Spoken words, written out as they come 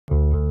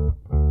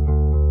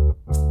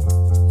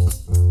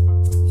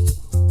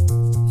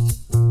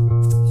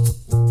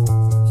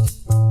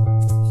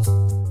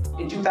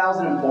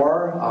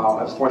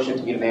I was fortunate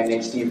to meet a man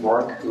named Steve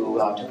Rourke who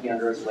took me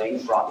under his wing,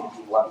 brought me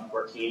to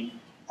 1114.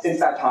 Since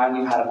that time,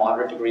 we've had a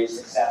moderate degree of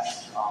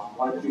success.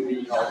 One of the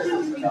regional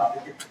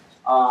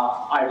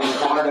I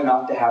was honored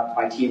enough to have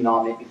my team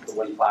nominate me for the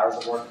Woody Flowers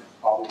Award. It's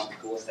probably one of the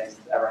coolest things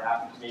that's ever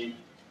happened to me.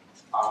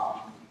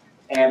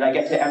 And I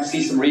get to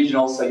MC some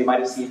regionals, so you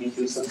might have seen me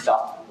do some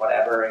stuff and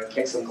whatever, and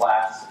kick some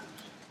glass, and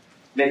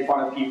make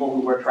fun of people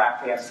who wear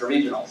track pants to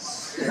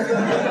regionals.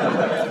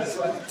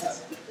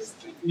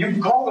 You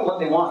can call them what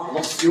they want. They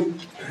look stupid.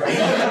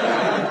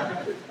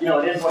 You know,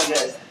 it is what it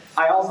is.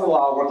 I also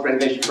work for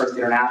Innovation First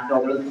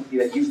International. They're the company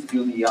that used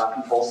to do the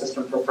control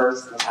system for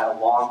First and has had a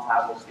long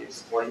path of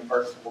supporting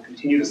First, and will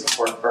continue to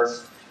support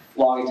First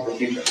long into the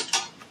future.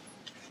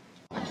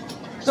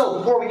 So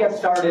before we get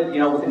started,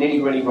 with the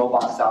nitty-gritty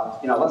robot stuff,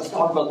 let's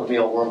talk about the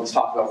real world. Let's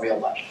talk about real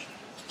life.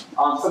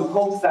 Some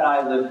quotes that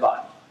I live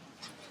by.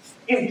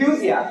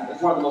 Enthusiasm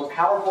is one of the most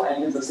powerful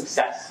engines of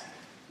success.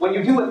 When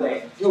you do a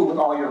thing, do it with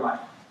all your might.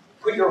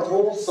 Put your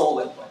whole soul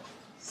into it.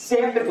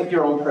 Stamp it with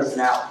your own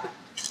personality.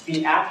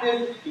 Be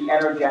active, be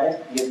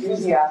energetic, be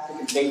enthusiastic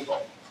and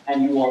faithful,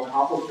 and you will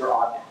accomplish your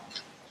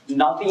object.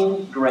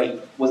 Nothing great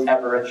was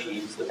ever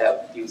achieved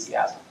without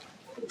enthusiasm.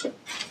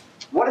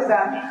 What does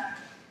that mean?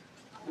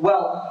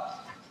 Well,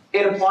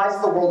 it applies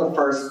to the world of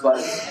First, but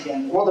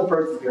again, the world of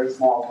First is very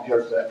small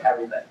compared to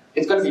everything.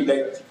 It's going to be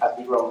bigger as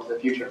we grow into the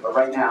future, but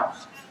right now,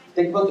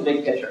 think about the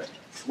big picture.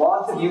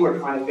 Lots of you are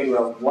trying to figure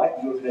out what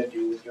you're going to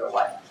do with your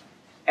life.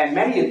 And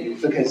many of you,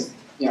 because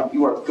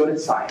you are good at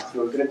science,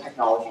 you are good at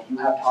technology, you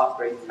have top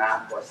grades in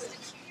math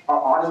courses, are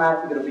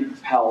automatically going to be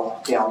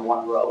propelled down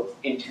one road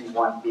into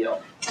one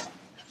field.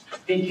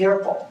 Be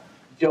careful.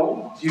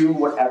 Don't do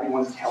what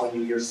everyone's telling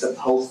you you're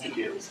supposed to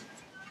do.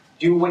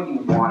 Do what you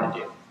want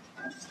to do.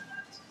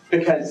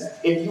 Because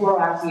if you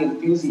are actually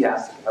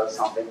enthusiastic about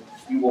something,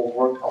 you will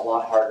work a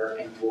lot harder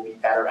and you will be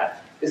better at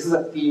it. This is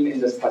a theme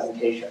in this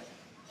presentation.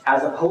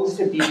 As opposed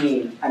to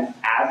being an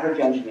average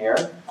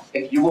engineer,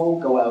 if you will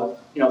go out,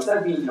 instead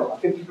of being a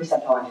 50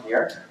 percentile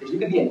engineer, if you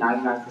could be a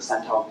 99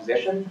 percentile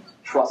musician,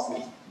 trust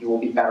me, you will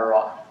be better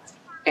off.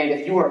 And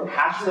if you are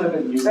passionate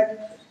about music,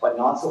 but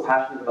not so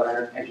passionate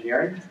about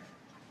engineering,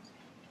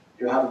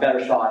 you'll have a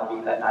better shot at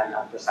being that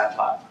 99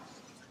 percentile.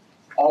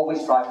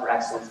 Always strive for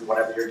excellence in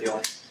whatever you're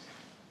doing.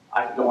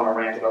 I could go on a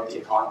rant about the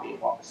economy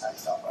and 1%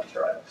 stuff, I'm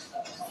sure I don't do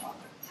that somehow.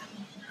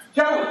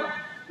 Gentlemen,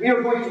 we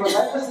are going to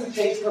relentlessly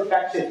chase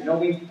perfection,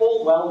 knowing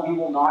full well we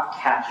will not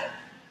catch it,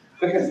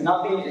 because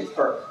nothing is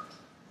perfect.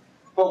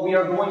 But we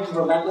are going to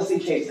relentlessly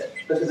chase it,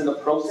 because in the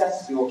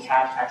process we will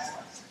catch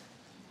excellence.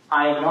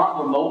 I am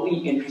not remotely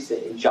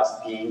interested in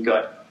just being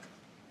good.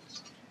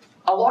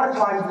 A lot of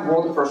times in the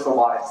world of First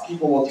Robotics,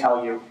 people will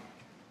tell you,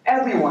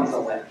 everyone's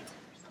a winner.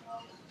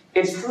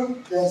 It's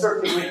true to a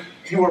certain degree.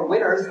 You are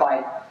winners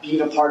by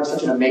being a part of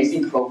such an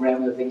amazing program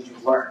and the things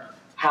you've learned.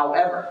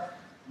 However,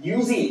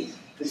 using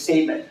the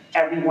statement,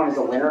 everyone is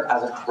a winner,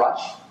 as a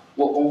crutch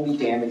will only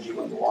damage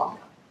you in the long run.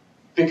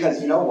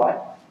 Because you know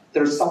what?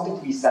 There's something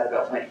to be said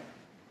about winning.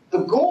 The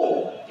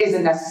goal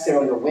isn't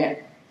necessarily to win.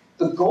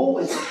 The goal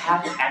is to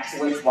have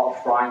excellence while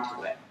trying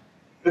to win.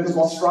 Because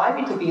while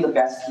striving to be the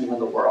best team in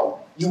the world,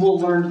 you will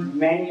learn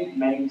many,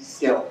 many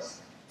skills.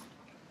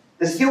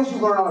 The skills you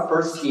learn on a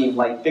First team,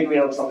 like figuring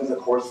out if something's a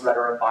coarse thread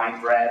or a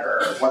fine thread,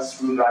 or what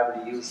screwdriver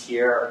to use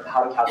here, or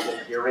how to calculate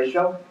the gear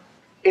ratio,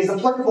 is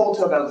applicable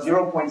to about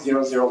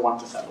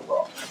 0.001% of the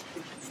world.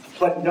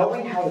 But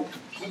knowing how to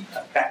compete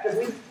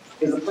effectively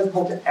is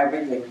applicable to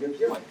everything you're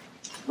doing.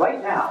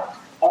 Right now,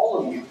 all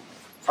of you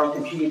are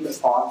competing for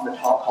spots in the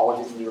top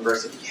colleges and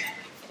universities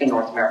in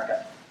North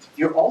America.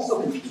 You're also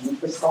competing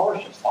for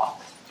scholarship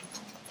spots.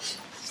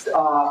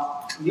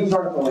 News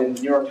article in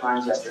New York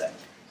Times yesterday.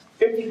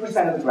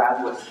 50% of the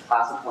graduates of the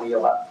class of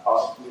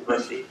 2011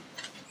 university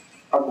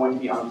are going to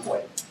be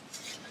unemployed.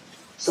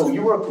 So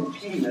you are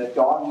competing in a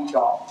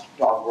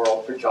dog-eat-dog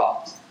world for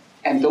jobs.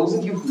 And those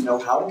of you who know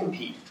how to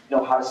compete,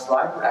 know how to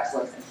strive for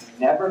excellence, and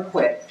never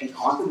quit, and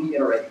constantly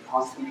iterate, and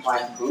constantly try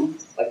and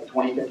improve, like the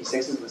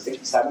 2056s and the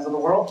 67s of the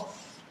world,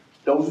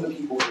 those are the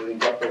people who are going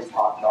to get those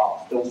top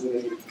jobs. Those are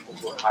going to be the people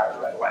who are hired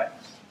right away.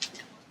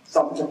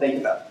 Something to think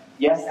about.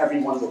 Yes,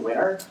 everyone's a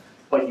winner,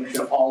 but you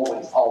should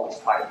always, always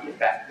try to be the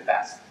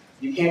best.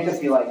 You can't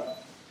just be like,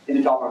 in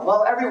the job market,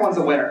 well, everyone's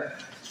a winner,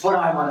 but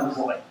I'm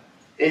unemployed.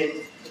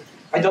 It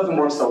doesn't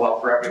work so well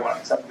for everyone,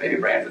 except for maybe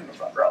Brandon in the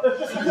front row.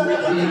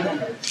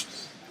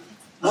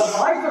 What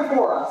lies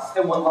before us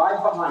and what lies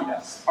behind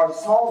us are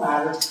small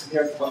matters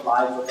compared to what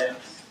lies within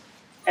us.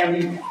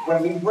 And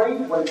when we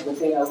bring what is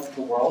within us to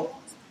the world,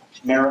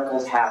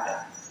 miracles happen.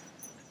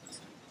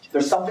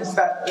 There's something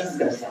special. This is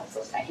going to sound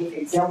so,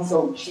 it sounds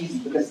so cheesy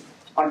because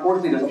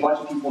unfortunately there's a bunch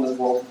of people in this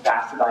world who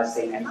bastardize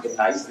saying anything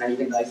nice, and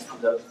anything nice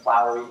comes out as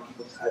flowery, and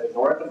people just kind of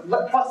ignore it.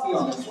 But trust me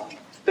on this one.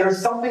 There's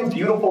something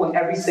beautiful in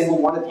every single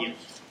one of you.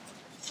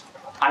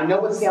 I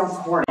know it sounds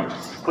corny,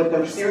 but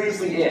there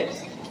seriously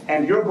is.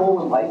 And your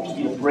goal in life should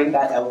be to bring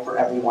that out for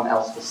everyone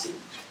else to see,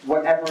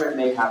 whatever it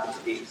may happen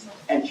to be.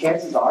 And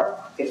chances are,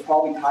 it's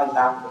probably tied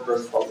back to the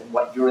first quote and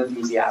what you're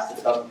enthusiastic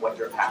about and what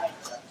you're passionate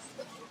about.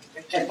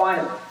 And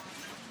finally,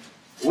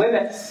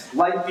 Limits,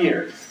 like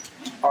fears,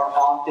 are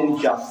often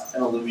just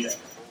an illusion.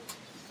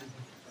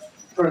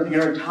 For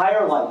your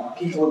entire life,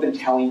 people have been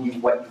telling you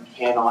what you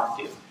cannot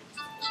do.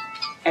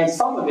 And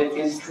some of it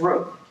is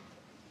true.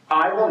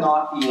 I will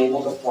not be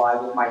able to fly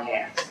with my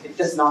hands. It's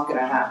just not going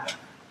to happen.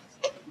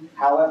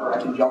 However,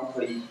 I can jump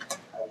pretty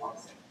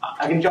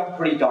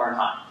darn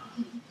high.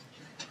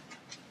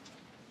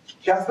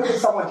 Just because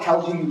someone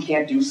tells you you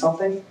can't do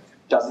something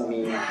doesn't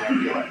mean you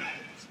can't do it.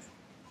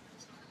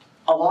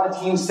 A lot of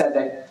teams said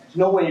that there's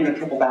no way you're going to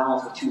triple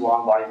balance with 2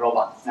 long-body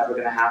robots. It's never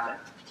going to happen.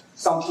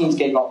 Some teams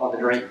gave up on the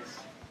dream.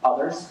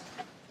 Others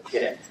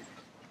didn't.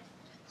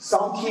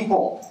 Some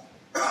people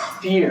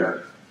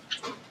fear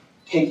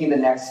taking the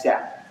next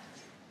step.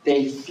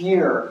 They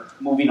fear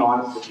moving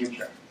on to the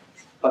future.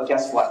 But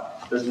guess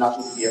what? There's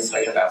nothing to be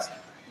afraid about.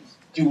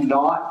 Do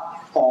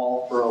not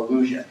fall for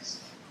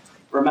illusions.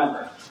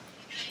 Remember,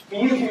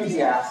 be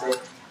enthusiastic,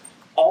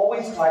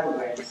 always try to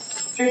win,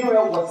 figure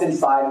out what's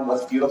inside and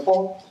what's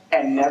beautiful,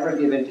 and never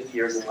give in to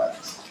fears and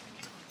limits,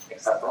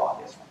 except for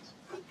obvious ones.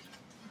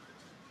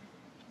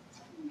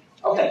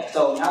 Okay,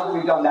 so now that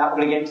we've done that, we're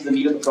going to get into the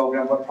meat of the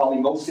program, what probably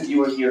most of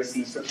you are here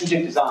see,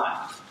 strategic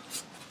design.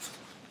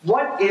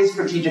 What is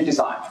strategic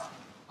design?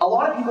 A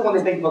lot of people, when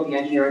they think about the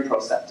engineering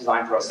process,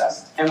 design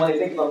process, and when they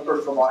think about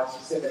FIRST Robotics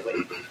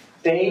specifically,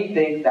 they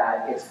think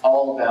that it's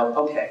all about,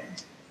 okay,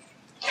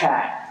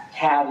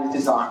 CAD is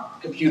design,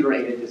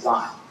 computer-aided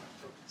design.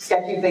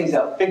 Sketching things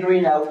out,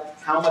 figuring out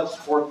how much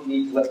torque you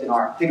need to lift an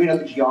arm, figuring out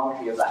the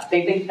geometry of that.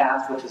 They think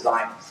that's what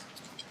design is.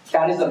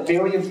 That is a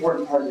very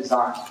important part of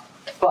design.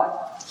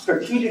 But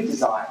strategic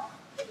design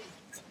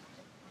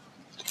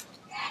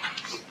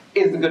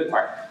is the good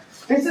part.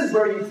 This is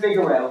where you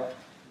figure out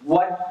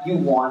what you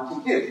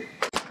want to do.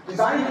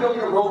 Designing and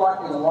building a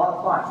robot is a lot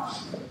of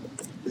fun.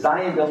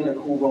 Designing and building a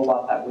cool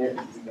robot that wins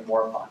is even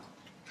more fun.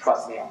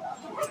 Trust me on that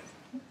one.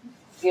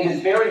 It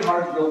is very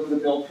hard to go through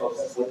the build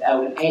process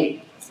without an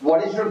aim.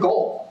 What is your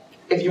goal?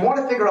 If you want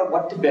to figure out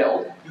what to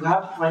build, you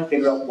have to try and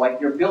figure out what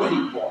you're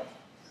building for.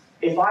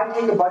 If I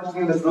take a bunch of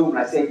you in this room and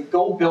I say,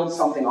 go build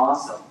something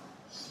awesome,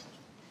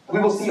 we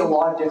will see a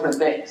lot of different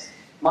things.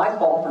 My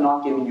fault for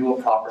not giving you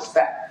a proper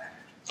spec.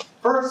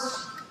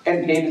 First,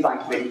 and the game design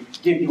committee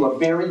give you a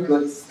very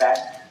good spec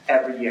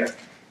every year.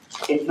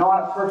 It's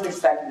not a perfect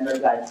spec in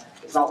that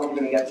it's not what you're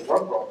going to get to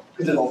work for,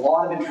 because there's a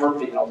lot of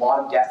interpreting and a lot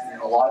of guessing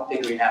and a lot of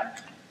figuring out.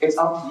 It's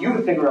up to you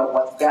to figure out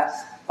what's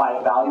best by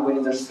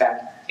evaluating their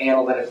spec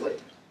analytically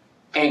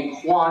and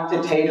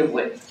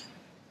quantitatively.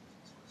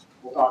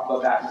 We'll talk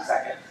about that in a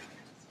second.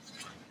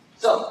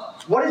 So,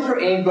 what is your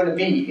aim going to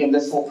be in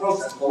this whole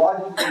process? Well, a lot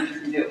of different things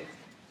you can do.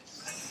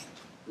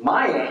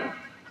 My aim,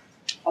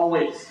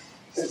 always,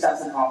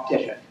 success in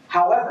competition.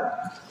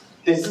 However,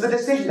 this is a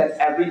decision that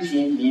every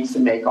team needs to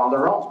make on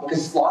their own,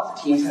 because lots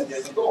of teams have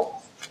different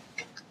goals.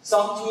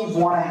 Some teams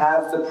want to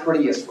have the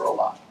prettiest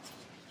robot.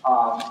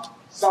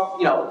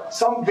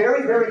 Some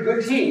very, very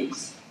good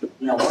teams,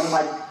 one of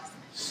my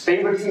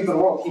favorite teams in the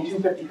world, Team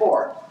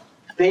 254,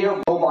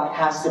 their robot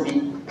has to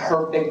be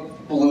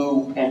perfect,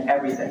 blue, and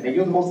everything. They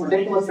do the most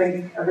ridiculous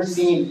thing I've ever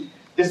seen.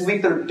 This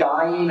week they're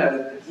dyeing an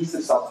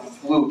adhesive substance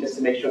blue just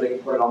to make sure they can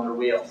put it on their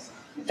wheels.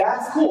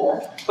 That's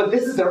cool, but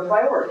this is their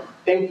priority.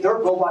 Their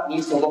robot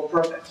needs to look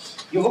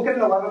perfect. You look at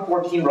an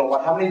 1114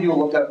 robot, how many of you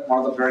looked at one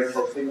of them very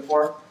closely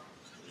before?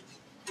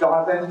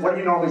 Jonathan, what do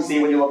you normally see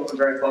when you look at them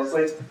very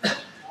closely?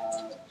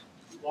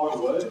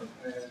 Long wood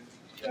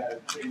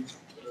and things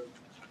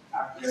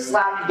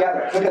slap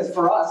together, because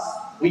for us,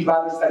 we'd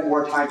rather spend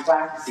more time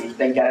practicing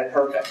than get it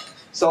perfect.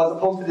 So as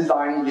opposed to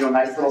designing,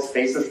 nice little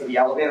spaces for the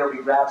elevator,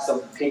 we grabbed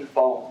some pink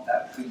foam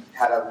that we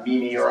had a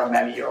Mimi or a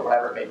Memi or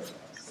whatever made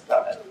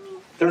of it.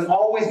 There's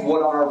always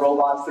wood on our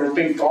robots. There's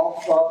big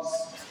golf clubs,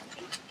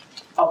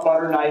 a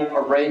butter knife,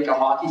 a rake, a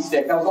hockey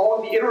stick. That was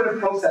all in the iterative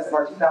process of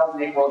our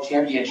 2008 World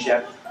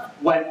Championship.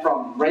 Went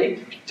from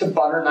rake to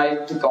butter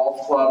knife to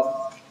golf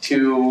club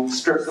to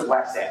strips of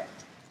Lexan.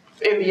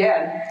 In the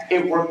end,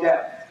 it worked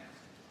out.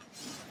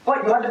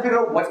 But you have to figure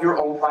out what your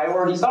own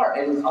priorities are,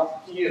 and it's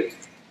up to you.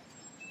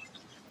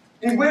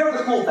 Beware of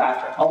the cool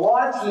factor. A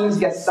lot of teams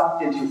get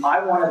sucked into,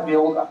 I want to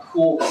build a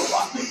cool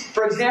robot.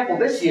 For example,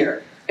 this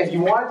year, if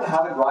you wanted to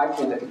have a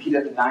drivetrain that competed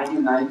at the 90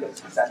 and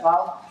 95th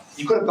percentile,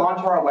 you could have gone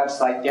to our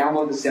website,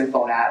 downloaded the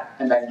Simphone app,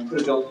 and then you could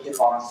have built a kit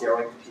on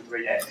steroids in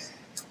 2-3 days.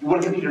 You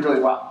would have competed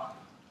really well.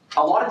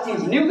 A lot of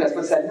teams knew this,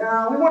 but said,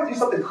 no, we want to do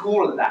something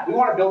cooler than that. We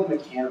want to build a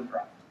Mecanum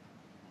drive.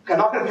 Okay, I'm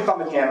not going to pick on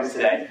Mecanums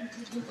today.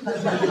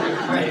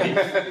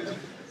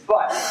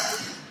 But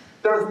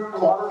there's a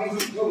lot of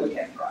reasons to do a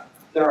Mecanum drive.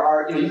 There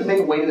are, you can make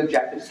a weighted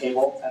objectives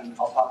table, and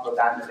I'll talk about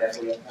that in a bit,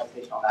 so we have a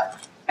presentation on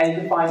that. And you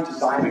can find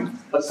designing.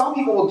 But some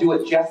people will do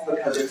it just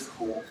because it's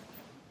cool.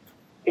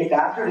 If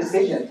that's your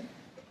decision,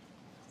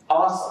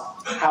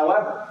 awesome.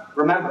 However,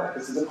 remember,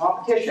 this is a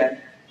competition,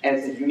 and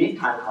it's a unique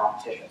kind of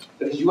competition,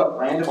 because you have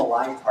random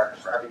alliance partners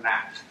for every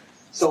match.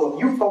 So if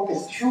you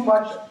focus too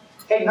much,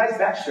 hey, nice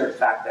vest shirts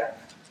back there.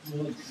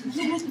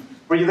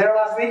 Were you there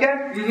last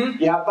weekend?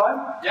 Mm-hmm. You have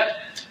fun? Yep.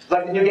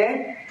 Like the new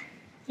game?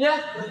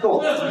 Yeah,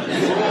 cool. I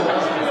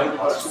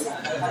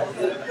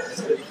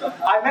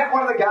met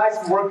one of the guys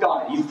who worked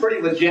on it. He's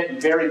pretty legit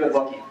and very good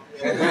looking.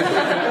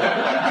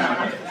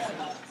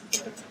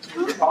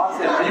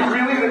 Austin, are you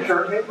really going to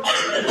jerk me? Are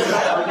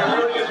you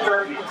really going to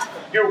jerk me?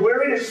 You're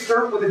wearing a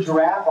shirt with a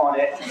giraffe on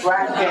it,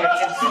 track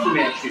pants, and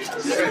Superman shoes.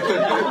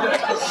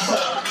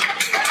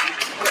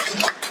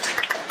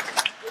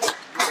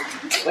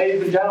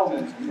 Ladies and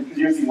gentlemen, I'm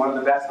introducing one of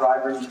the best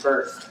drivers in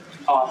first,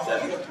 Austin,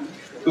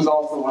 who's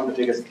also one of the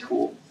biggest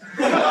tools.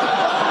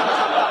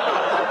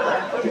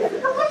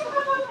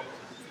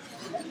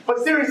 But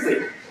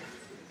seriously,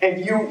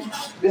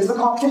 this is a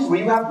competition where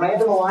you have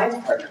random alliance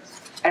partners.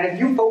 And if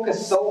you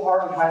focus so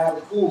hard on trying to have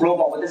a cool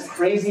robot with this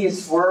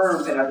craziest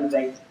swerves and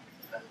everything,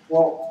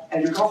 well,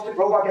 and your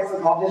robot gets to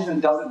the competition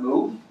and doesn't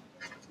move,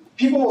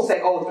 people will say,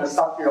 oh, it's going to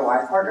suck for your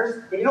alliance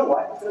partners. But you know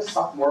what? It's going to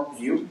suck more for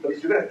you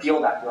because you're going to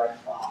feel that. You're like,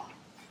 oh.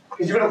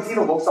 Because you're going to see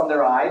the looks on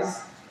their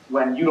eyes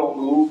when you don't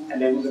move and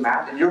they lose a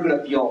match, and you're going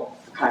to feel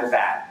kind of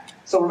bad.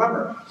 So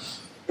remember,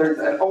 there's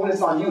an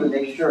onus on you to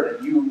make sure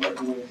that you are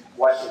doing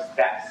what is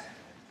best.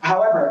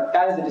 However,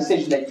 that is a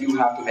decision that you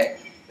have to make.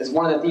 It's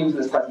one of the themes of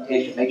this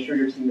presentation. Make sure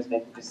your team is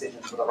making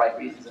decisions for the right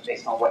reasons and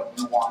based on what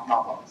you want,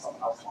 not what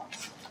someone else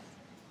wants.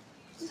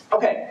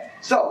 Okay,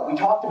 so we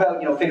talked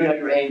about figuring out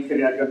your aim,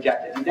 figuring out your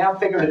objective. You've now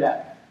figured it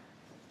out.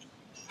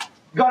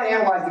 You've got to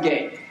analyze the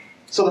game.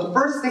 So the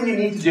first thing you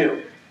need to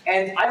do,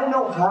 and I don't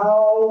know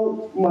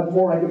how much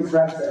more I can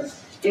stress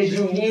this, is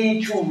you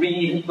need to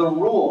read the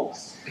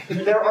rules.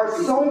 There are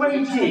so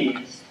many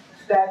teams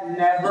that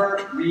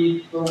never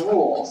read the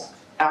rules.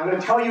 And I'm going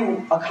to tell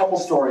you a couple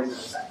stories in a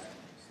second.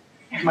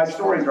 My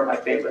stories are my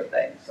favorite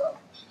thing, so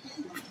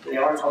they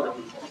aren't other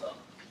people. So.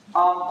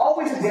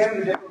 Always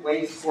examine the different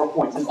ways to score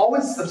points. There's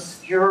always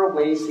obscure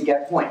ways to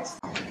get points.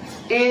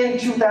 In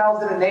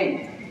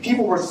 2008,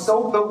 people were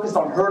so focused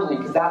on hurdling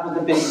because that was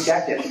the big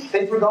objective.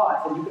 They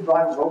forgot that you could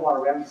drive a robot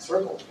around in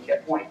circles and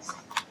get points.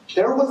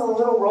 There was a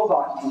little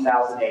robot in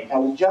 2008 that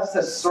was just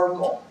a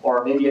circle,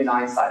 or maybe a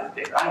 9-sided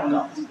figure, I don't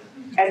know.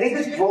 And they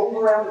just drove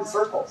around in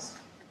circles.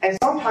 And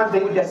sometimes they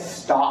would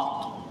just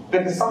stop.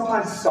 Because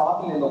sometimes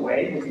stopping in the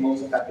way was the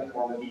most effective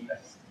form of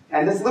defense.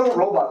 And this little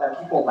robot that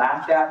people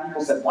laughed at,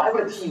 people said, why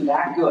would a team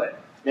that good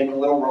make a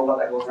little robot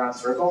that goes around in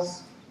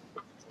circles?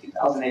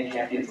 2008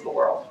 champions of the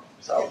world.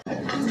 So,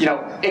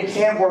 it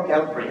can work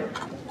out for you.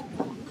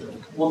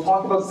 We'll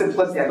talk about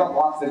simplicity. I've got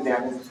lots of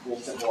examples of cool,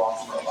 simple,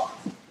 awesome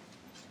robots.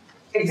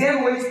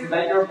 Examine ways to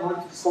prevent your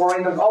opponent from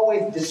scoring. There's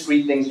always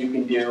discrete things you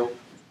can do.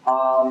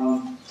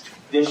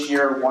 This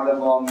year, one of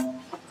them.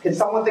 Can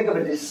someone think of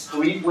a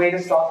discrete way to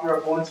stop your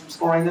opponents from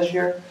scoring this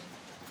year?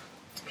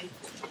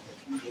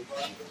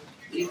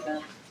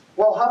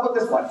 Well, how about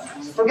this one?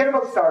 Forget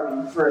about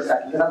starving for a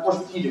second, because that's more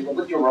strategic. But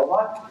with your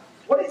robot,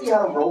 what if you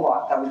had a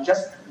robot that was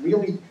just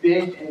really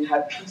big and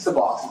had pizza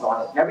boxes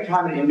on it? And every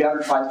time an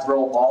inbounder tried to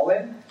throw a ball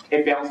in,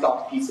 it bounced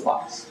off the pizza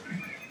box.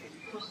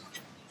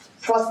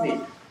 Trust me,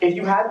 if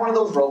you had one of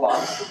those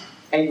robots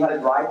and you had a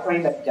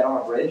drivetrain that could get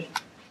on a bridge,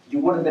 you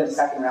would have been a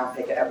second-round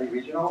pick at every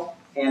regional.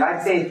 And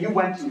I'd say if you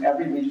went to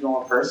every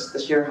regional first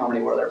this year, how many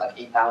were there? Like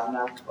 8,000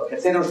 now? Okay,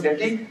 say there was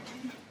 50.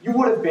 You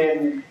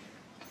probably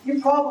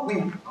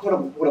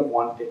would have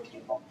won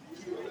 15 of them.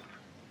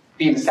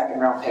 Being the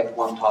second-round pick,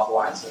 one top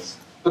alliances.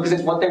 Because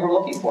it's what they were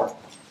looking for.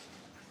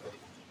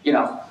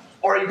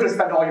 Or you could have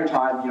spent all your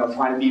time,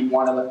 trying to be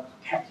one of the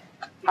 10.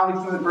 How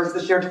many teams in first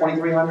this year?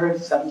 2,300,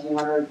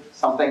 1,700,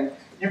 something.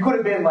 You could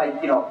have been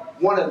like,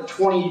 one of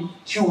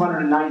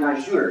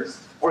 2,299 shooters.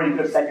 Or you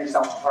could have set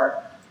yourself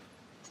apart.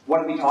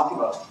 What are we talking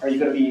about? Are you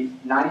going to be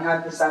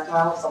 99th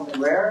percentile,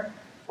 something rare?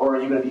 Or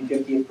are you going to be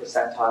 50th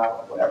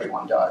percentile of what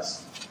everyone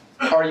does?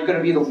 Are you going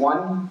to be the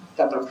one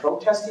that they're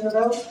protesting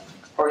about?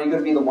 Or are you going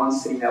to be the one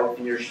sitting out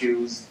in your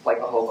shoes like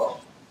a hobo?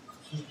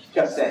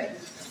 Just saying.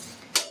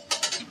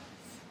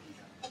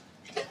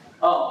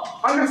 Oh,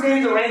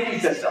 understanding the ranking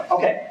system.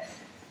 Okay.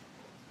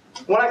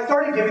 When I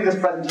started giving this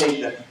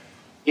presentation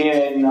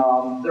in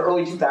the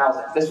early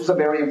 2000s, this was a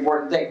very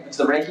important thing, because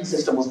the ranking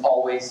system was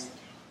always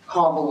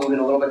convoluted,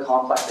 a little bit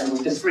complex, and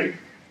was discrete.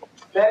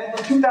 Then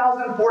from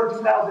 2004 to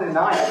 2009,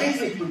 I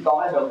basically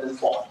forgot about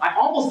this law. I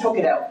almost took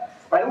it out,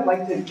 but I don't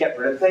like to get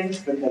rid of things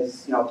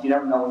because you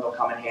never know when they'll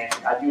come in handy.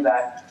 I do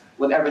that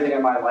with everything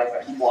in my life.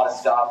 I keep a lot of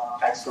stuff,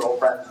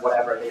 ex-girlfriends,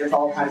 whatever. They just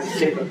all kind of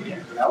stick with me,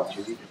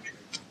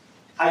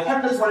 I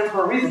kept this one in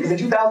for a reason, because in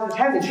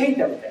 2010 they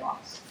changed everything on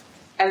us.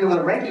 And there was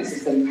a ranking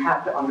system you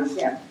have to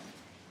understand.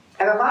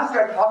 And then last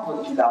year I talked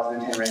about the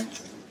 2010 ranking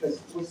system, because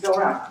it was still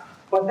around.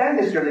 But then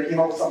this year they came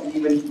up with something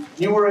even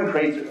newer and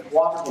crazier, the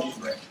cooperation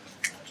rate.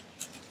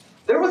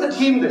 There was a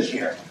team this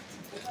year,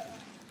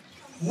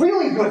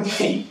 really good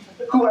team,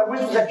 who I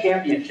wish was at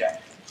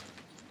championship.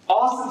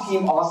 Awesome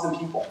team, awesome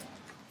people.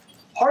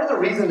 Part of the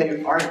reason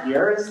they aren't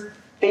here is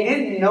they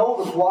didn't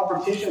know the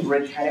cooperation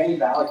bridge had any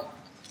value.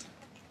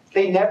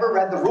 They never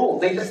read the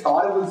rules. They just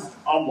thought it was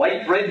a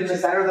white bridge in the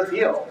center of the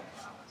field.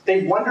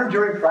 They wondered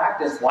during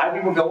practice why we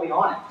were going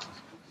on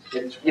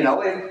it.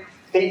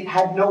 They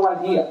had no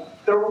idea.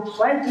 There were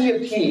plenty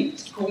of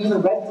teams who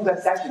even read through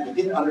that section but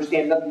didn't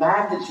understand the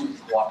magnitude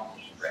of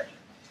cooperation bridge.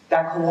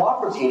 That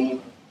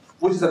cooperating,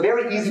 which is a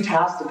very easy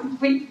task to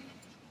complete,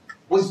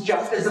 was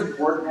just as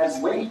important as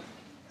winning.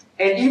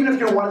 And even if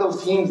you're one of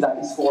those teams that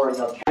can score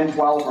 10,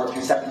 12, or if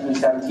you're 17,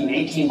 17,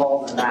 18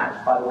 balls in a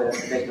match, by the way,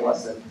 that's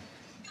ridiculous. And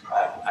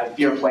I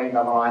fear playing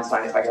on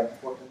Einstein if I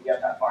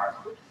get that far.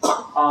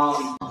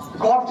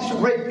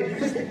 Competition bridge, if you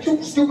just get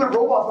two stupid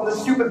robots on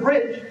this stupid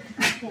bridge,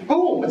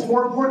 boom, it's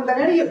more important than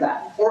any of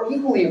that, or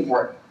equally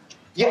important.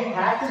 You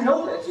had to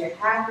know this, you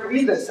had to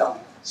read this stuff.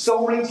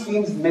 So many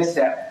teams missed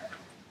out.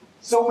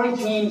 So many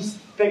teams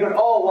figured,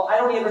 oh, well, I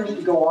don't even need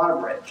to go on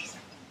a bridge.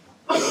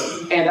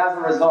 And as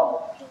a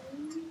result,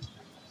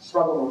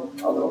 struggled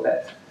a little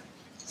bit.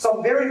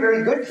 Some very,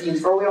 very good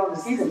teams early on in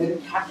the season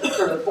didn't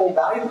capture the full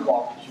value of the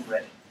competition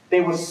bridge.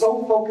 They were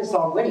so focused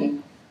on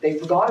winning, they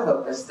forgot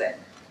about this thing.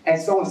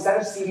 And so instead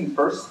of seeding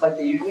first, like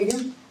they usually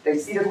do, they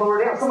seeded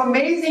lower down. Some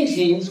amazing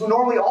teams who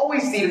normally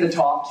always seed in the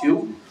top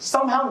two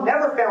somehow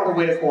never found a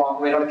way to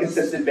cooperate on a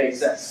consistent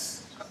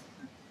basis.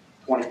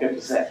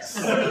 2056.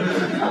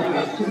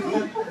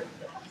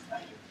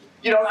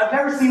 I've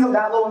never seen them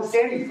that low in the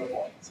standings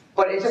before.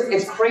 But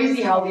it's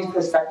crazy how these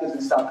perspectives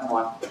and stuff come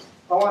on.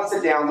 I want to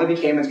sit down. Libby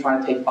Cayman's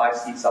trying to take 5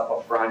 seats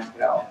up front.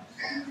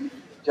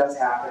 Just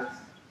happens.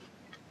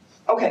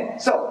 Okay,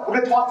 so we're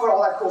going to talk about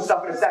all that cool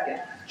stuff in a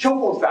second.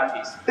 Chokehold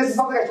strategies. This is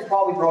something I should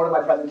probably throw in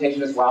my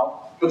presentation as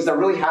well, because there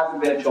really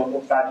hasn't been a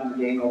chokehold strategy in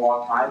the game in a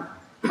long time.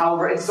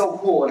 However, it's so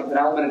cool, and it's an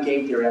element of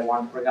game theory I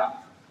wanted to bring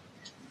up.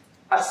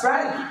 A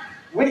strategy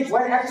which,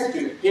 when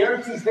executed,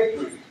 guarantees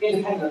victory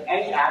independent of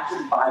any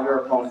action by your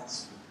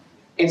opponents.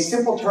 In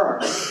simple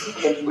terms,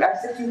 if you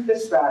execute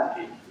this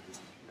strategy,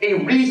 a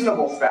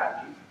reasonable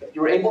strategy, if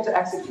you're able to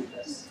execute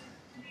this,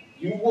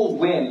 you will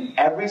win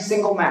every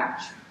single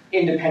match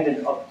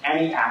independent of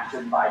any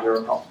action by your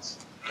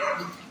opponents.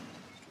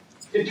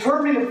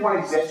 Determining if one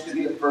exists should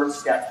be the first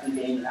step in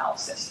game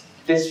analysis.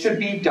 This should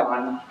be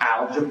done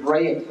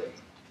algebraically.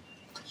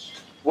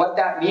 What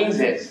that means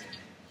is,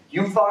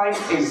 you find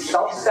a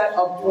subset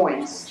of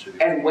points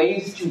and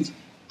ways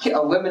to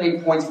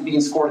eliminate points from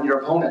being scored in your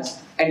opponents,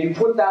 and you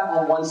put that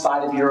on one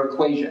side of your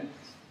equation.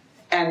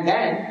 And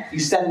then you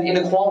set an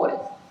inequality.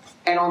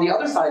 And on the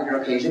other side of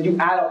your equation, you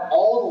add up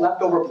all the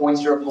leftover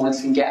points your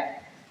opponents can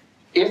get.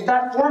 If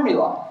that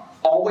formula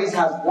always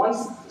has one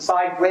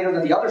side greater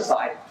than the other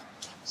side,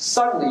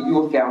 suddenly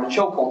you have found a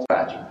chokehold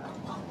strategy.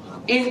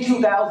 In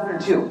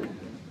 2002,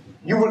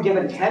 you were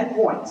given 10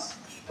 points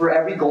for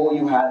every goal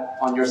you had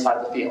on your side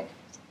of the field.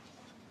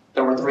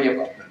 There were 3 of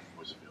them.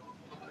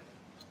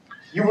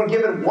 You were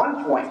given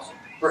 1 point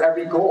for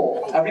every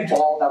goal, every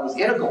ball that was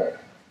in a goal,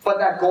 but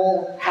that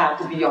goal had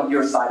to be on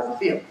your side of the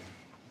field.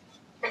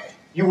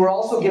 You were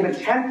also given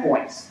 10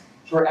 points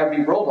for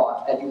every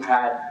robot that you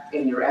had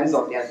in your end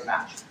zone at the end of the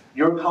match,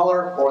 your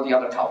color or the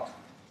other color.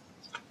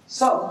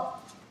 So,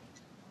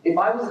 if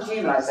I was a team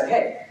and I said,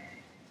 hey,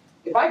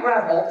 if I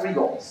grab all 3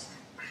 goals,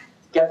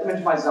 get them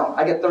into my zone,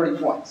 I get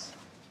 30 points.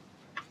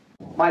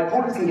 My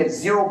opponents can get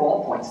 0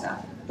 ball points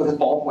now, because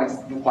ball points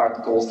require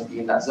the goals to be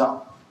in that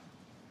zone.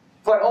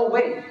 But oh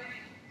wait,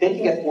 they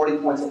can get 40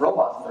 points of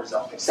robots in their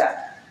zone,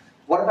 except,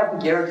 what if I can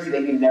guarantee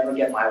they can never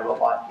get my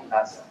robot in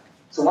that zone?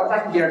 So what if I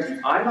can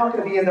guarantee I'm not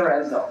going to be in their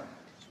end zone?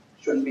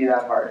 Shouldn't be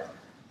that hard.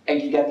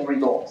 And you get 3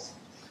 goals.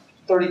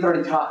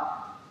 30-30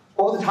 tie.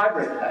 What was the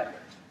tiebreaker that year?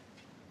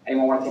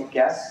 Anyone want to take a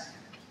guess?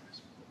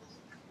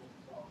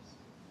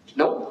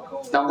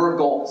 Nope. Number of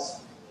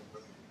goals.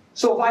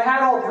 So if I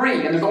had all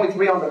 3 and there's only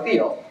 3 on the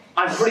field,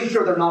 I'm pretty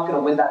sure they're not going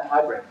to win that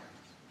tiebreaker.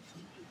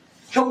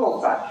 Chokehold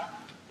strategy.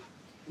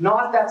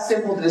 Not that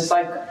simple to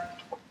decipher.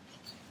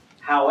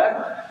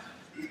 However,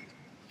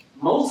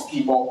 most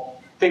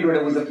people figured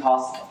it was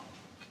impossible.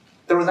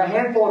 There was a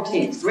handful of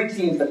teams, 3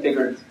 teams that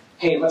figured,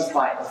 hey, let's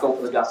try it, let's go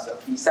for the gusto.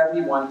 Team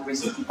 71,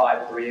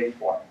 365, and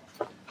 384.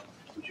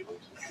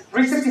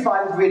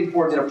 365 and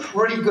 384 did a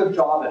pretty good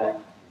job at it,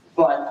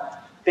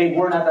 but they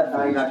weren't at that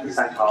 99th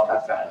percentile of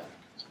that strategy.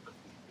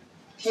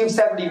 Team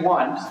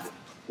 71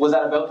 was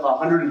at about the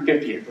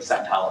 150th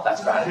percentile of that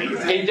strategy.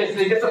 They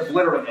just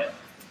obliterated it.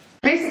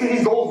 Basically,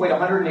 these goals weighed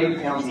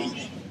 180 pounds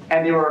each,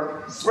 and they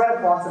were spread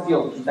across the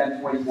field, which is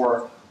then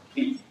 24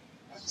 feet.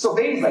 So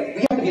basically,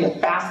 we have to be the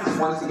fastest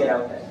ones to get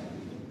out there.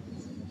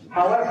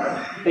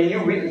 However, they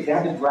knew they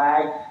had to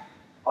drag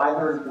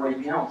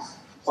 540 pounds,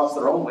 plus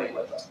their own weight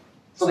with them.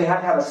 So they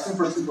had to have a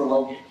super, super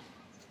low gear.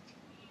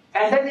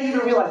 And then they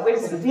even realized, wait a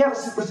second, if we have a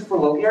super, super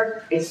low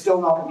gear, it's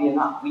still not going to be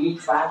enough. We need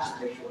traction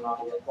to make sure we're not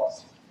going to get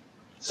close.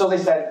 So they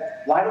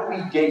said, why don't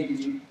we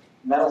dig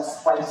metal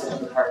spikes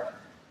into the part?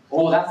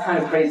 Oh, that's kind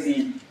of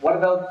crazy. What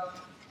about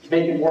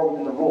making more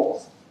within the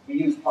rules? We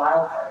use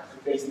file cards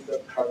to basically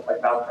cards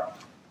like Velcro.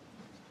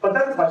 But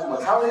then the question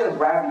was, how are they going to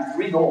grab these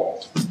 3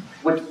 goals,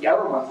 which the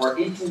other ones were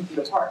 18 feet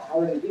apart? How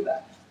are they going to do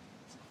that?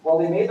 Well,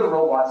 they made the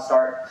robot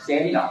start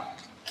standing up.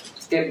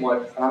 It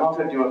would, and I'm not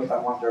going to do it because I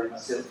want dirty my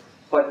suit,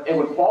 but it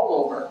would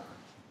fall over,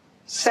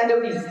 send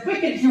out these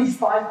wicked huge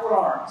 5-foot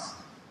arms,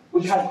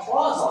 which had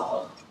claws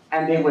on them,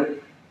 and they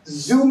would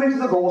zoom into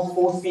the goals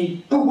full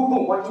speed, boom, boom,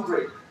 boom, 1, 2,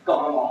 3,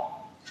 gone along.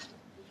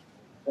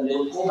 Then they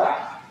would pull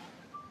back.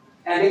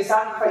 And they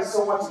sacrificed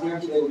so much to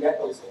guarantee they would get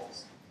those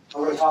goals.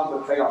 And we're going to talk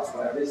about trade-offs or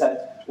whatever. They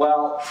said,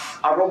 well,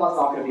 our robot's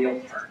not going to be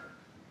able to turn.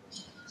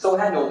 So it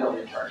had no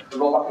ability to turn. The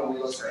robot could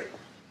only go straight.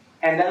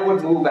 And then it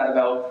would move at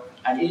about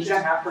 1.5 inches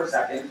per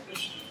second,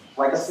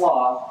 like a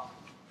sloth,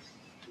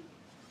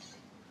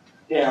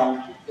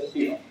 down the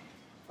field.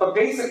 But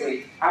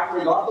basically, after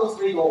we got those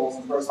 3 goals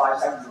in the first 5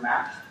 seconds of the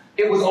match,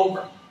 it was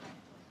over.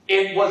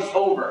 It was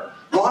over.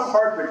 Ron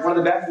Partridge, one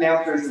of the best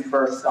announcers in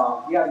first,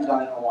 he hasn't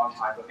done it in a long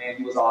time, but man,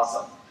 he was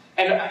awesome.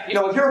 And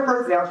if you're a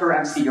first announcer or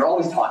MC, you're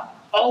always taught,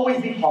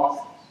 always be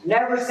positive.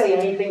 Never say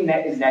anything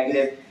that is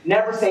negative.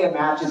 Never say a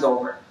match is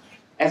over.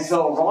 And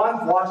so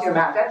Ron's watching a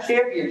match, that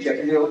championship,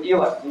 and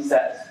he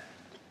says,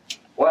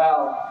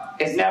 well,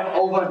 it's never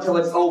over until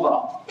it's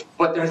over,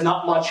 but there's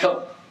not much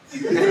hope.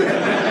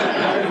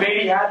 And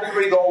Beatty had the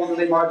 3 goals and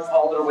they marched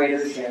all their way to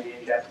the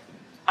championship.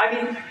 I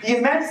mean, the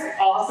immense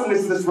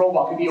awesomeness of this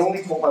robot could be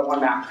only told by one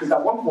match, because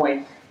at one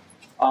point,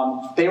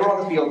 they were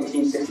on the field in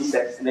Team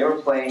 66, and they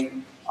were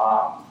playing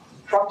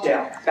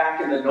Trucktown, back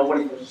in the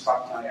nobody pushes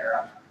Trucktown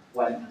era,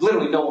 when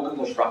literally no one could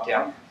push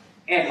Trucktown,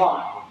 and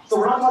Han. So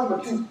we're not talking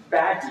about 2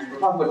 bad teams, we're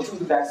talking about 2 of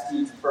the best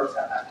teams in first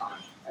at that time.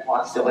 And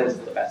Han still is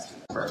the best team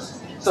in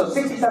first. So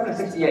 67 and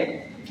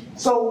 68.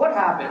 So what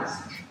happens?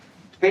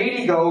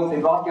 Beatty goes, they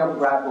knock down the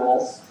grab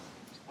goals,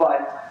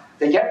 but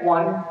they get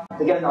 1,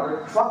 they get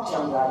another.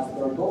 Trucktown grabs the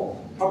 3rd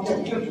goal.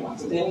 Trucktown gives 1,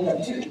 so they only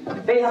have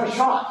 2. They have a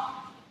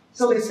shot.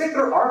 So they stick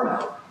their arm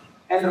out,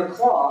 and their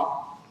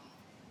claw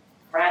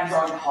grabs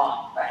on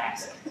Han by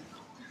accident.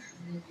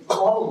 The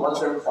problem was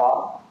their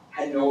claw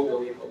had no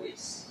ability to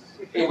release.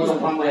 It was a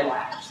one-way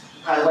latch,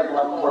 kind of like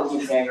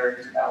 11-14 standard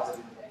in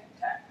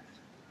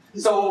 2010.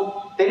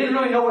 So they didn't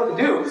really know what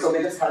to do, so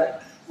they just kind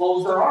of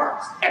closed their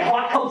arms. And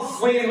Han comes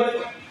swinging with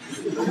them.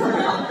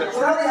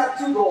 So now they have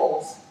 2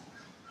 goals.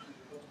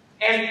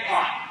 And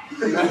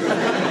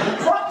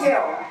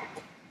Trucktown,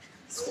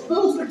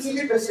 little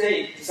strategic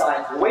mistake,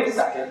 decides, well, wait a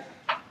second,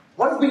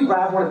 what if we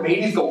grab one of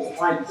Beatty's goals and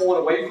try and pull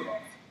it away from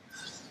them?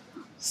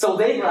 So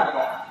they grab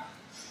on.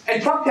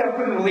 And Trucktown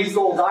couldn't release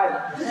goals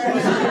either.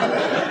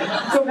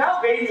 So now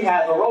Beatty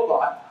has a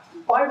robot,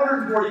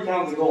 540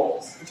 pounds of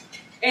goals,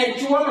 and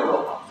 2 other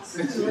robots.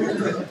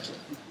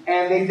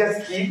 And they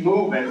just keep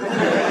moving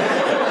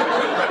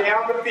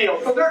down the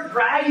field. So they're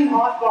dragging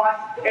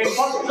Hotbot, and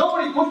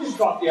nobody pushes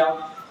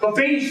Trucktown, but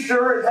Beatty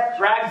sure as heck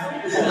drags them.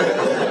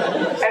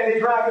 And they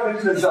drag them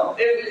into the zone.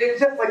 It's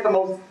just like the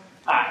most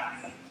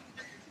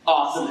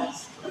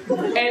awesomeness.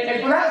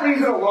 And for that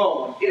reason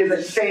alone, it is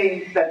a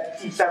shame that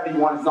Team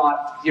 71 is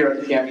not here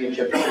at the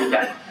championship this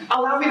weekend.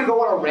 Allow me to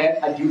go on a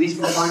rant. I do these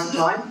from time to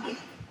time.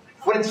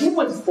 When a team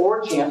wins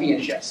 4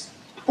 championships,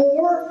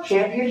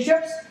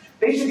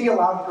 they should be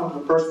allowed to come to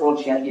the first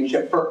world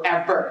championship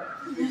forever.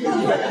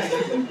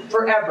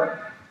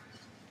 Forever.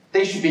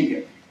 They should be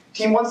here.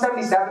 Team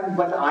 177 who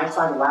went to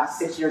Einstein the last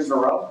 6 years in a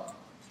row,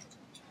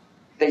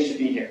 they should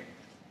be here.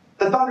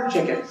 The Thunder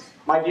Chickens,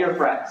 my dear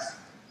friends,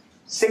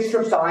 6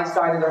 trips to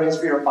Einstein in their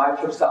history, or 5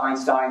 trips to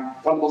Einstein,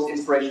 one of the most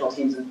inspirational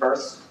teams in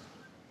first,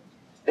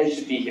 they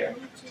should be here.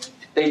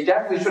 They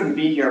definitely shouldn't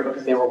be here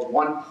because they were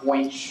 1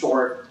 point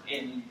short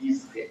in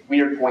these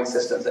weird point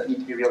systems that need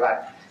to be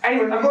realized.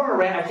 Anyway, I'm going to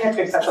rant. I can't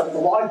fix that stuff. There's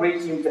a lot of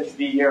great teams that should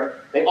be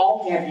here. They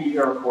all can't be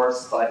here, of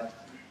course, but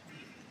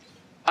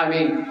I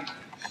mean,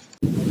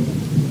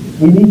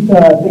 we need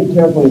to think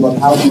carefully about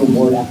how to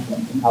reward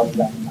excellence and how to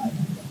recognize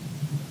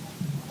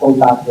excellence. Goes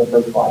back to the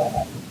first slide I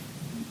had.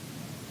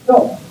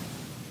 So,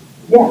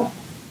 yeah,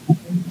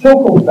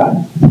 chokehold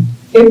strategies.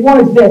 If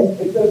one is this,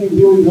 it's going to be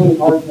really, really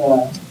hard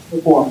to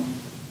perform.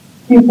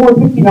 Team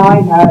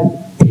 469 had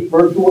a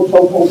virtual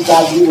chokehold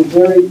strategy.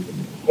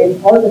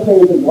 It's hard to say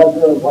if it was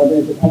or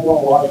wasn't. It depends on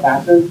a lot of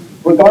factors.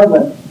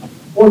 Regardless,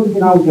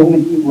 469 was the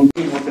only team was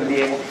going to be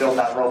able to build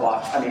that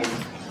robot. I mean,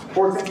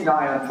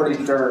 469, I'm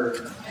pretty sure,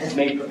 has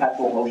made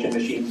perpetual motion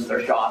machines with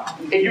their shot.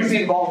 It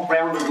usually involves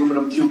round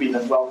aluminum tubing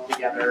as well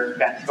together,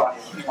 benched on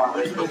it.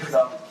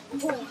 So,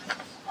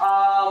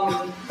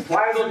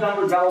 why are those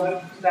numbers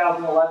relevant to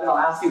 2011? I'll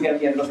ask you again at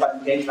the end of the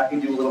presentation. I can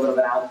do a little bit of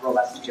an algebra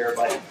lesson here,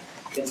 but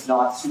it's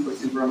not super,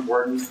 super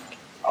important.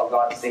 Oh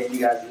God, the safety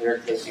guys here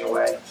take me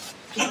away.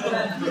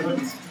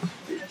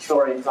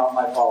 Sorry, it's not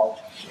my fault.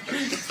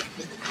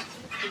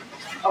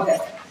 Okay,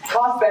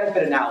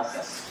 cost-benefit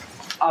analysis.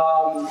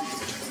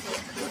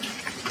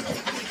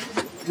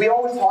 We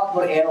always talk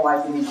about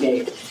analyzing these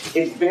games.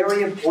 It's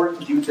very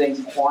important to do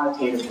things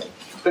quantitatively.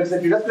 Because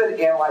if you're just going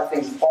to analyze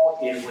things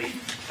qualitatively,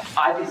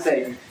 I could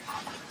say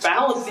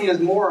balancing is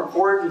more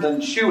important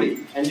than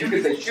shooting. And you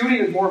could say shooting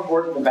is more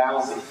important than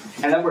balancing.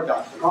 And then we're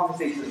done. The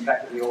conversation is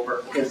effectively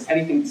over because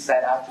anything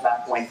said after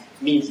that point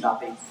means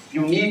nothing.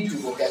 You need to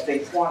look at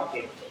things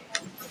quantitatively.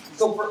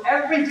 So for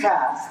every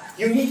task,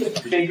 you need to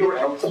figure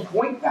out the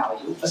point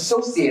value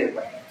associated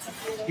with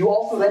it. You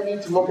also then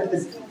need to look at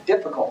the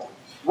difficulty.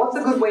 What's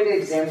a good way to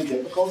examine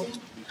difficulty?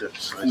 The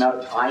amount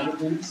of time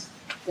it needs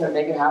to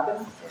make it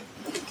happen,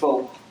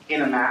 both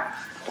in a match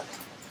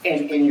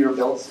in your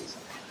build season.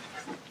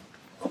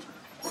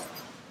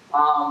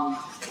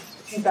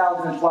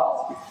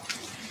 2012.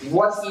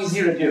 What's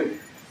easier to do?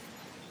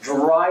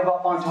 Drive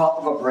up on top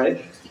of a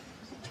bridge,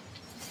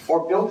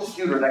 or build a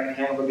shooter that can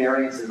handle the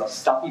variances of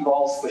stuffy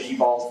balls, squishy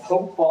balls,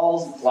 poke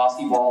balls,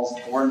 glossy balls,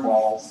 torn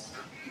balls.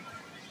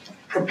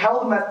 Propel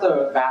them at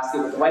the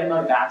basket with the right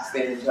amount of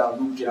backspin into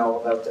loop,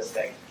 about this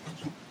thing.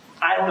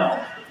 I don't know.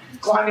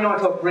 Climbing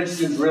onto a bridge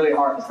seems really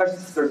hard, especially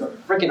since there's a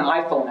freaking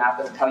iPhone app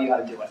that will tell you how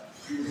to do it.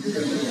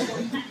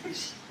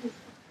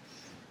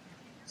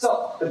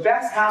 So, the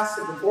best tasks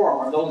to perform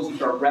are those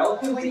which are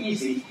relatively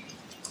easy,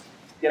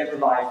 yet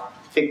provide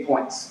big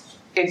points.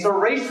 It's a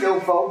ratio,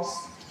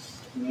 folks.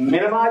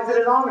 Minimize the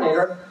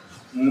denominator,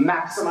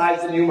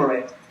 maximize the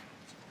numerator.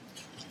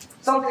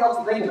 Something else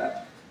to think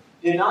about.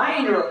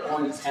 Denying your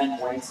opponent's 10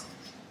 points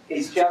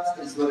is just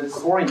as good as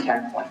scoring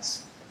 10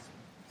 points.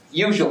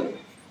 Usually.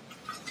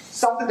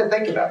 Something to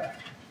think about.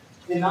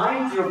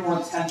 Denying your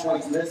opponent's 10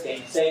 points in this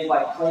game, say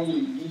by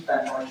playing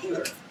defense on a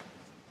shooter,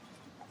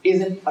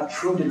 isn't a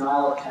true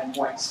denial of 10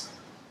 points.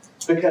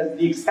 Because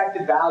the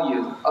expected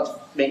value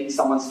of making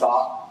someone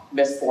stop,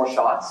 miss 4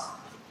 shots,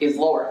 is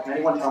lower. Can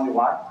anyone tell me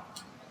why?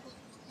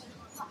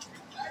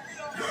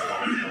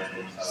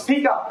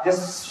 Speak up,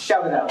 just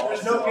shout it out.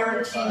 There's no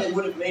guarantee they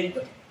would have made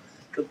them.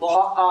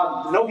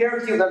 No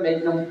guarantee of them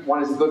making them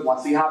one is a good one,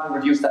 so you have to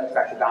reduce that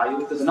expected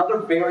value. There's another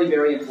very,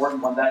 very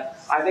important one that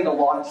I think a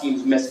lot of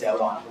teams missed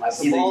out on. When I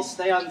see the balls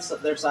stay on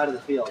their side of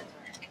the field.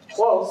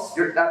 Close,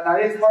 that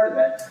is part of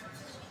it.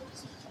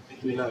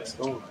 We know it's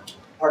going.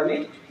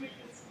 Pardon me?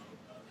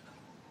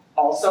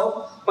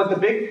 Also, but the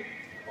big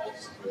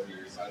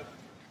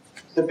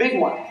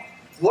one.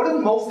 What do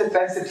most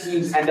defensive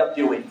teams end up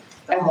doing?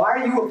 And why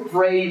are you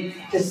afraid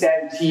to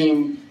send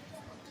team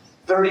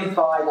 35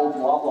 blah,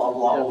 blah,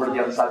 blah over to the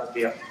other side of the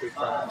field?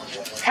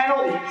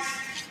 Penalties.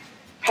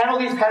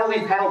 Penalties.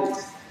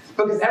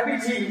 Because every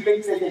team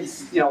thinks they can,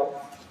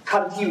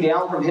 cut a team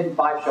down from hitting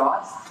 5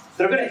 shots.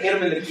 They're going to hit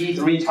them in the key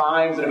 3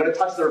 times. They're going to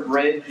touch their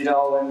bridge,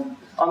 and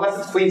unless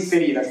it's Queen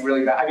City, that's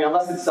really bad. I mean,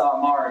 unless it's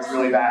Mars, it's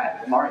really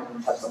bad. Mars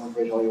can touch someone's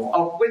bridge all you want.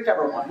 Oh,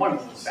 whichever one. One of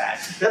them is bad.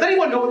 Does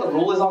anyone know what the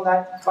rule is on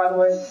that, by the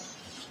way?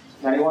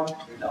 Anyone?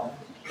 No.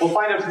 We'll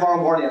find out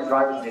tomorrow morning at the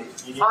driver's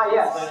meeting.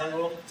 Yes.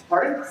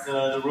 Pardon?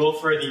 The rule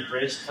for the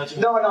bridge touching?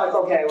 No, it's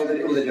okay.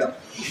 It was a joke.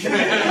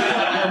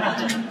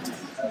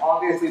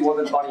 Obviously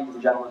wasn't funny. It was a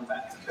gentleman's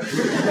bet.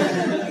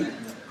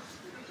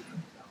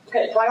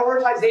 Okay,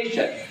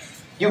 prioritization.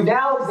 You've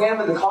now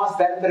examined the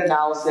cost-benefit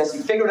analysis.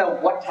 You figured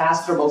out what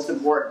tasks are most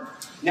important.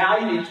 Now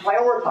you need to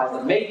prioritize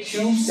them. Make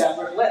 2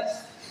 separate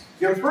lists.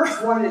 Your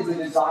first one is the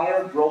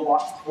desired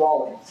robot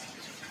qualities.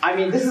 I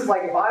mean, this is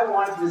like if I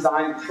wanted to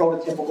design a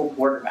prototypical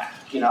quarterback,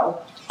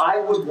 I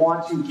would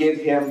want to give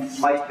him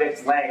Mike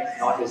Vick's legs,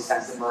 not his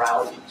sense of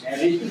morality.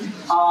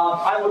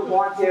 I would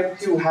want him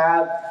to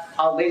have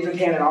a laser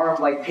cannon arm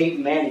like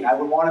Peyton Manning. I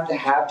would want him to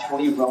have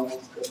Tony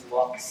Romo's good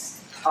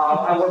looks.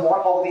 I would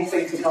want all these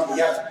things to come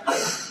together.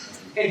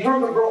 In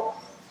terms of robots,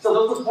 so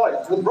those are the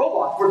points. With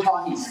robots, we're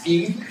talking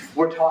speed,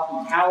 we're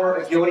talking power,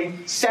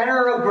 agility,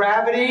 center of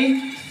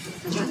gravity.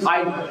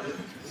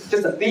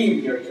 Just a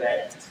theme here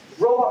today.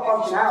 Robot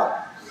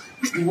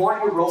functionality. You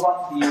want your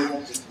robot to be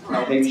able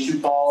to, maybe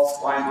shoot balls,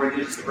 climb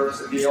bridges, traverse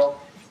the field.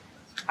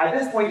 At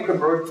this point, you can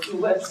merge 2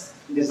 lists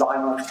and design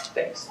on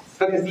things.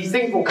 Because these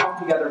things will come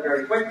together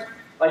very quickly.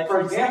 Like, for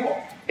example,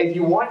 if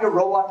you want your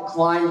robot to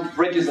climb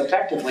bridges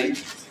effectively,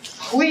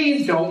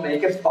 please don't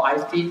make it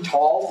 5 feet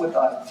tall with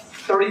a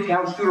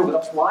 30-pound shooter with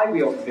a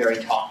flywheel at the very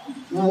top.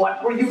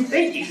 What were you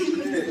thinking?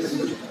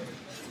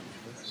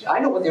 I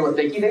know what they were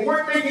thinking. They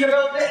weren't thinking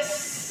about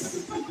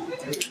this.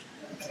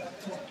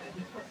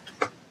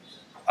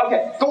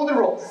 Okay, golden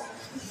rules.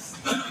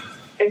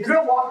 If you're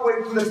going to walk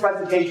away from this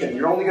presentation,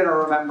 you're only going to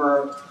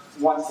remember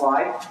 1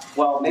 slide.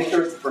 Well, make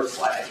sure it's the first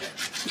slide, I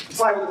think. The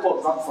slide with the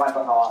quotes, not the slide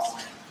about how awesome.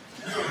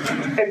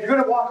 If you're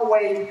going to walk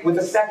away with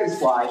the second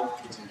slide,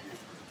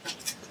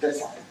 this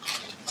slide.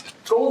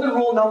 Golden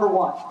rule number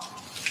 1.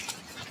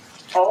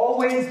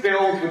 Always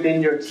build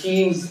within your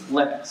team's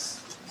limits.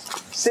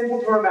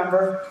 Simple to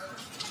remember,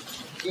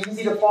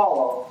 easy to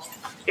follow,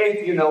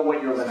 if you know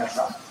what your limits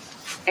are.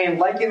 And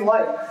like in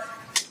life,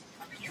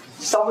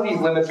 some of these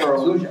limits are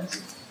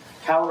illusions.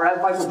 However,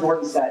 as Michael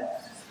Jordan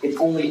said, it's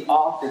only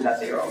often that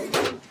they are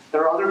illusions.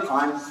 There are other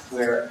times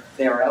where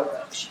they are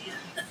outlets.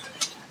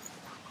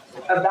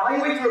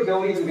 Evaluate your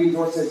abilities and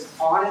resources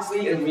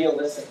honestly and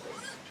realistically.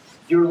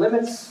 Your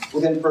limits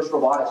within First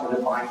Robotics are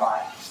defined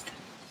by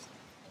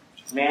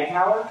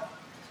manpower,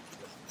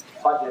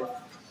 budget,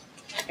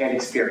 and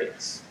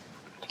experience.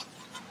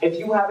 If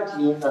you have a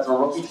team that's a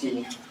rookie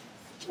team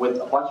with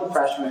a bunch of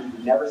freshmen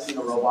who've never seen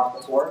a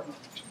robot before,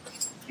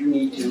 you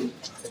need to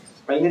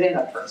bring it in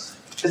at first.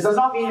 This does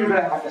not mean you're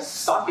going to have to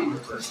suck in your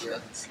first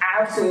year.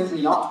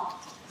 Absolutely not.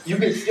 You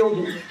can still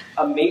do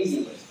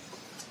amazingly.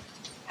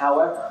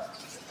 However,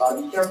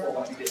 be careful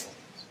what you do.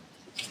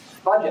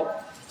 Budget.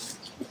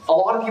 A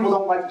lot of people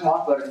don't like to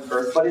talk about it at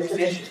first, but it's an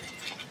issue.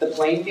 The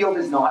playing field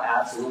is not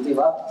absolutely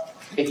level.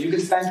 If you can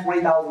spend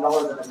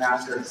 $20,000 in a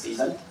master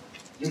season,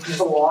 There's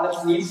a lot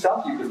of neat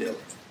stuff you can do.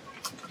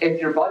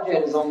 If your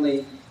budget is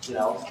only,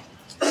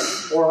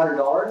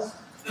 $400,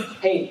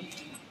 hey,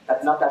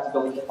 that's not that to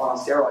build a kit on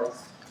steroids.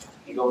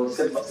 You go to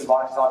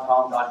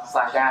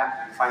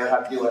Simbotics.com/app and find out how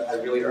to do it. I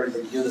really urge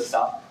you to do this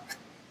stuff.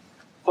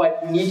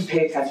 But you need to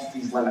pay attention to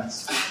these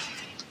limits.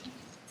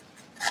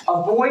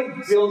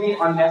 Avoid building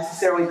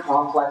unnecessarily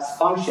complex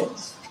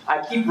functions.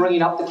 I keep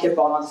bringing up the kit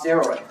on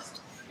steroids.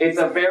 It's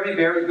a very,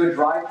 very good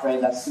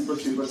drivetrain that's super,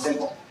 super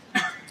simple.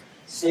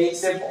 Stay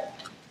simple.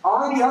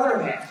 On the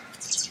other hand,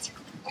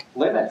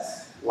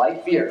 limits,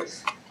 like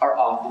fears, are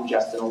often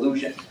just an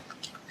illusion.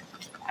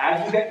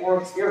 As you get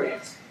more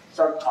experience,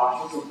 start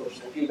cautiously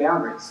pushing a few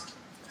boundaries.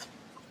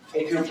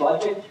 If your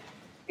budget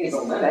is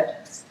a limit,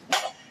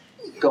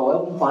 go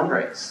out and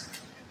fundraise.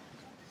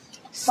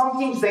 Some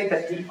teams think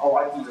that,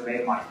 our teams are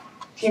made of money.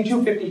 Team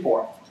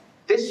 254.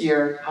 This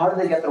year, how did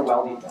they get their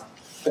welding done?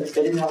 Because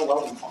they didn't have a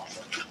welding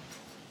sponsor.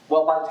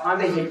 Well, by the time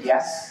they hit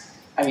S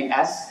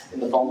in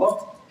the phone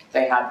book,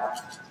 they had one.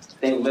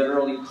 They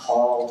literally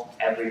called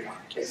everyone.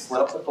 They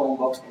split up the phone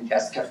book and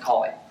just kept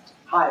calling.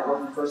 Hi, we're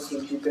from First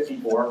Team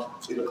 254.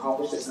 We've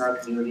accomplished this in our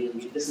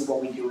community. This is what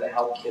we do to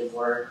help kids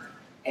learn.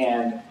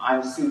 And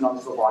I'm a student on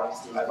this robotics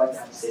team. I'd like to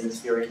have the same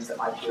experience that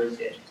my peers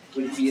did.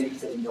 Would be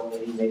interested in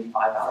donating maybe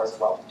 5 hours of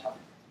welding time.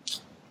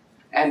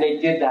 And they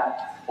did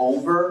that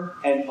over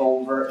and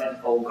over and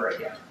over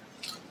again.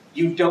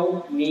 You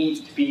don't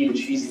need to be the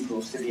cheesy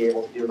proofs to be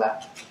able to do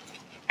that.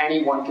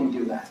 Anyone can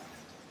do that.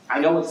 I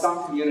know in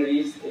some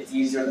communities it's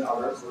easier than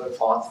others, where there's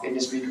lots of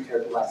industry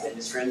compared to less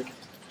industry,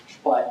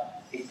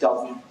 but it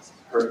doesn't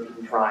hurt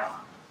even trying.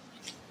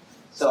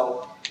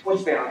 So,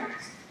 push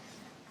boundaries.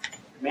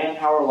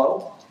 Manpower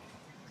low.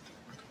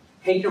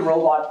 Take your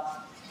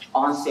robot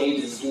on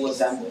stage in school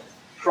assembly.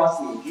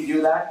 Trust me, if you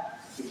do that,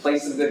 you play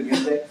some good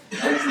music,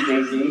 play some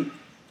Jay-Z,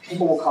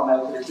 people will come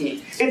out to the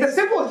team. It's as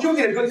simple as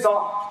choosing a good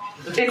song.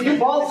 If you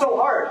ball so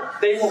hard,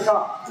 they will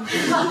come.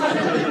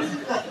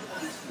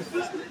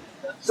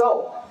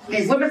 So,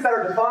 these limits that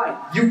are defined,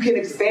 you can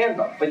expand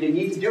them, but you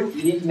need to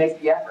make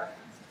the effort.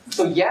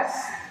 So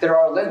yes, there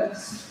are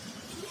limits.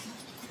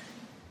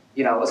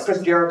 As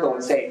Chris Jericho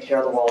would say,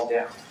 tear the walls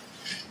down.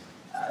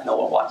 No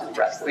one watches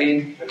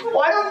wrestling.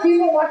 Why don't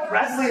people watch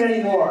wrestling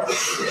anymore?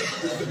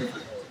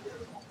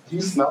 Do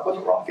you smell what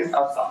the Rock is?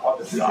 I'll stop on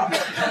this guy.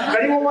 If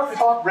anyone wants to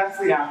talk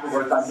wrestling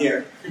afterwards, I'm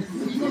here.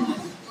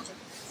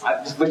 I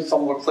just wish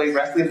someone would play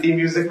wrestling theme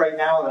music right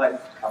now, and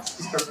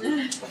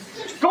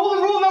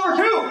Golden rule number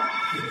 2.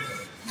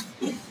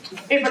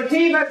 If a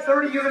team has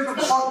 30 units of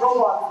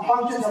robots and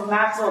functions a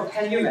maximum of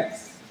 10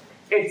 units,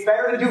 it's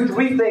better to do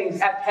 3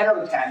 things at 10 out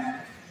of 10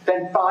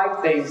 than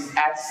 5 things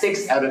at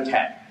 6 out of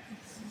 10.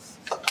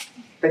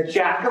 The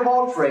jack of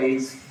all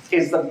trades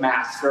is the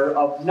master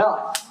of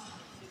none.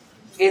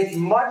 It's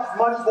much,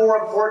 much more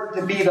important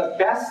to be the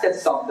best at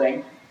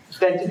something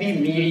than to be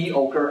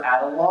mediocre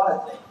at a lot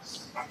of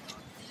things.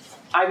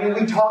 I mean,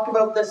 we talk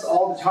about this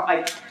all the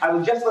time. I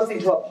was just listening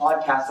to a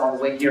podcast on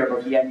the way here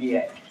about the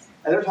NBA.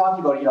 And they're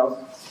talking about,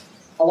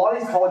 a lot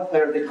of these college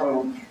players, they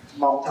come with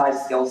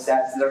multi-skill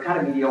sets, and they're kind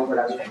of mediocre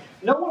at everything.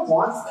 No one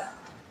wants that.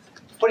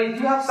 But if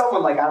you have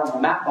someone like,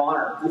 Matt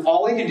Bonner, who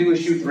all he can do is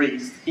shoot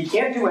threes, he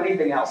can't do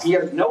anything else. He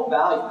has no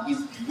value.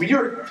 He's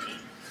weird.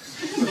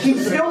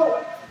 He's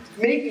still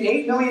making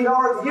 $8 million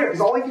a year,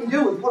 because all he can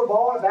do is put a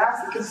ball in a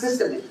basket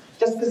consistently,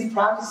 just because he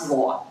practices a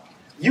lot.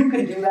 You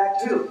can do that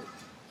too.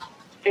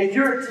 If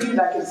you're a team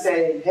that can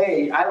say,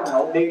 hey,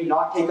 maybe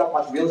not take up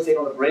much real estate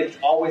on the bridge,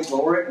 always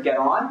lower it and get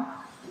on,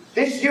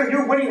 this year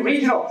you're winning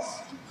regionals.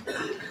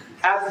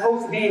 As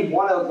opposed to being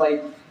one of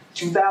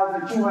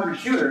 2,200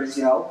 shooters,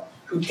 who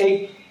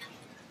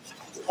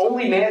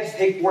only manage to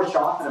take 4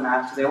 shots in a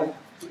match, so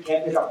they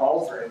can't pick up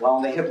balls very well,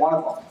 and they hit one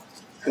of them.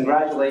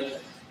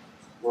 Congratulations.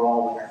 We're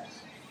all winners.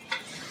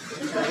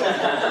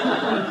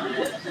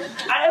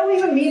 I don't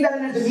even mean that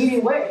in a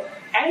demeaning way.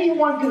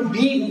 Anyone can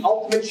be the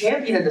ultimate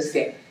champion in this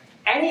game.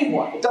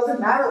 Anyone. It doesn't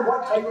matter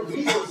what type of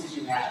resources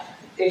you have.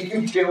 If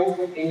you build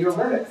within your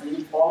limits and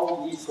you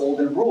follow these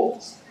golden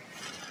rules.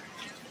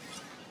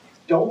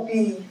 Don't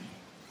be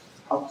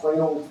a plain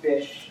old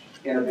fish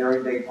in a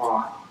very big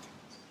pond.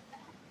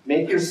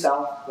 Make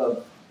yourself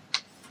the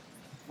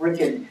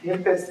freaking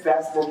hippest,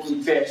 best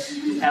looking fish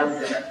out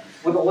there.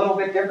 With a little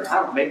bit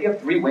different. Maybe you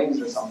have 3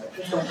 wings or something.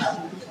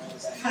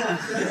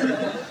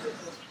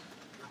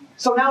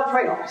 So now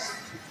trade-offs.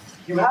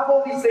 You have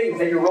all these things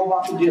that your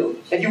robot can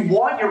do, that you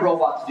want your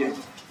robot to do.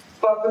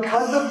 But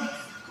because of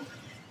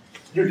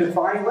your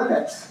defined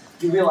limits,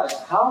 you realize,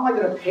 how am I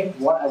going to pick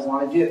what I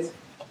want to do?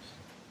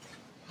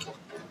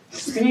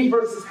 Speed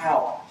versus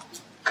power.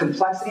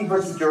 Complexity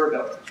versus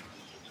durability.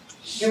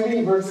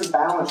 Shooting versus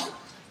balancing.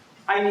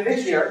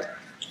 This year,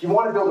 you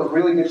want to build a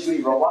really good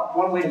shooting robot.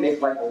 One way to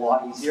make life a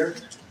lot easier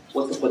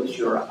was to put the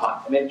shooter up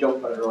high. I made a joke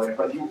about it earlier,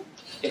 but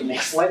it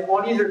makes life a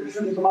lot easier if you're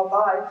shooting from up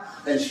high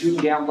than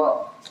shooting down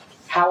low.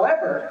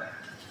 However,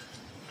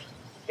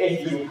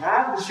 if you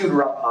have the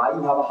shooter up high,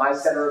 you have a high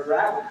center of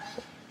gravity,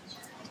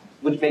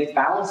 which makes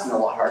balancing a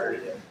lot harder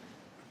to do.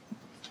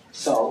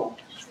 So,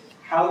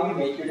 how do you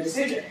make your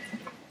decision?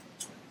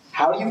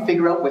 How do you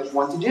figure out which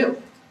one to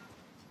do?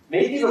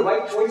 Making the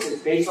right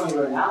choices based on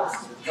your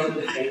analysis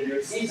determine the fate of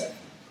your season.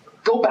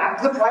 Go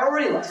back to the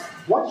priority list.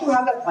 Once you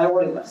have that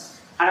priority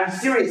list, and I'm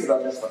serious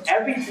about this one,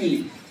 every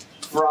team,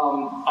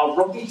 from a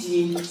rookie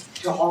team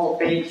to a Hall of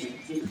Fame team,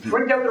 you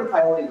print out their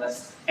priority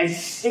list and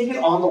stick it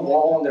on the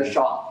wall in their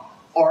shop.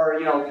 Or,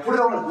 put it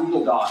on a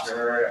Google Doc,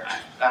 or,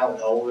 I don't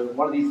know,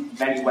 one of these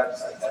many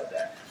websites out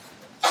there.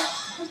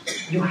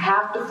 You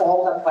have to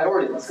follow that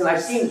priority list, because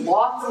I've seen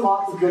lots and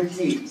lots of good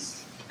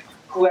teams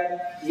who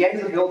at the end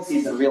of the build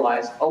season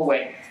realize, oh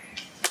wait,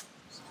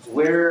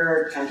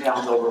 we're 10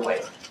 pounds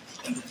overweight.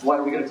 What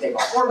are we going to take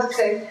off? Or let's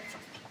say,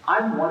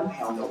 I'm 1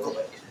 pound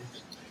overweight.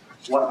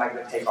 What am I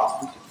going to take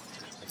off?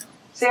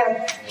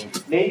 Say,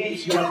 maybe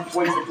you have a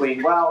choice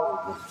between,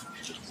 well,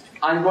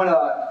 I'm going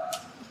to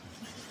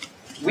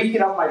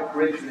weaken up my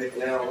bridge in a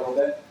little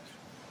bit,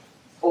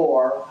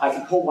 or I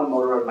can pull one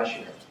motor out of my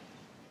shooter.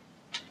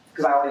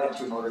 Because I already have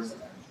 2 motors in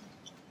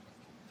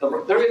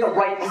there. There is a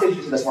right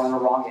decision to this one and a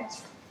wrong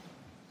answer.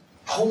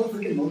 Pull the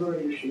freaking motor out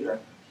of your shooter.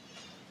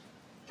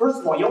 First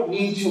of all, you don't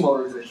need 2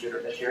 motors in a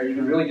shooter this year. You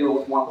can really do it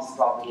with one with some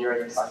proper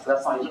gearing and such, but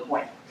that's not even the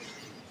point.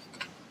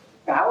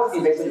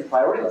 Balancing based on your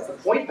priority list, the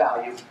point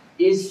value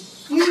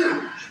is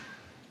huge.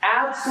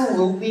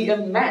 Absolutely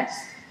immense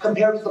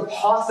compared to the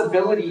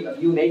possibility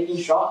of you making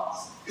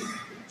shots.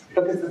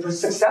 Because the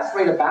success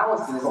rate of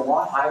balancing is a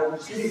lot higher than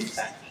shooting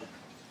percentage.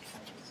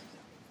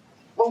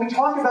 When we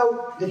talk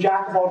about the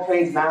jack of all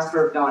trades,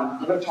 master of none,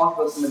 we're going to talk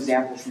about some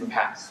examples from the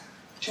past.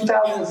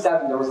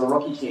 2007, there was a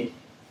rookie team.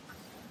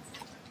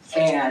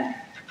 And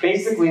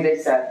basically they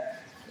said,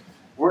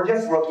 we're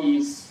just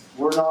rookies,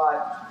 we're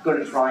not going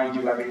to try and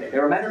do everything. They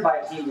were mentored by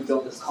a team who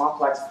built this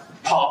complex,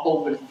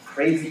 pop-open,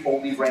 crazy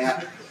foldy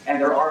ramp, and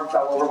their arm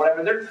fell over,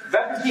 whatever. Their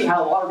veteran team had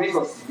a lot of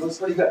resources, it was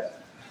pretty good.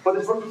 But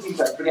this rookie team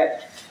said,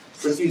 forget it.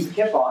 Let's use the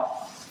kitbot,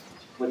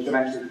 which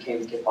eventually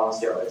became the kitbot on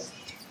steroids.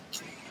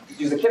 Let's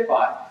use the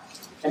kitbot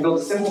and build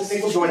a simple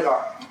single-jointed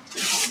arm.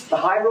 The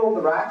high roll of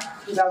the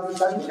rack,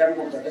 2007,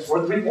 everyone said, it's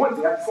worth 3 points,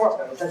 we have to score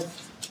up. They said,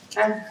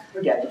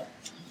 forget it.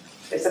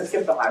 They said,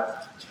 skip the high roll.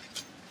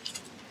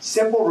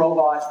 Simple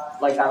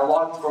robot like that. A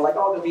lot of people were like,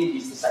 oh, they'll be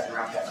the second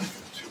round pick.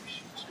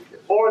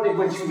 Or they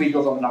win 2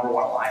 regionals on the #1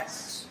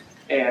 alliance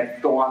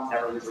and go on to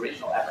never lose a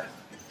regional ever.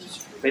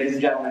 Ladies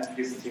and gentlemen,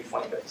 introducing Team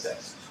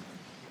 2056.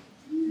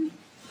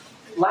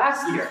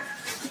 Last year,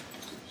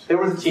 there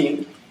was a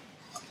team,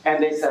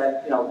 and they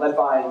said, led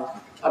by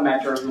a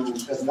mentor who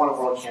has won a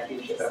world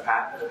championship in the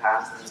past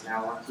and is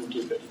now on Team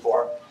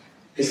 254.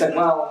 They said,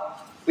 well,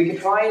 we could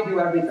try and do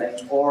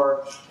everything,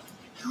 or,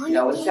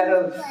 instead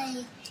of,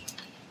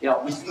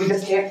 we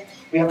just can't,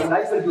 we have a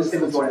nice way to do a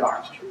single jointed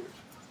arm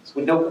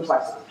with no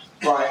complexity,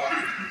 but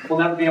we'll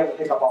never be able to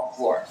pick up off the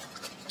floor.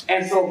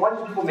 And so a bunch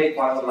of people made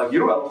fun of it, like, you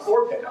don't have a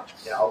floor pickup.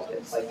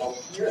 It's like, well,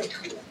 you're a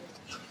tweet.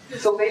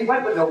 So they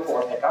went with no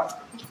floor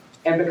pickup,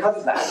 and because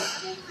of that,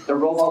 the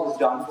robot was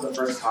done for the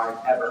first time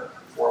ever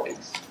in 4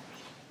 weeks.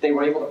 They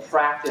were able to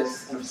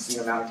practice in an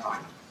obscene amount of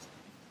time.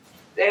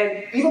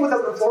 And even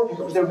without the floor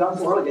pickup, they were done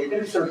so early, they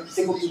finished their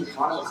single team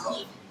autonomous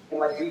mode in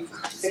like week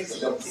 6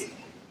 of build season.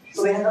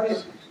 So they had nothing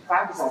to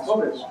practice on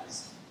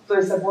prototypes. So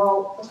they said,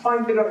 well, let's try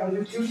and figure out how to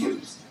do 2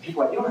 tubes.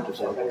 People are like, you don't have to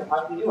floor pickup,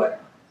 how can you do it?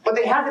 But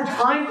they had the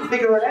time to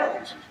figure it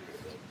out.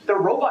 The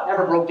robot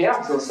never broke down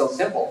because it was so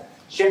simple.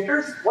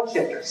 Shifters? What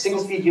shifters?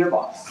 Single speed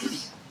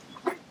gearbox.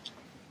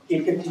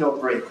 In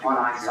 1503 on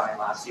Einstein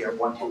last year,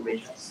 won 2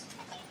 regionals.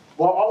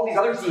 While all these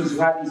other teams who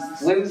had these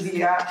flimsy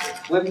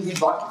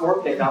butt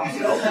floor pickups,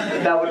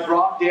 that would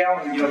drop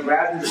down and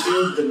grab these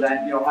tubes and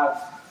then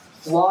have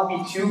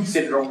floppy tube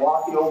syndrome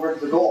walking over to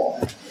the goal.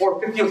 Or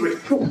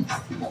 1503,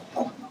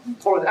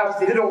 or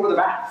they did it over the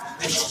back.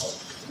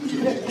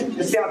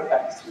 The sound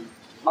effects.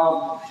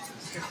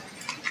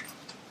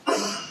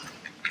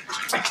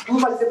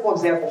 Who's my simple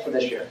example for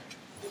this year?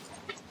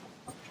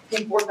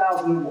 Team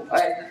 4000,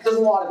 there's a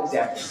lot of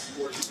examples.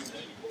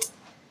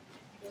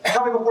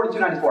 Tell me about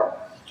 4294.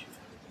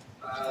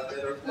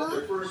 Their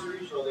first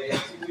regional, they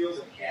had 2 wheels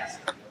and a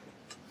casket.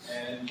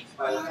 And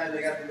by the time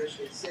they got to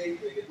Michigan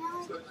State, they could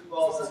put 2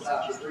 balls on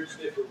top of the bridge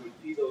sniffer, would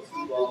feed those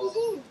 2 balls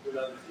to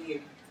another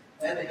team,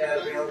 and they got a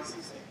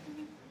balancing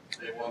thing.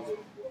 They won the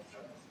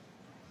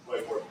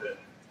whiteboard pit.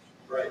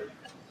 Right.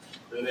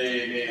 Then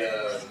they made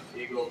an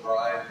Eagle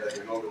drive that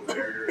could go over the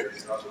barrier and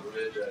across the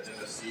bridge at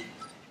MSC.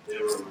 They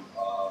were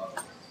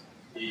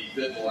the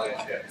 5th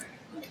alliance captain.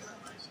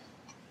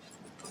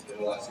 In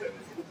the last captain.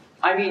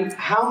 I mean,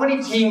 how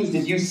many teams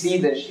did you see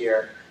this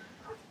year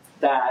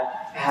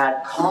that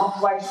had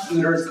complex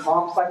shooters,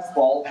 complex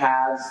ball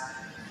paths,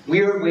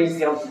 weird ways to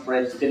get off the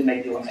bridge that didn't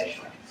make the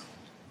elimination round?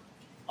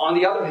 On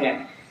the other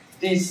hand,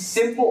 these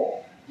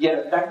simple yet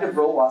effective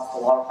robots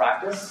with a lot of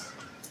practice,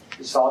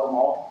 you saw them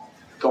all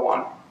go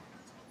on.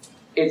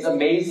 It's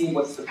amazing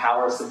what's the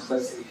power of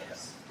simplicity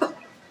is.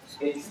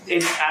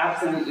 It's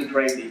absolutely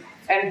crazy.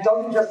 And it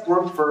doesn't just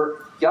work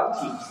for young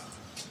teams.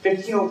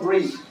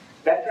 1503,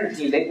 veteran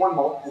team, they've won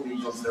multiple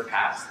regionals in their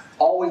past,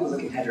 always was a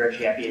contender at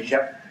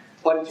championship.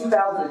 But in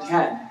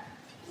 2010,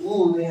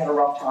 ooh, they had a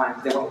rough time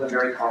because they went with a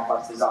very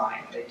complex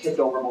design. They tipped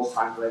over most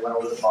times when they went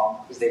over the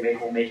bump because they made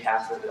homemade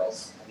caster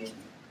wheels. I mean,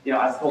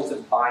 as opposed to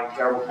buying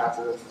terrible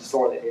caster wheels from the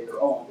store, they made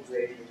their own, which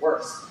made it even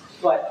worse.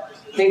 But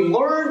they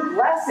learned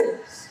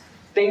lessons.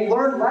 They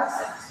learned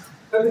lessons.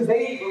 Because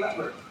they,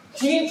 remember,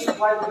 teams that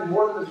try to do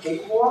more than they're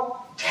capable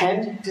of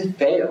tend to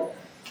fail.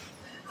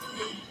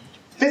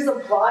 This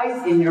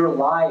applies in your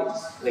lives,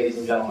 ladies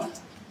and gentlemen.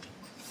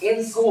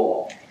 In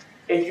school,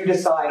 if you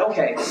decide,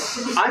 okay,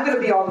 I'm going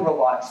to be on the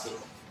robotics team,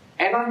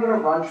 and I'm going to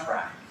run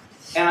track,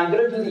 and I'm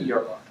going to do the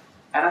yearbook,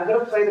 and I'm going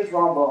to play the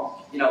trombone.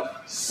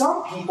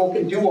 Some people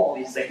can do all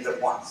these things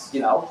at once.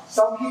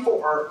 Some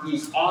people are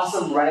these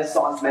awesome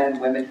Renaissance men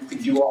and women who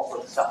can do all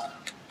sorts of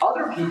stuff.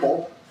 Other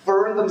people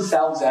burn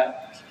themselves out,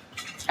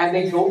 and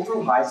they go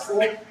through high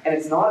school, and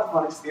it's not a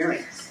fun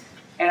experience.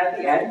 And at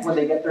the end, when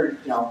they get their,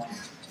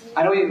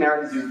 I know you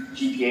Americans do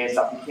GPA and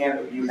stuff, you can't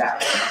review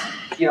that.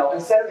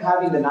 Instead of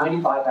having the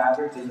 95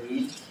 average they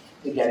need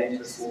to get into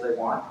the school they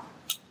want,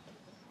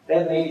 they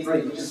have an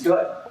 83, which is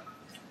good.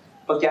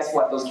 But guess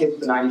what? Those kids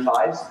with the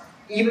 95s,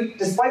 even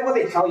despite what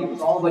they tell you,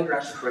 it's all like your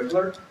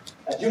extracurricular.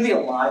 As usually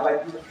alive by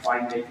people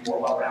trying to make you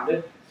more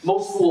well-rounded.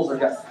 Most schools are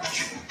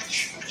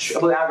just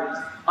above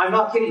averages. I'm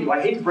not kidding you.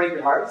 I hate to break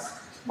your hearts,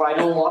 but I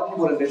know a lot of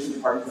people in admissions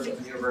departments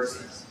at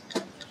universities.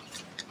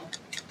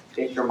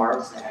 Take your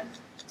marks, man.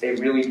 They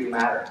really do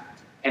matter.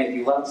 And if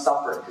you let them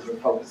suffer because you're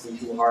focusing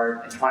too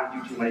hard and trying to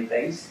do too many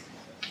things,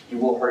 you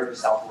will hurt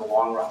yourself in the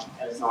long run,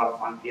 and it's not a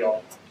fun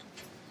field.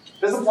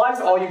 This applies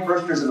to all you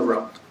firsters in the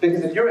room,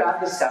 because if you're at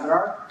this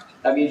seminar,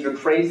 that means you're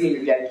crazy and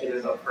you're dedicated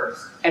about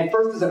FIRST. And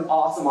FIRST is an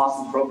awesome,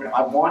 awesome program.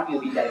 I want you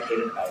to be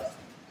dedicated about it.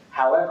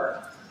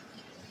 However,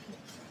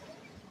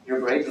 your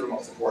grades are the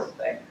most important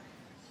thing.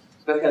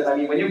 Because,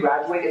 when you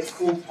graduate, it's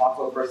cool to talk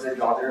about FIRST in a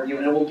job interview,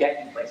 and it will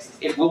get you places.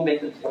 It will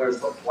make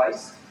employers look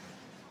twice.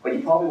 But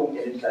you probably won't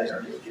get into that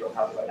interview if you don't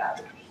have the right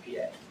average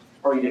GPA,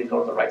 or you didn't go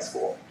to the right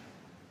school.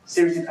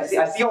 Seriously,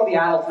 I see all the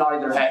adults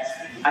nodding their heads.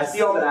 I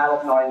see all the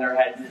adults nodding their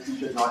heads and the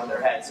teachers nodding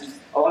their heads.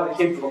 A lot of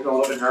the kids are looking a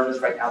little bit nervous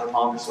right now, their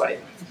palms are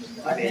sweating.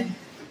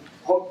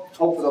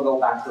 Hopefully they'll go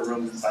back to the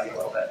rooms and study a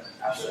little bit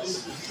after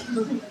this.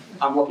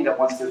 I'm looking at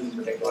one student in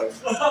particular.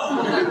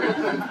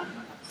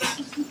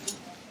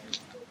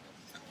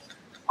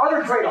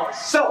 Other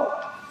trade-offs. So,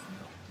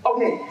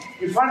 okay,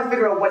 you're trying to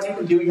figure out what you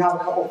can do. You have a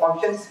couple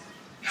functions.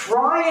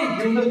 Try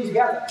and do them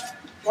together.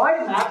 Try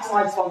to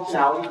maximize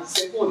functionality with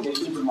simple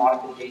additions and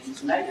modifications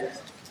to negatives.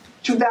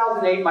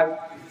 2008,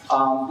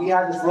 we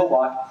had this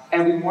robot,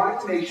 and we wanted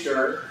to make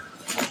sure,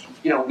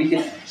 we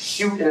could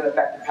shoot in an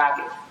effective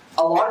package.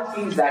 A lot of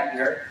teams that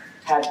year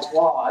had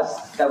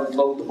claws that would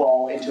load the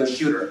ball into a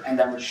shooter and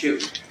then would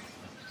shoot.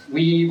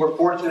 We were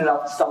fortunate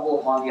enough to stumble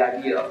upon the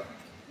idea of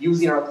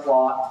using our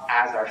claw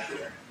as our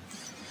shooter.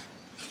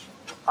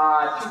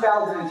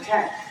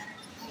 2010.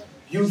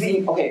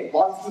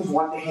 Lots of teams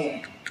want to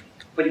hang,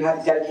 but you have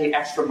to dedicate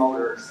extra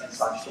motors and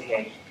such to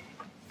hang.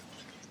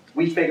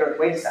 We figured,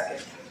 wait a second,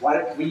 why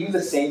don't we use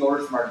the same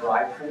motors from our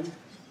drivetrain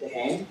to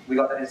hang? We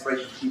got that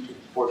inspiration from Team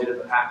 54 did in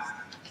the past.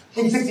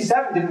 Team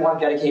 67 didn't want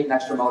to dedicate an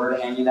extra motor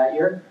to hanging that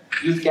year.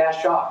 Used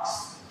gas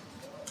shocks.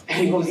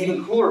 And it was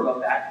even cooler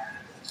about that.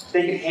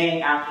 They could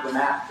hang after the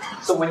map.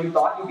 So when you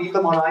thought you beat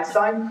them on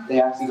Einstein,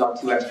 they actually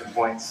got 2 extra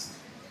points.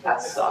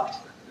 That sucked.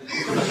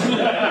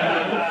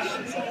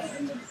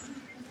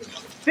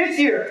 This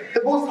year,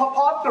 the most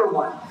popular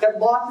one that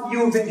lots of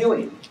you have been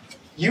doing.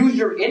 Use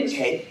your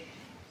intake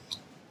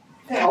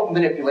to help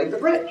manipulate the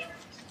bridge.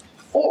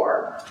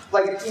 Or,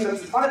 like the team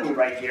that's in front of me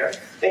right here,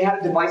 they had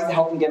a device to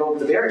help them get over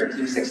the barrier,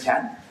 Team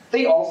 610.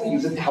 They also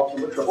use it to help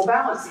them with triple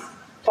balancing.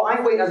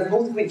 Find ways, as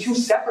opposed to putting 2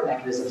 separate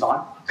mechanisms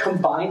on,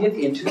 combine it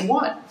into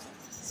one.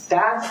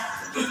 That's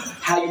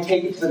how you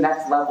take it to the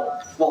next level,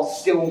 while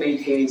still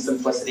maintaining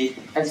simplicity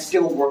and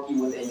still working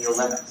within your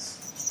limits.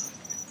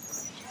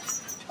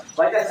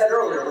 Like I said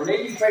earlier, we're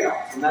making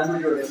trade-offs. Remember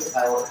your initial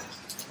priorities.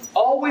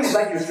 Always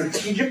let your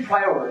strategic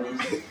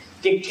priorities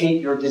dictate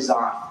your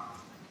design.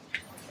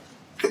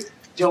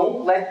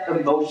 Don't let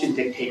emotion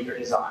dictate your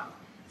design.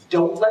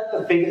 Don't let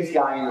the biggest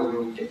guy in the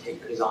room dictate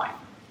your design.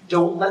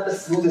 Don't let the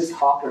smoothest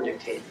talker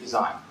dictate your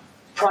design.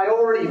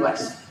 Priority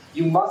list.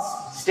 You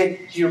must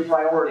stick to your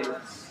priority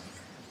list.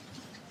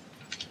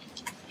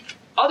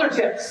 Other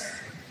tips.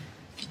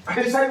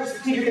 This type of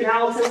strategic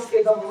analysis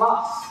is a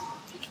must.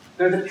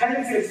 There's a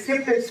tendency to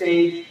skip this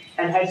stage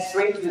and head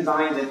straight to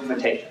design and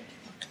implementation.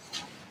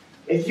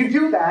 If you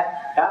do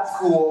that, that's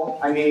cool.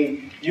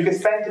 You can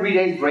spend 3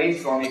 days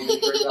brainstorming to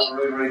create a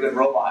really, really good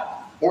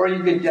robot. Or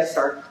you could just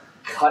start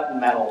cutting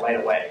metal right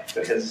away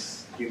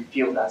because you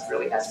feel that's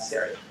really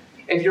necessary.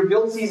 If your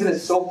build season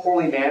is so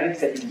poorly managed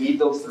that you need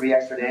those 3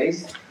 extra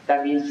days,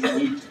 that means you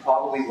need to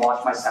probably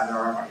watch my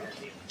seminar on your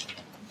team.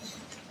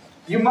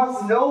 You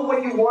must know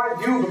what you want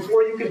to do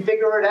before you can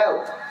figure it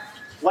out.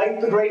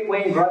 Like the great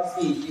Wayne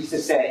Gretzky used to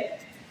say,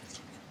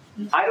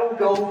 I don't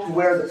go to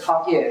where the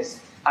puck is,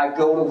 I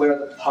go to where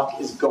the puck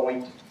is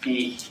going to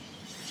be.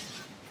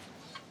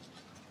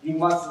 You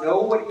must know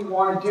what you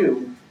want to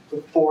do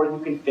before you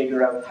can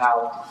figure out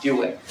how to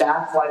do it.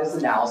 That's why this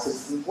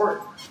analysis is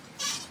important.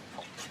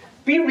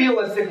 Be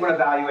realistic when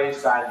evaluating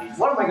strategies.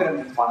 What am I going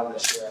to make fun of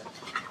this year?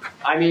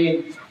 I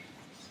mean,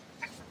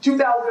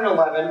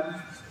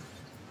 2011,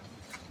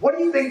 what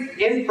do you think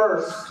in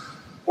first,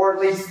 or at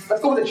least,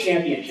 let's go with the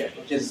championship,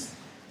 which is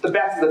the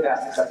best of the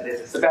best, except it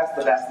is. It's the best of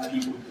the best and the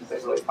people who can play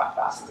really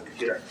fast on the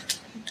computer.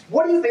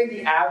 What do you think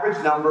the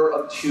average number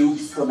of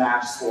tubes per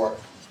match scored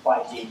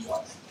by teams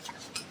was?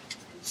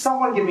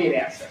 Someone give me an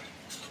answer.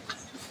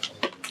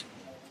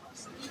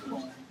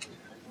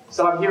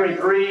 So I'm hearing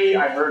 3,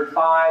 I heard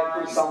 5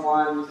 from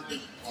someone,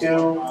 2.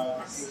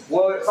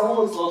 Well, someone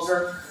was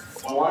closer.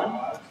 1?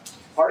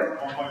 Pardon?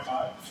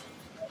 1.5.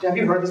 Have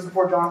you heard this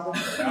before, Jonathan?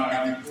 No, I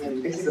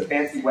haven't. This is a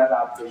fancy web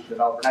application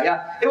developer. Now,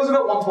 yeah, it was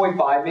about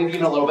 1.5, maybe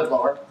even a little bit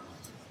lower.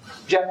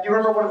 Jeff, do you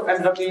remember what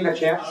ended up being a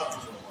chance?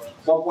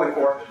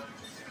 1.4.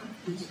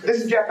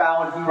 This is Jeff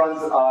Allen. He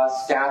runs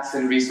stats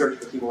and research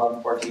for Team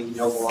 1114. He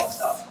knows a lot of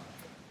stuff.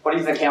 But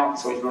he's an accountant,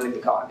 so he's running the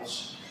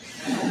cottage.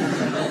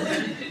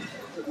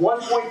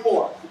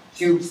 1.4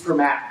 tubes per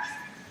match.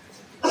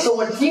 So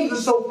when teams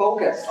are so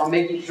focused on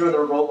making sure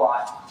their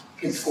robot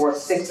can score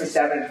 6 or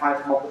 7 and trying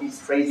to come up with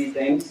these crazy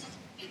things,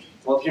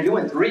 well, if you're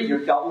doing 3,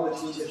 you're double the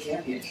team to the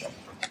championship.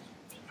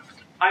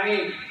 I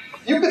mean,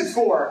 you could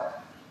score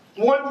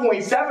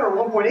 1.7 or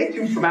 1.8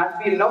 tubes per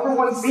match to be a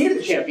 #1 seed at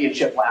the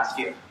championship last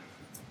year.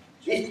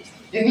 You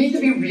need to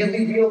be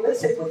really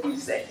realistic with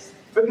these things.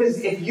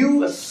 Because if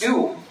you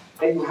assume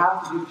that you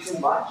have to do too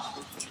much,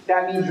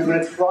 that means you're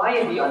going to try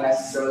and be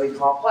unnecessarily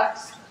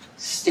complex.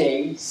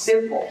 Stay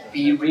simple.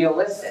 Be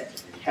realistic.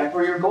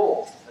 Temper your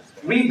goals.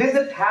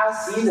 Revisit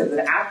past seasons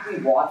and actually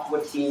watch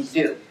what teams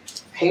do.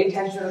 Pay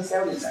attention to the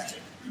scouting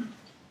section.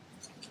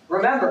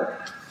 Remember,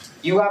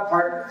 you have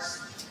partners.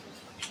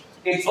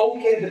 It's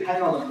okay to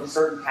depend on them for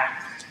certain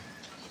tasks.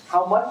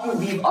 How much you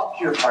leave up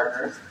to your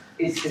partners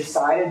is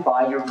decided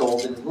by your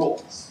golden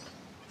rules.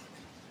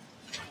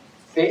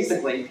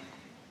 Basically,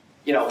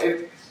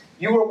 if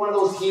you are one of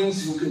those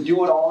teams who can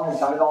do it all and has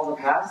done it all in the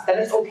past, then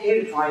it's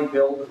okay to try and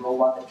build a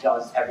robot that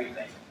does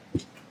everything.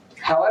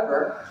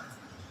 However,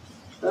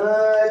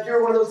 if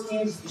you're one of those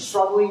teams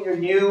struggling, you're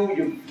new,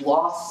 you've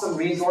lost some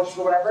resources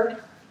or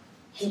whatever,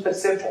 keep it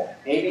simple.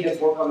 Maybe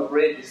just work on the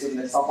bridge, assuming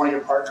that some one of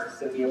your partners is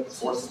going to be able to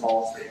score some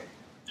balls for you.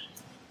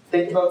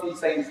 Think about these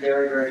things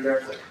very, very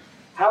carefully.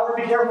 However,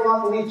 be careful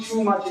not to leave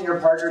too much in your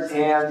partner's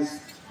hands.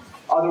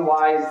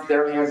 Otherwise,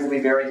 their hands will be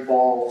very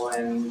full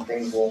and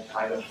things will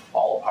kind of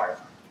fall apart.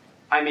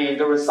 I mean,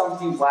 there were some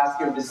teams last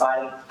year who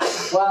decided,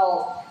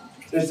 well,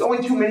 there's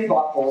only 2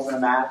 mini-bot poles in a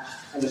match,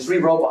 and there's 3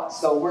 robots,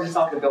 so we're just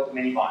not going to build a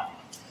mini-bot.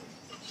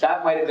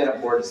 That might have been a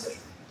poor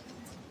decision.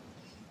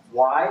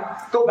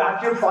 Why? Go back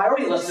to your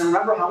priority list and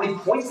remember how many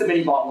points the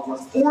mini-bot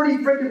was. 40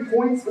 freaking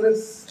points for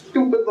this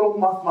stupid little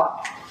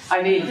muck-muck.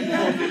 I mean,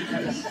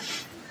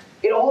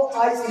 it all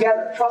ties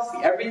together. Trust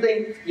me,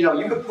 everything,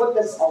 you could put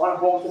this on a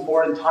bulletin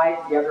board and tie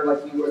it together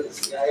like you were the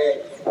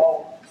CIA. It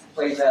all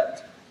plays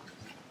out.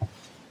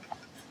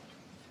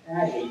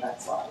 I hate that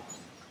slide.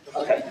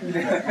 Okay.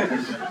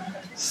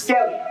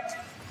 Scouting.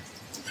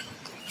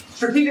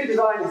 Strategic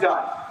design is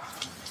done.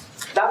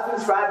 That's when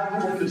strategy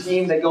people for the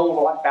team, they go and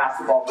watch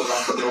basketball for the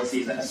rest of the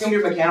season. Assume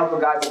your mechanical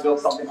guys will build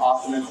something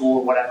awesome and cool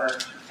or whatever.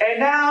 And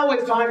now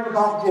it's time for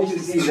competition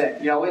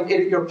season.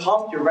 You're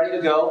pumped, you're ready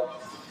to go.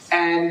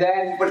 And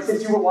then, but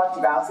since you were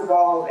watching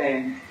basketball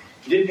and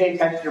you didn't pay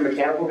attention to your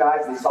mechanical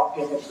guys and you stopped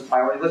paying attention to the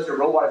priority list, your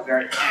robot is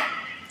very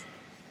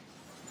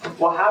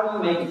well, how do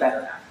you make it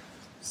better now?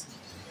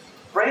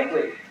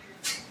 Frankly,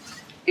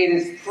 it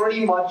is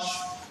pretty much,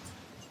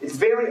 I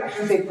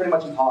shouldn't say pretty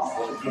much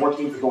impossible. If more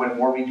teams are going to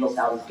more regionals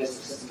now, this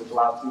district system which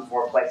allows teams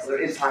more play, so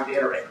there is time to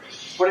iterate.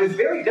 But it's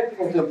very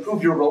difficult to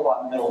improve your robot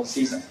in the middle of the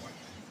season.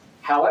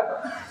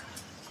 However,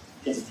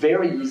 it's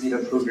very easy to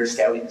improve your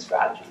scouting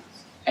strategies.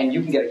 And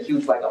you can get a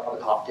huge leg up on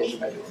the competition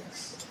by doing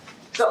this.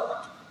 So,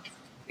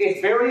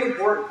 it's very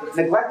important. It's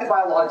neglected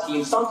by a lot of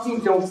teams. Some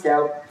teams don't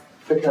scout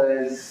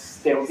because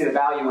they don't see the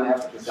value in it,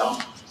 which is dumb.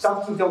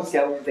 Some teams don't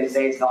scout because they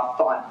say it's not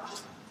fun.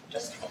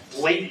 Just a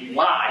blatant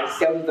lie.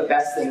 Scouting is the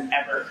best thing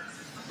ever.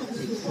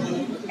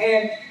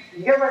 And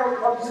you get right over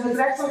the competition. It's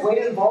an excellent way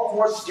to involve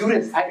more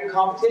students at your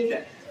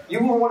competition. You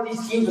were one of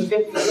these teams with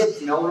 50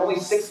 kids, and only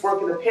 6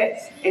 work in the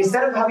pits.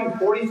 Instead of having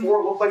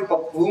 44 look like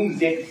buffoons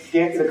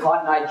dancing to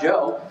Cotton Eye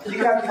Joe, you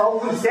can have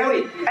 12 buffoons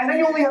scouting, and then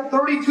you only have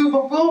 32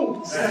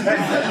 buffoons. This is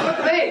the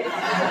thing.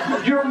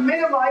 You're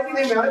minimizing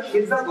the amount of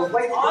kids that look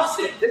like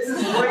Austin. This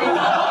is great.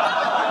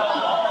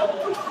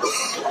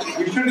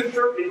 You should have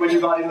chirped me when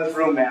you got in this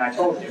room, man. I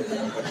told you.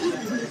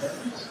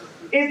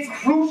 It's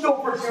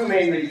crucial for 2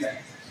 main reasons.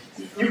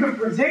 You can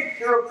predict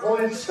your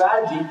opponent's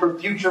strategy for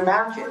future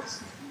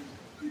matches.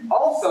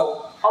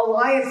 Also,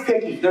 alliance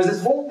picking. There's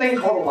this whole thing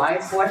called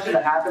alliance selection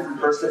that happens in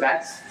first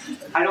events.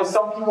 I know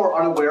some people are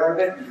unaware of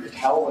it. You can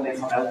tell when they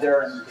come out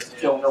there and just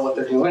don't know what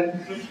they're doing.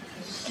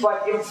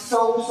 But it's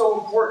so, so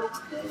important.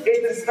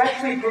 It's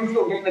especially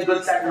crucial getting a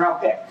good second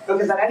round pick.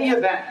 Because at any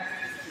event,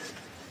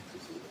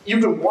 you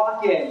can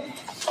walk in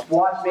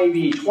watch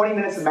maybe 20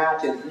 minutes of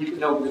matches, and you can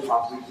know who the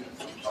top 3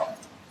 teams are.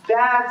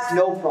 That's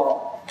no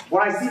problem.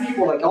 When I see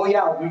people like, oh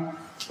yeah,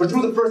 we're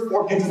through the first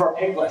 4 picks of our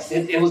pick list,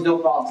 it was no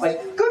problem. It's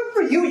like, good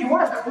for you, you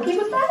want to cookie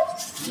with that?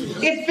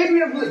 It's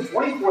figuring out who the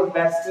 24th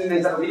best team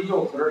is at a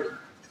regional 30.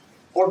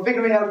 Or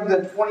figuring out who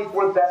the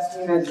 24th best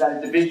team is at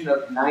a division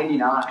of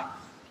 99.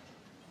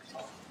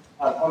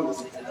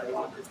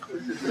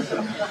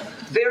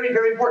 Very,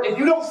 very important. If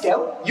you don't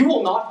scout, you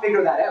will not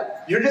figure that out.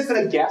 You're just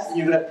going to guess, and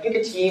you're going to pick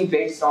a team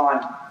based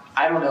on,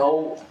 I don't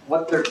know,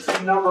 what their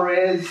team number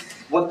is,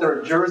 what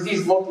their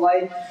jerseys look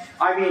like.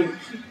 I mean,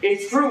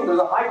 it's true, there's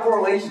a high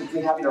correlation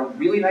between having a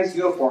really nice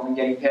uniform and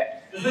getting picked.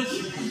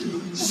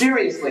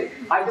 Seriously,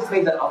 I just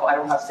made that up. I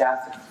don't have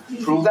stats to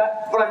prove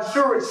that, but I'm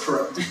sure it's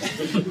true.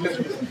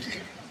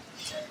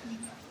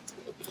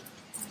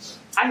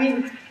 I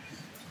mean,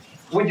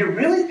 would you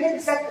really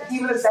pick a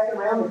team in the second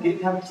round that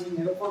didn't have a team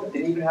uniform, that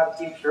didn't even have a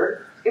team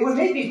shirt? It would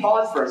make me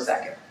pause for a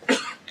second.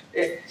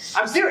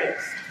 I'm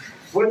serious.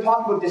 We're going to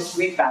talk about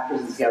discrete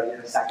factors in scouting in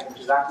a second,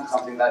 which is actually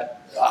something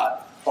that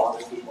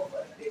bothers people,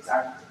 but it's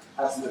actually,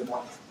 that's a good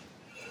point.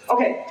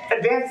 Okay,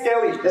 advanced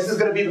scouting. This is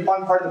going to be the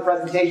fun part of the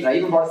presentation. I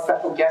even brought a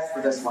special guest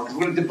for this one, because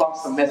we're going to debunk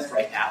some myths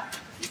right now.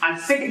 I'm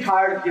sick and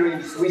tired of hearing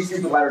these 3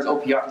 stupid letters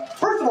OPR.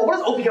 First of all, what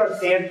does OPR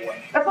stand for?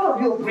 That's not a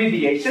real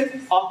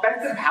abbreviation.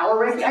 Offensive power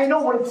rating. I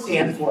know what it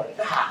stands for.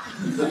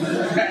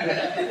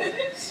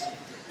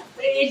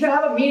 It should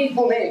have a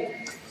meaningful name.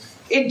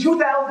 In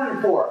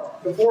 2004,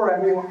 before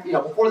everyone,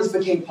 before this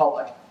became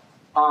public,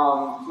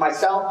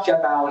 myself,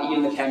 Jeff Allen,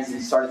 Ian McKenzie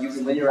started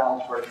using linear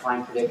algebra to try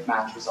and predict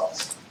match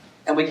results.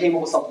 And we came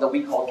up with something that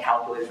we called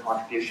calculated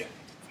contribution.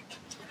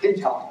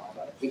 Didn't tell anyone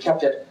about it. We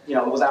kept it,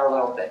 it was our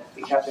little thing.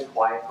 We kept it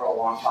quiet for a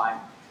long time.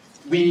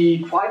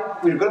 We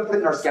were going to put it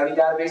in our scouting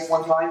database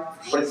one time,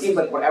 but it seems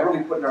like whatever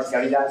we put in our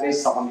scouting database,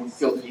 someone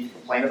feels the need to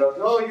complain about,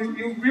 oh,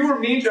 you were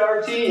mean to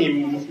our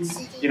team.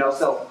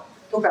 So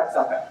took that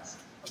stuff out.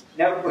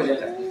 Never put it in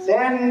there.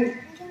 Then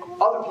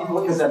other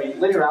people, because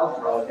linear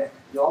algebra,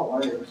 you all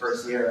learned it in the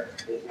first year.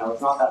 It's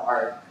not that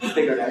hard to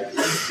figure it out.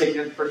 You're taking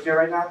it in the first year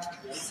right now?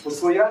 What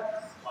school you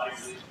at?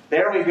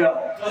 There we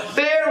go.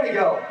 There we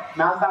go.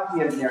 Math,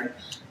 faculty, engineering.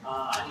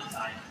 I did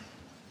science.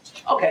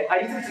 Okay, I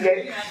used to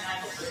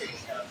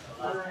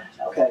TA.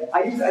 Okay,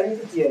 I used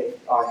to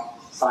TA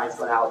science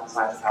for analysis,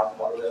 science and health,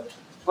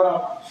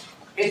 but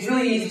it's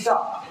really easy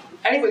stuff.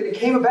 Anyway, it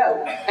came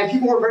about, and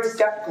people were very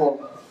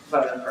skeptical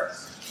about it at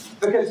first.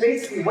 Because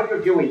basically what you're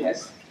doing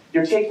is,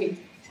 you're taking,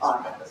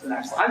 that's the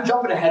next one. I'm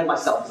jumping ahead of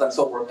myself because I'm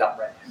so worked up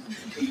right now.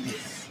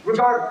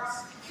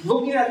 Regardless,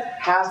 looking at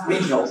past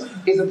regionals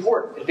is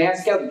important.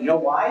 Advanced scouting, you know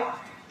why?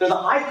 There's a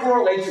high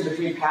correlation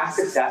between past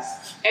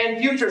success and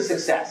future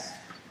success.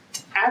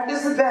 At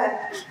this event,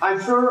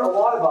 I'm sure a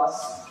lot of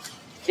us,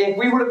 if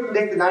we were to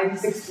predict the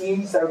 96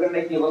 teams that are going to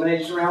make the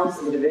elimination rounds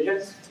in the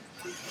divisions,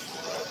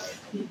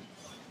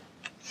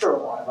 sure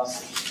a lot of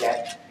us would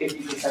get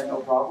 50% no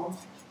problem.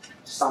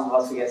 Some of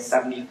us will get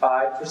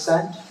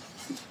 75%.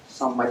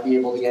 Some might be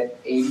able to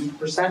get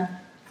 80%.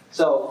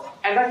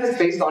 And that's just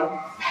based on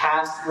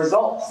past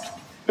results.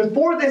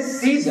 Before this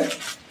season,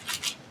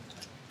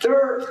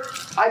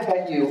 I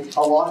bet you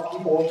a lot of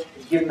people,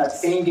 given that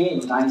same game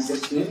with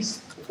 96 teams,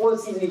 before the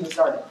season even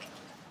started,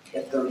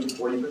 get 30 to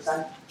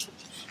 40%.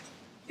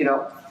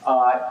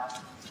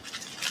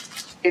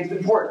 It's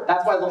important.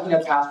 That's why looking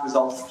at past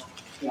results,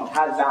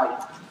 has value.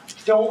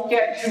 Don't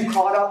get too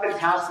caught up in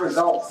past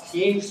results.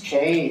 Teams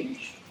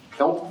change.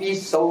 Don't be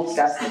so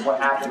obsessed with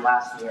what happened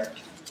last year.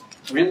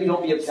 Really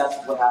don't be obsessed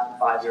with what happened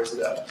 5 years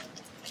ago.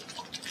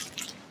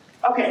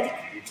 Okay.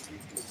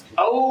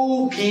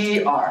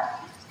 OPR.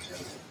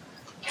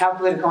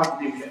 Calculated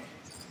contribution.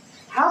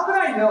 How can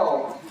I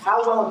know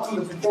how well a team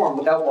has performed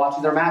without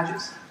watching their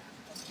matches?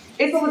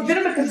 It's a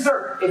legitimate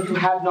concern if you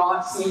have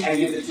not seen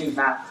any of the team's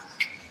matches.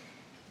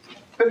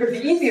 Because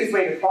the easiest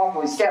way to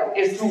properly scout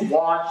is to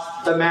watch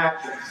the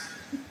matches.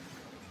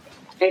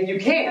 If you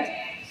can't,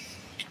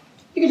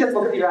 you can just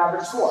look at your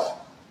average score.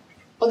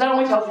 But that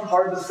only tells you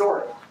part of the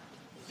story.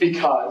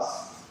 Because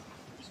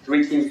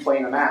 3 teams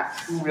playing a match,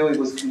 who really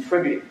was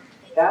contributing?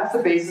 That's the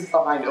basis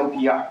behind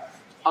OPR.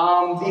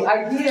 The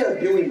idea of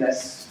doing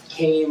this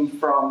came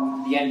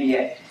from the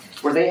NBA,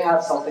 where they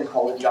have something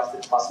called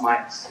adjusted plus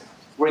minus,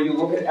 where you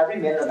look at every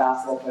minute a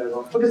basketball player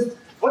goes. Because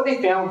what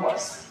they found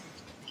was,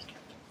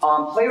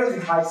 players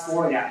with high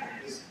scoring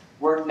averages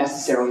weren't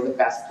necessarily the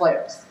best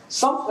players.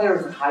 Some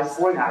players with high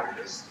scoring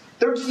averages,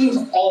 their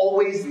teams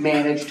always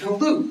managed to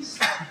lose.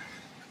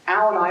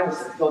 Allen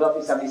Iverson,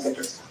 Philadelphia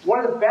 76ers, one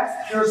of the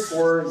best pure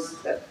scorers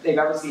that they've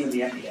ever seen in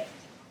the NBA.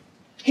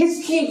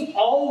 His team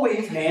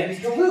always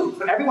managed to lose,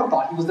 but everyone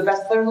thought he was the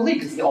best player in the league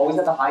because he always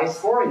had the highest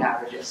scoring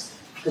averages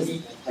because he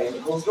played in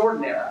the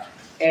post-Jordan era.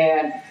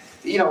 And,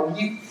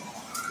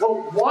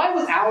 why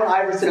was Allen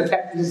Iverson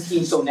affecting his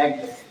team so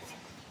negatively?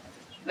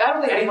 I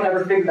don't think anyone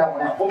ever figured that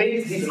one out. Well, maybe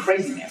because he's a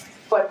crazy man.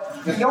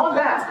 But beyond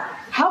that,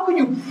 how can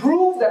you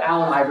prove that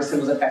Allen Iverson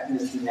was affecting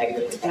his team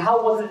negatively? And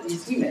how was it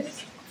his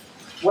teammates?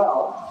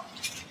 Well,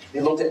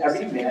 they looked at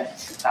every minute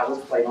that was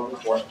played on the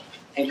court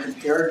and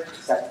compared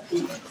sets of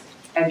teammates.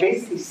 and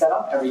basically set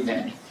up every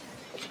minute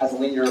as a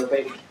linear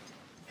equation.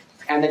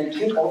 And then you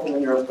take all the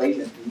linear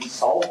equations and you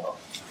solve them.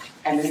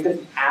 And then you get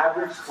the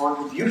average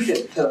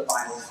contribution to the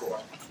final score.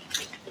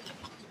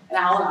 And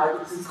Allen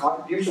Iverson's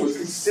contribution was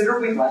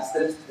considerably less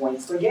than his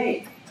points per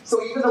game.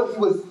 So even though he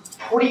was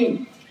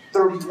putting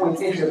 30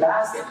 points into the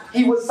basket,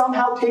 he was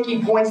somehow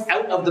taking points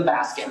out of the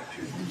basket.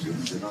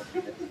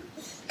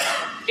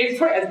 It's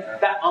great.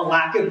 That a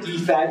lack of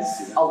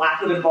defense, a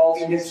lack of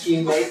involving his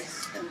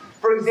teammates.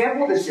 For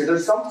example, this year,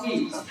 there's some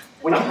teams,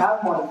 when you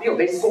have them on the field,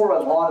 they score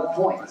a lot of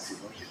points.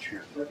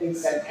 But they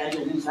tend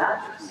to lose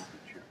matches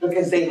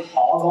because they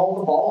hog all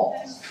the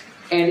balls.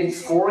 And in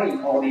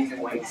scoring all these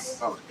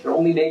points, they're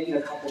only making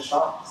a couple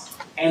shots.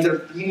 And they're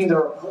feeding their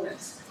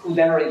opponents, who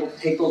then are able to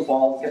take those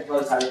balls, get to the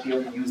other side of the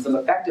field, and use them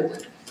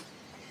effectively.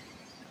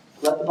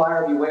 Let the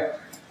buyer beware.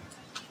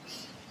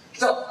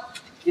 So,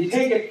 you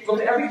take it,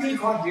 look at every team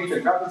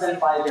contribution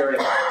represented by a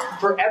variable.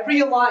 For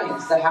every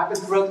alliance that happens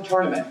throughout the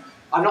tournament,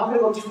 I'm not going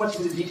to go too much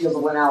into the details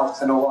of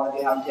analysis, I know a lot of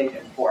you haven't taken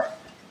it before.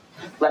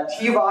 Let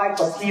T of I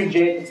plus T of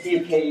J plus T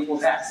of K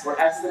equals S, where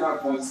S is the amount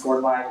of points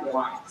scored by the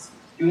alliance.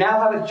 You now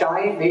have a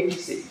giant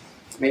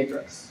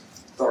matrix,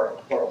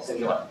 plural,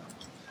 singular.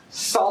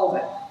 Solve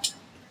it.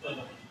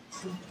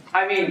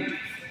 I mean,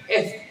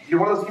 if you're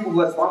one of those people who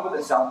has fun with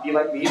this stuff, be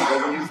like me,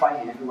 reduce by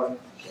hand.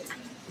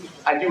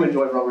 I do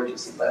enjoy row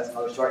reducing, but that's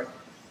another story.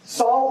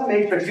 Solve the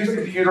matrix, use a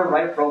computer,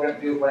 write a program,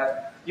 do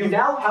whatever. You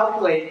now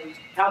calculate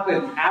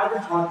an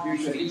average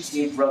contribution of each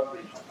team throughout the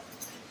region.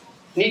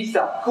 Neat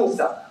stuff, cool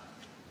stuff.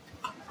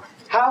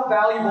 How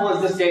valuable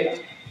is this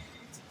data?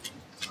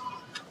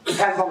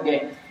 Depends on the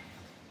game.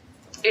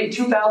 In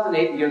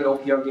 2008, the year that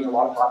OPR gained a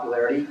lot of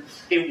popularity,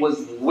 it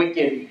was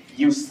wicked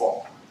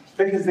useful.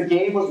 Because the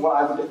game was what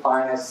I would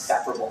define as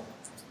separable.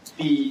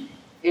 The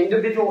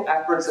individual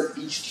efforts of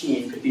each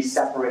team could be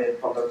separated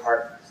from their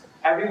partners.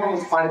 Everyone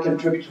was trying to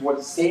contribute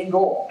towards the same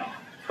goal,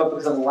 but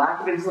because of the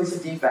lack of influence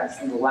of defense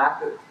and the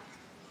lack of,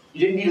 you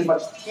didn't need as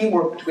much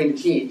teamwork between the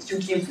teams. Two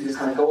teams could just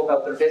kind of go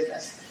about their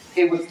business.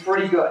 It was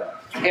pretty good.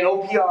 And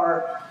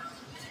OPR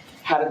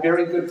had a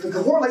very good, because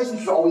the correlation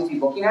you should always be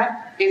looking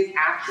at is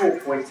actual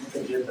points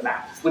contributed to the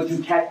match, which you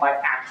get by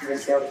actual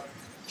failure.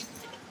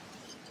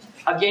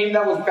 A game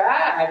that was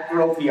bad for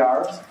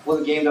OPR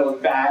was a game that was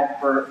bad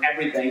for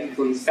everything,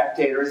 including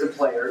spectators and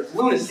players,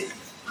 lunacy.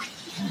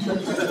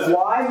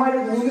 Why might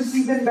have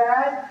lunacy been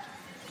bad?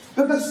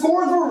 Because the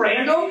scores were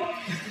random.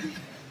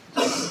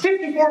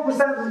 54%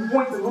 of the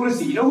points in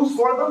lunacy, you know who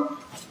scored them?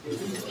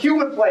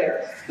 Human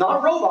players,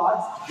 not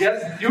robots,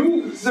 just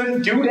dudes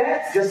and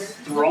dudettes just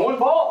throwing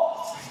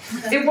balls.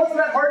 It wasn't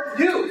that hard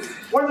to do.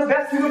 One of the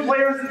best human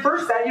players in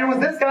first that year was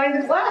this guy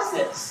in the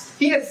classics.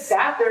 He just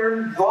sat there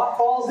and brought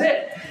balls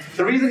in.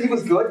 The reason he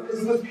was good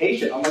because he was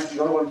patient, unlike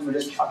the other ones who were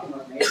just chucking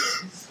like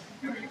maniacs.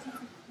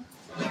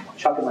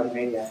 Chucking like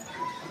maniacs.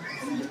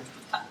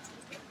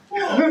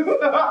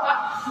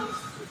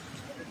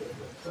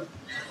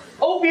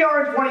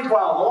 OPR in 2012,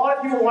 a lot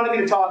of people wanted me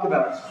to talk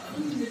about it.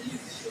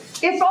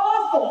 It's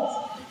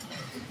awful!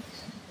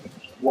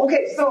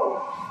 Okay,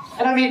 so,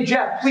 and I mean,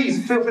 Jeff,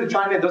 please feel free to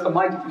chime in. There's a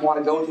mic if you want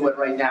to go to it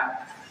right now.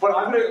 But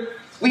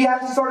we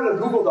have to start a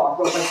Google Doc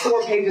that's like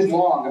 4 pages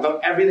long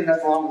about everything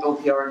that's wrong with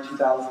OPR in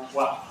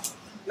 2012.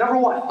 Number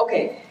one,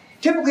 okay,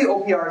 typically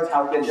OPR is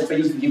calculated just by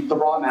using the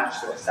raw match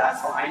scores.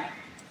 That's fine.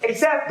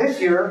 Except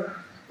this year,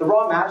 the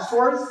raw match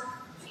scores,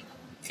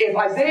 if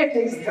Isaiah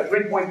takes a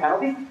 3-point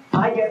penalty,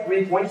 I get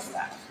 3 points for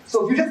that.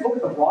 So if you just look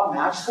at the raw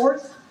match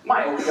scores,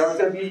 my OPR is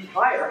going to be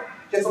higher,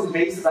 just on the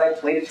basis that I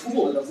played a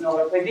tool that doesn't know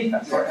how to play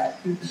defense.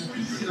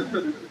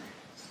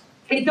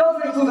 It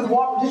doesn't include the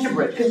cooperation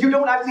bridge, because you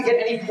don't actually get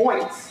any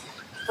points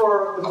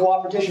for the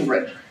cooperation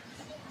bridge.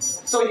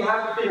 So you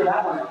have to figure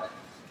that one out.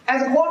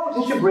 And the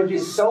cooperation bridge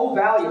is so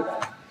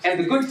valuable, and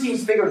the good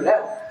teams figured it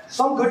out.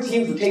 Some good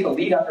teams would take a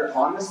lead after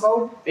autonomous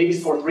mode, maybe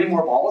score 3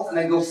 more balls, and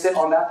then go sit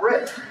on that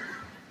bridge.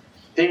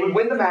 They would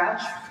win the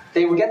match,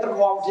 they would get the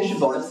cooperation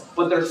bonus,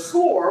 but their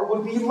score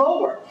would be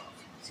lower.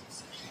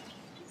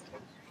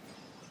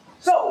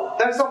 So,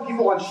 then some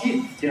people on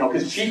Chief,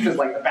 because Chief is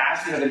like the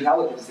bastion of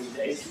intelligence these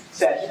days,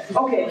 said,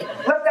 okay,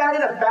 let's add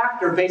in a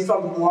factor based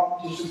on the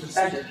cooperation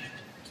percentage.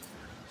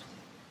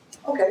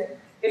 Okay,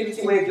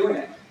 interesting way of doing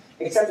it.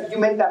 Except if you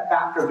make that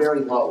factor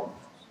very low,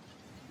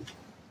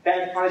 then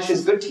it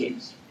punishes good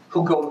teams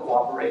who go to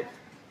cooperate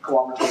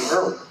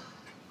early.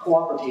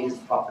 Cooperate is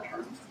the proper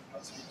term.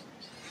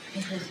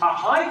 A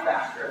high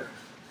factor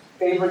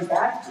favors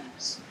bad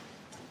teams.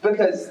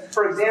 Because,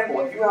 for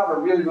example, if you have a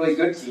really, really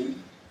good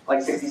team,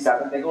 like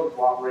 67, they go to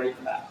cooperate in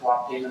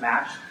the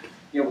match,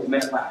 with a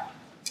minute left.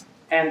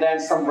 And then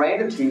some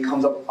random team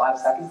comes up with 5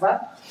 seconds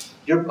left,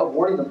 you're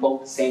awarding them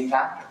both the same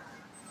factor.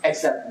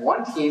 Except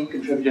one team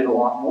contributed a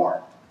lot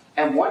more.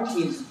 And one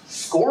team's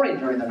scoring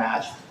during the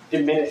match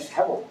diminished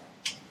heavily.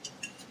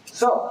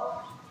 So,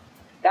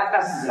 that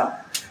messes it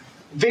up.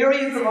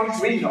 Variance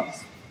amongst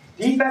regionals.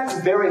 Defense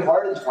is very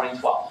hard in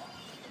 2012.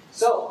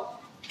 So,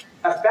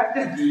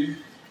 effective D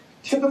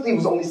typically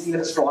was only seen at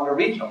the stronger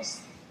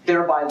regionals,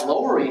 thereby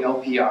lowering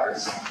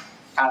OPRs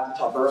at the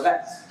tougher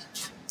events.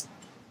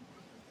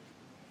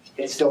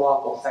 It's still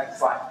awful. Second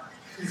slide.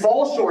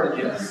 Ball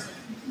shortages.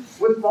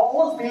 With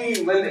balls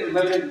being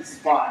limited in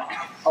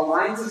supply,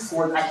 alliances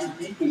scores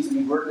actually decrease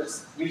when you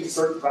reach a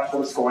certain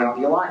threshold of scoring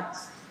on the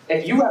alliance.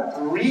 If you have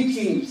 3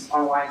 teams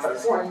on alliance that are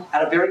scoring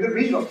at a very good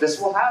regional, this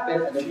will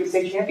happen, and then you can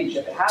say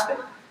championship, it happened.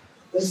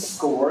 The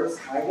scores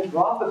kind of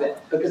drop a bit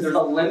because there's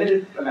a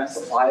limited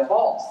supply of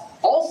balls.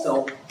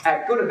 Also,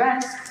 at good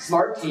events,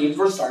 smart teams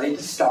were starting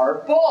to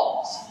starve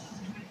balls.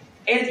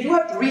 And if you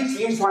have 3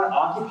 teams trying to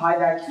occupy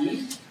that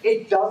key,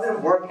 it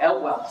doesn't work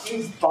out well.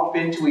 Teams bump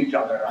into each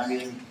other. I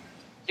mean,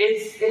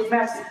 it's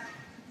messy.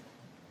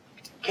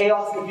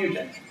 Chaos and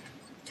confusion.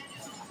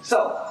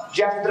 So,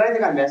 Jeff, did I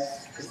think I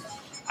missed? Because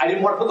I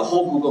didn't want to put the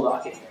whole Google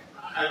Doc in here.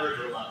 Hybrid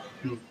robot.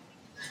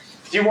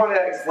 Do you want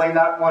to explain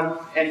that one?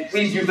 And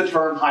please use the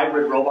term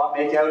hybrid robot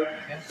makeout,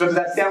 because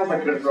that sounds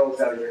like you're going to throw us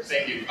out of here.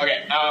 Thank you.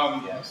 Okay,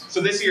 so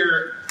this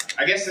year,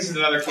 I guess this is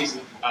another case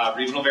of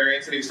regional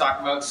variance that he was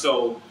talking about.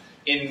 So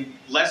in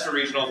lesser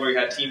regionals where you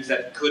had teams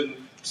that couldn't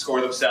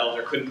score themselves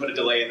or couldn't put a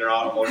delay in their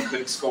auto mode,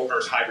 couldn't score,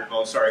 or hybrid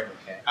mode, sorry.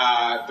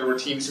 There were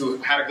teams who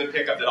had a good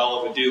pickup that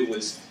all it would do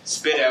was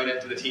spit out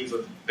into the teams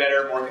with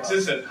better, more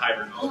consistent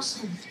hybrid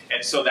modes.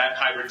 And so that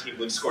hybrid team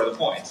would score the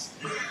points.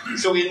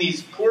 So in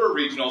these poorer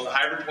regionals, the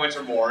hybrid points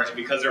are more, and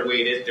because they're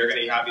weighted, they're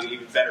going to have an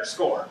even better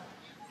score.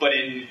 But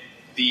in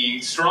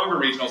the stronger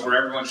regionals where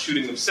everyone's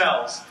shooting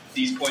themselves,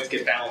 these points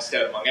get balanced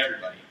out among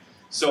everybody.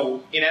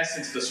 So in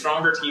essence, the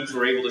stronger teams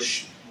were able to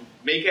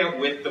make out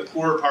with the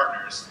poorer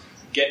partners,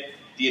 get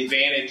the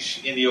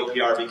advantage in the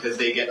OPR because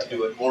they get to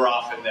do it more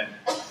often than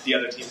the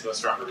other teams in the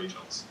stronger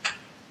regionals.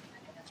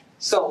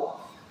 So,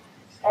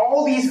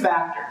 all these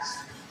factors,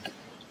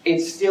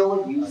 it's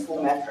still a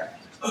useful metric.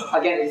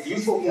 Again, it's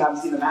useful if you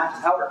haven't seen the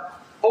matches. However,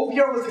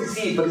 OPR was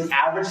conceived because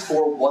average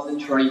score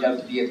wasn't turning out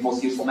to be its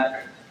most useful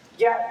metric.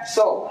 Yeah,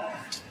 so,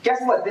 guess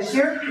what? This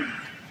year,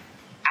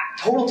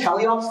 total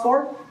teleop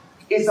score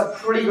is a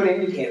pretty good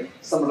indicator,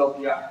 some of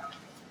OPR.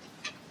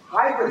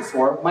 Hybrid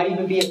score might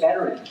even be a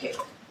better indicator.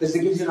 This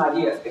gives you an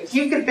idea. If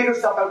teams can figure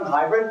stuff out in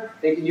hybrid,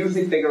 they can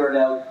usually figure it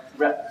out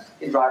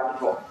in driver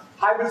control.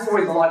 Hybrid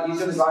scoring is a lot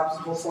easier than driver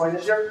control scoring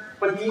this year,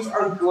 but these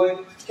are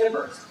good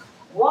tippers.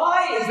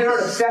 Why is there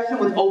an obsession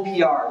with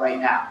OPR right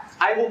now?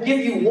 I will give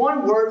you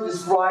one word to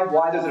describe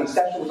why there's an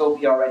obsession with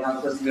OPR right now in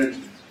the first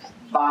community.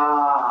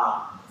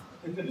 Bah.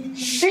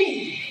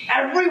 Sheep.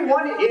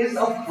 Everyone is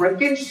a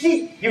freaking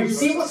sheep. You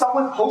see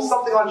someone post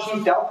something on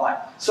Sheep Delphi,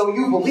 so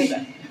you believe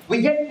it.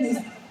 We get these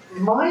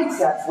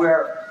mindsets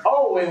where,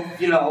 oh, if,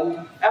 you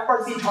know,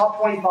 FRC top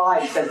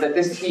 25 says that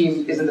this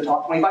team is in the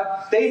top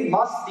 25, they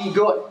must be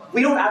good.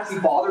 We don't actually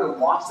bother to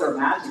watch their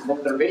matches, look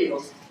at their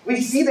videos. We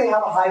see they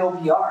have a high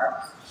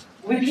OPR.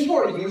 People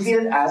are using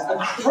it as a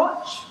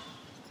crutch.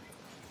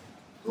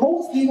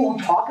 Most people who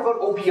talk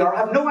about OPR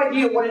have no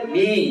idea what it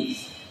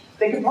means.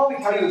 They can probably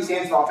tell you it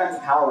stands for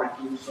offensive power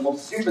ranking, which is the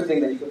most stupid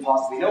thing that you could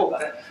possibly know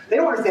about it. They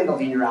don't understand the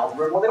linear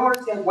algebra. Well, they don't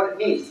understand what it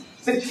means.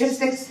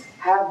 Statistics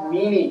have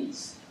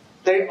meanings.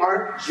 They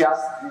aren't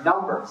just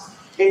numbers.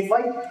 It's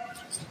like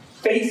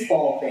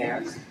baseball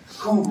fans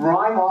who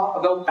rhyme off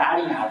about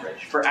batting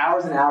average for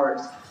hours and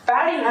hours.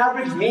 Batting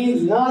average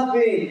means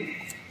nothing.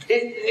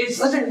 It's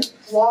such a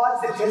flawed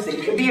statistic.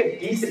 It could be a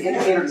decent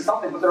indicator of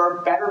something, but there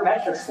are better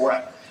metrics for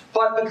it.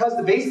 But because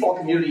the baseball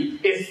community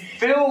is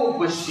filled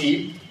with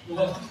sheep,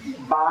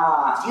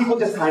 people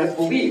just kind of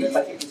believe. It's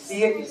like if you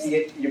see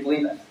it, you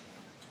believe it.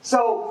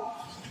 So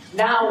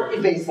now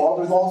in baseball,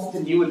 there's also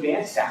the new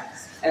advanced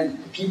stats.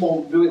 And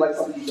people really like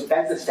some of these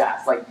defensive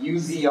stats, like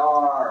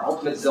UZR,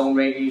 ultimate zone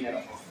rating,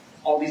 and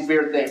all these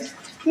weird things.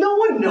 No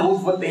one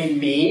knows what they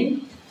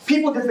mean.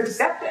 People just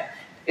accept it.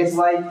 It's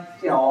like,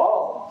 you know,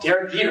 oh,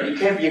 Derek Jeter, he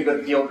can't be a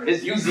good fielder.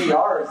 His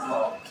UZR is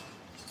low.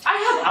 I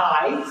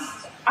have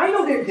eyes. I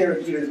know that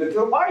Derek Jeter is a good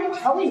fielder. Why are you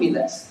telling me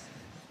this?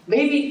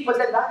 Maybe, but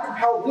then that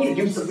compelled me to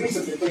do some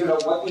research and figure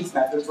out what these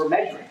methods were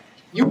measuring.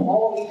 You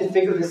all need to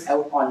figure this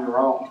out on your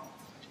own.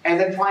 And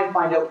then try and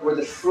find out where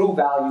the true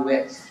value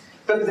is.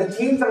 Because the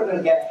teams that are going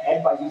to get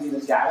ahead by using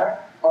this data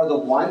are the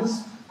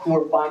ones who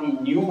are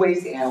finding new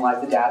ways to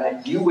analyze the data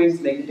and new ways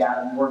to make the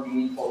data more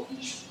meaningful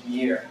each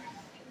year.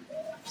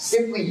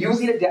 Simply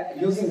using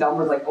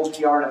numbers like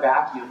OPR in a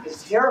vacuum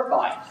is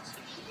terrifying.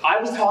 I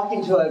was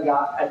talking to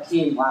a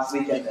team last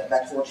weekend at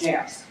Vexel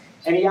Champs,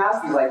 and he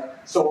asked me,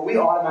 like, so are we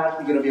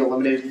automatically going to be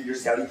eliminated from your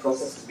scouting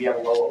process because we have a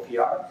low OPR?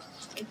 Are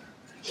you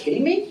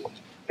kidding me?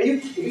 Are you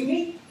kidding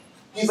me?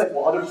 He's like,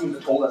 well, other teams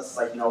have told us,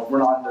 like, you know, if we're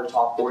not in their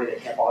top 40, they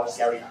can't bother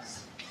scouting us.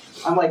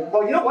 I'm like,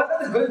 well, you know what?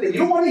 That's a good thing. You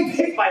don't want to be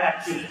picked by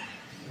that team.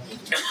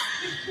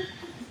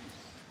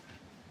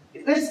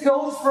 This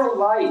goes for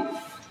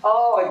life.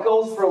 Oh, it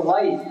goes for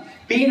life.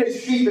 Being a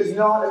sheep is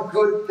not a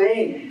good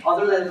thing,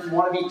 other than you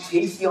want to be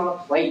tasty on a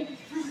plate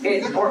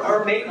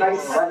or make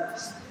nice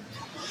letters.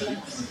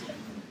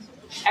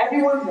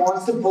 Everyone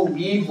wants to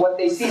believe what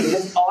they see. They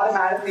just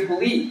automatically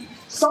believe.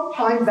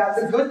 Sometimes that's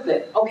a good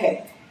thing.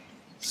 Okay.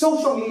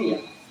 Social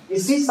media. You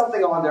see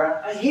something on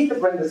there, I hate to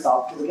bring this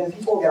up, because again,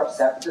 people get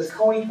upset with this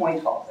Coney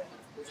 2012 thing.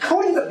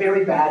 Coney's a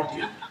very bad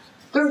dude.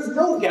 There's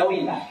no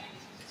doubting that.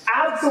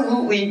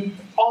 absolutely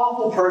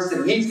awful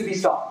person, needs to be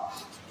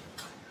stopped.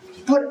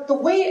 But the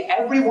way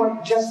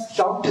everyone just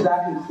jumped to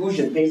that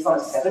conclusion based on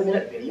a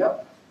 7-minute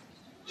video,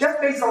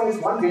 just based on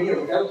this one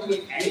video without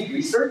doing any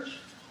research,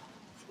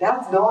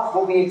 that's not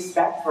what we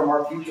expect from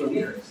our future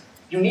leaders.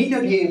 You need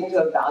to be able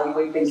to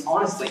evaluate things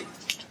honestly.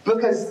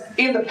 Because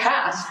in the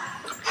past,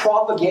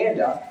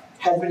 propaganda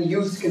has been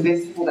used to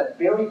convince people that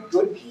very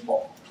good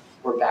people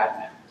were bad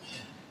men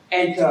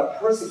and to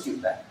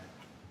persecute them.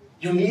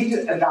 You need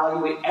to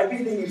evaluate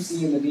everything you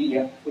see in the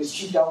media, which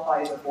Chief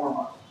Delphi is a form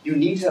of. You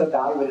need to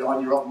evaluate it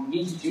on your own. You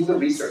need to do the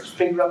research,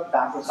 figure out the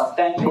background stuff,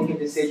 then make a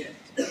decision.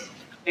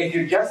 If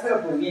you're just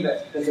going to believe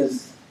it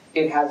because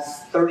it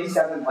has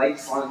 37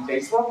 likes on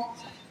Facebook,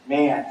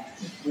 man,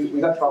 we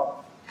got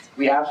trouble.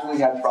 We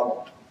absolutely have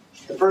trouble.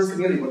 The first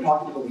community, we're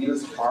talking to the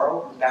leaders of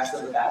tomorrow, the best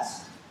of the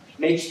best.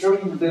 Make sure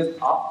you live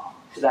up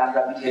to that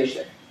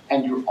reputation,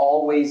 and you're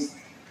always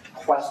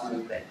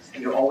questioning things,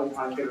 and you're always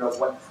trying to figure out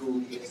what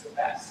truly is the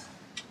best.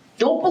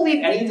 Don't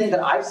believe anything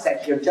that I've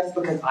said here just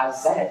because I've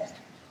said it.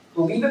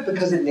 Believe it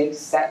because it makes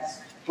sense.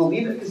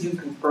 Believe it because you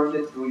confirmed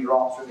it through your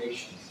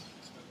observations.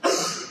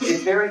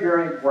 It's very,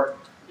 very important.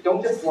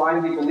 Don't just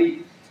blindly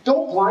believe.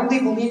 Don't blindly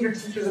believe your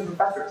teachers and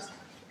professors.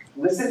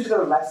 Listen to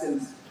their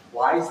lessons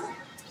wisely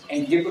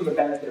and give them the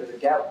benefit of the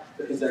doubt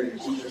because they're your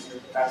teachers and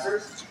your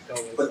professors,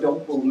 but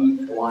don't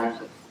believe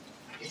blindly.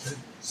 It's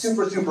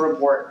super, super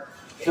important.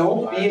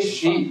 Don't be a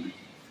sheep.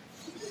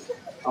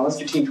 Unless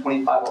you're team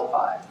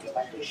 2505, you're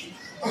like a sheep.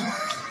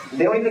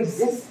 They don't even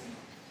exist.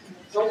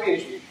 Don't be a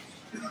sheep.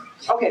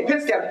 Okay,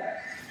 pit scouting.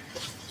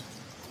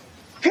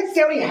 Pit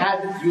scouting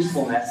has its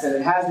usefulness and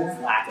it has its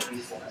lack of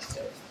usefulness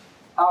too.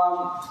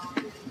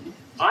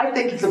 I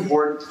think it's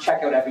important to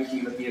check out every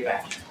team at the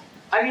event.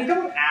 I mean,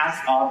 don't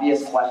ask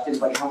obvious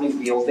questions like how many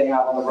wheels they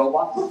have on the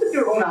robot. Look with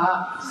your own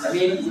eyes. I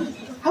mean,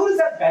 how does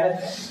that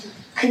benefit?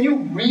 Can you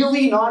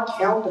really not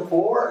count to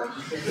 4?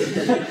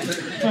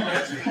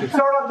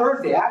 Start on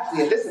Thursday,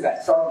 actually, at this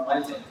event. Start on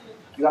Wednesday.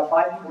 You got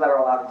 5 people that are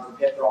allowed into the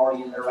pit. They're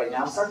already in there right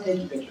now. Start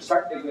taking pictures.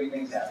 Start figuring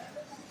things out.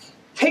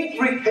 Take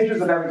 3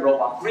 pictures of every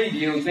robot. 3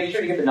 views. Make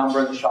sure you get the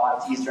number of the shot.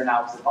 It's Easter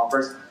now because of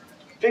bumpers.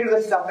 Figure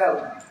this stuff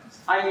out.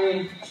 I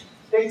mean,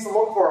 things to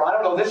look for. I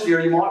don't know, this year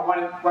you might want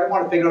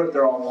to figure out if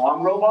they're a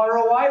long robot or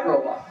a wide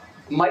robot.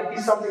 Might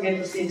be something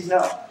interesting to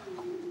know.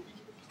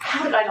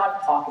 How did I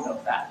not talk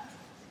about that?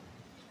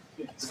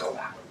 Let's go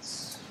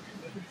backwards.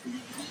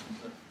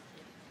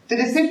 The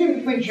decision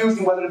between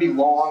choosing whether to be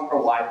long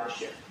or wide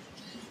this year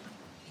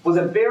was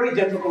a very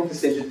difficult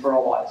decision for a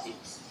lot of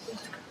teams.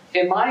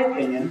 In my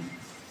opinion,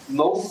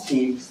 most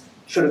teams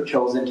should have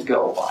chosen to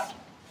go wide.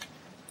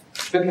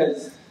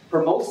 Because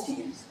for most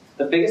teams,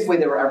 the biggest way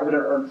they were ever going to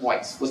earn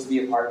points was to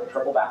be a part of a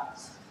triple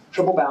balance.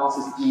 Triple balance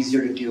is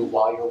easier to do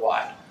while you're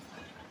wide.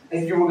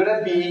 And if you were going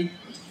to be,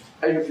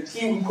 if your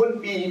team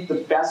couldn't be the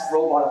best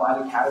robot of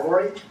either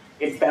category,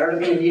 it's better to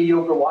be a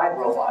mediocre wide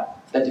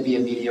robot than to be a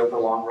mediocre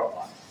long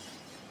robot.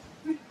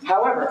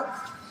 However,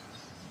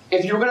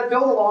 if you were going to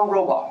build a long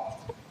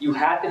robot, you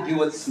had to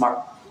do it smart.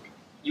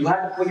 You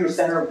had to put your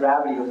center of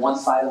gravity to one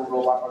side of the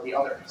robot or the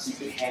other so you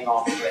could hang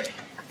off the bridge.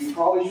 You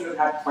probably should have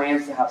had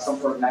plans to have some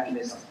sort of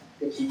mechanism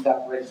to keep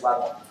that bridge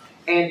level.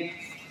 And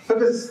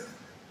because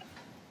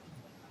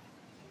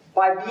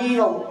by being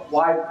a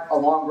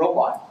long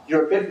robot,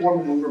 you're a bit more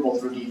maneuverable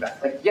through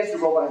defense. Like, yes, the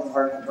robot has a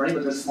hard time turning,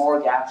 but there's smaller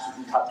gaps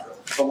you can cut through.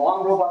 The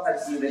long robots I've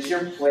seen this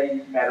year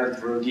play better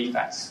through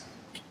defense.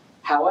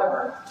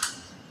 However,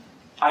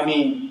 I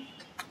mean,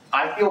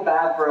 I feel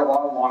bad for a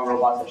lot of long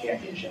robots at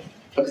championship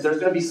because there's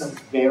going to be some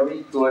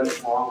very good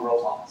long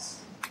robots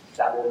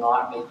that will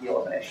not make the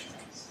elimination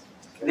race.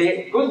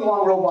 Good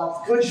long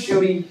robots, good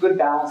shooting, good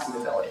balancing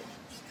ability.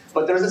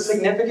 But there's a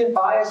significant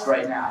bias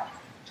right now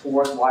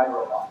towards wide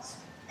robots.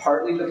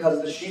 Partly because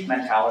of the sheep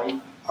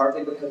mentality,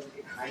 partly because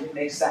it kind of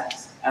makes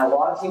sense. And a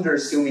lot of teams are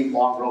assuming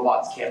long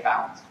robots can't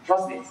balance.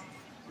 Trust me,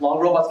 long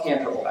robots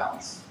can't triple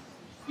balance.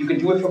 You can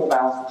do a triple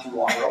balance with 2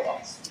 long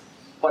robots,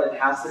 but it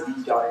has to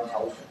be done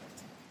intelligently.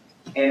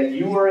 And if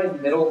you are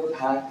in middle of the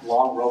pack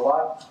long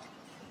robot,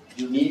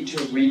 you need to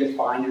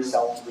redefine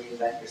yourself,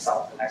 reinvent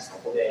yourself the next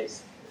couple of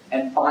days,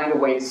 and find a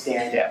way to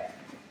stand out.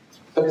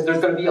 Because there's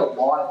going to be a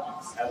lot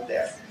of these out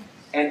there.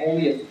 And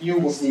only a few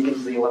will sneak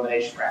into the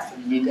elimination round.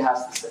 And you need to have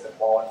specific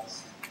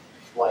qualities,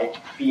 like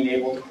being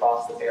able to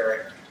cross the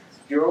barrier.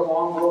 If you're a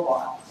long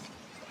robot,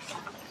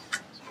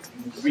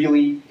 you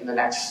really, in the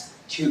next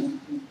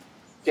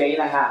day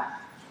and a half,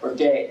 or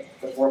day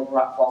before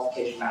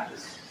qualification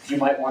matches, you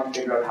might want to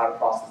figure out how to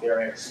cross the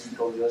barrier so you can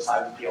go to the other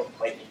side of the field and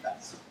play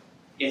defense.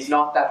 It's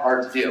not that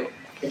hard to do.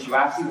 If you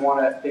actually want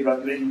to figure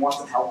out doing it and you want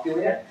some help doing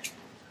it,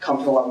 come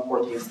to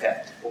 1114's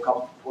pit.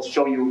 We'll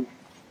show you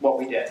what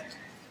we did.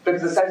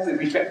 Because essentially,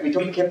 we took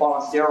the kit ball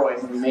on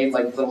steroids and we made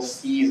like little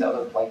skis out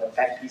of like a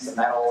fat piece of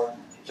metal and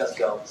it just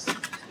goes.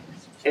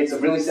 It's a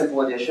really simple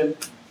addition.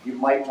 You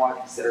might want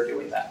to consider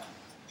doing that.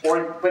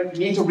 But you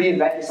need to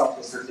reinvent yourself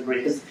to a certain degree.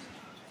 Because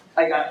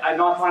like, I'm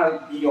not trying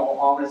to be all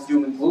ominous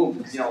doom and gloom,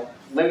 because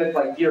limits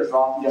like fears are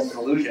often just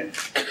an illusion.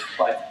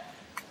 But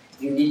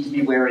you need to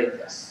be wary of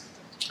this.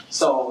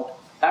 So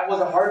That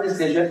was a hard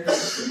decision.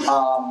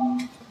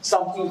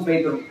 Some teams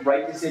made the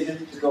right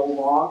decision to go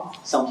long.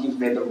 Some teams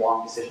made the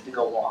wrong decision to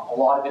go long. A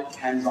lot of it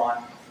depends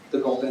on the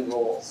golden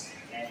rules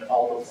and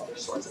all those other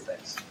sorts of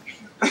things.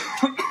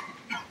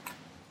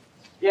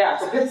 Yeah,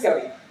 so pit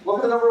scouting. Look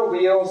at the number of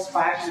wheels,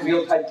 traction,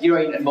 wheel type,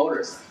 gearing, and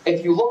motors.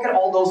 If you look at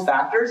all those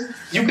factors,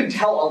 you can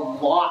tell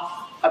a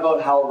lot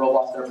about how a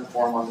robot's going to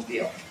perform on the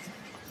field.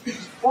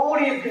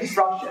 Quality of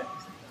construction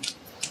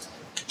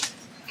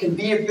can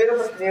be a bit of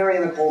a canary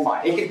in the coal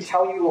mine. It can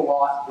tell you a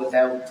lot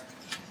without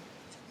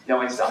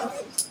knowing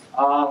something.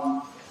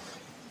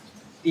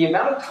 The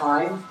amount of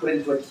time put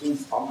into a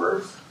team's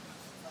bumpers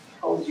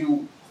tells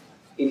you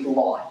a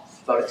lot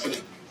about a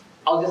team.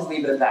 I'll just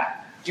leave it at that.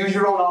 Use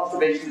your own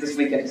observations this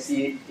weekend to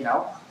see,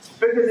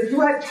 because if you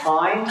had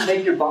time to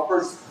make your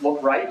bumpers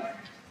look right,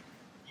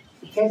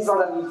 chances are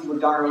that means you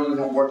would darn early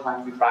have more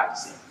time to be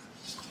practicing.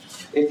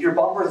 If your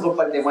bumpers look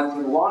like they went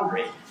through the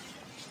laundry,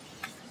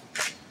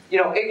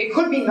 it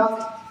could be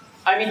nothing.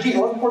 I mean, geez,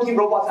 14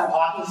 robots have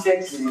hockey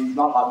sticks, and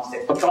not hockey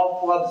sticks, but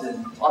golf clubs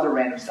and other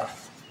random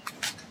stuff.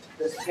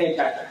 Just pay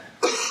attention.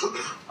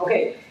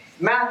 Okay,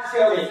 math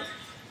scouting.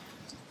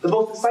 The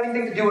most exciting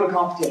thing to do in a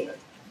competition.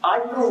 I,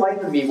 for the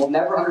life of me, will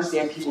never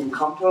understand people who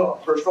come to a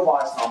first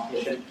robotics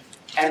competition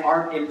and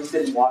aren't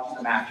interested in watching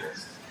the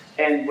matches,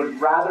 and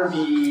would rather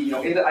be,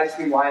 in the ice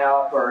cream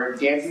lineup or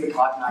dancing the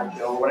Cotton Eye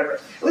Joe or whatever.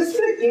 Let's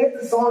get a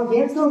dance song.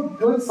 Dance to a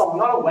good song,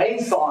 not a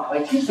wedding song.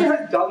 Like teach me how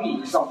to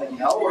Dougie or something,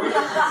 Or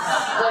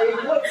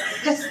like what?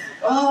 Just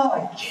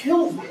it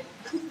kills me.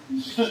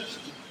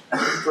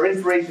 For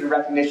inspiration and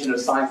recognition of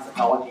science,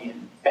 technology,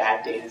 and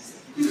bad data.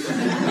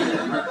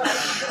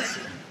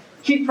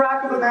 Keep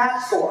track of the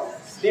match score.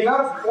 The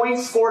amount of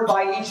points scored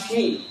by each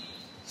team.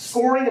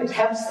 Scoring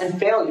attempts and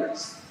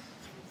failures.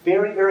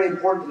 Very, very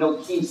important to know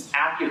the team's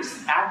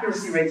accuracy.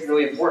 Accuracy rate is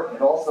really important.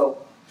 It also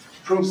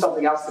proves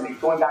something else to me.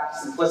 Going back to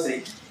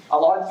simplicity. A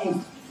lot of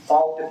teams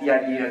balked at the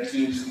idea of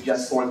teams who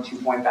just score the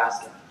 2-point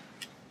basket.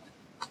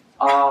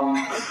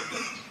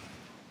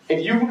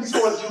 If you can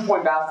score the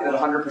 2-point basket at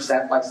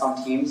 100%, like some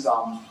teams,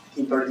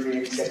 Team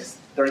 3386,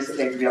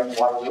 3683 up in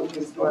Waterloo, you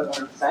can score at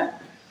 100%,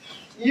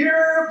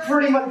 you're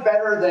pretty much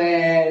better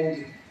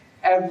than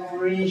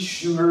every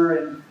shooter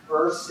in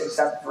first,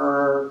 except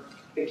for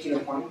 15 or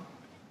 20.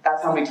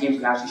 That's how many teams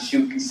can actually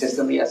shoot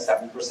consistently at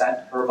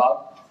 70% or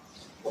above.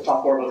 We'll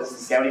talk more about this in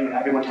scouting when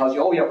everyone tells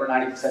you, oh yeah, we're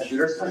 90%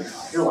 shooters. No, you're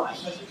not. You're lying.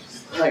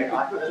 No, you're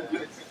not.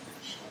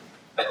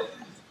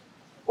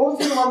 What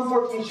was the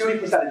 11-14 shooting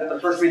percentage at the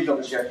first regional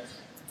this year?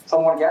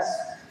 Someone want to guess?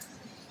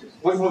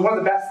 Which was one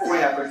of the best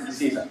scoring efforts of the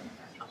season?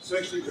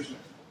 60%.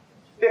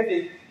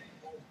 50.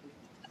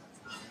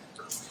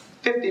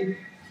 50.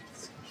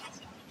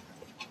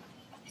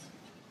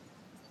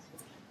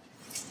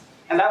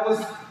 And that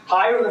was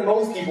higher than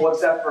most people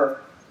except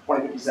for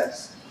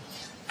 2056.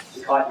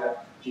 We caught you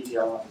at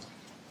GTL.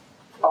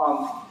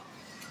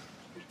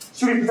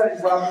 Shooting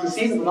percentage went up for the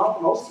season, but not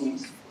for most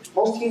teams.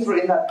 Most teams were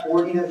in that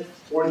 40 to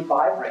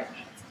 45 range.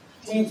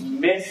 Teams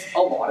miss a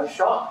lot of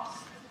shots.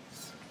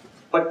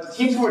 But the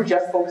teams who were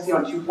just focusing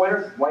on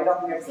 2-pointers right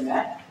up against the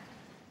net,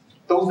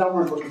 those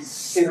numbers were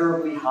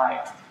considerably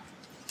higher.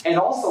 And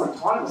also in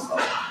autonomous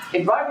mode.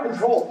 In driver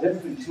control, the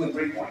difference between 2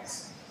 and 3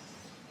 points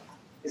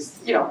is,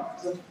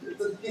 it's a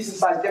decent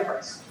sized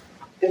difference.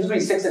 The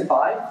difference between 6 and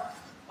 5,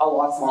 a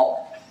lot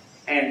smaller.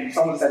 And if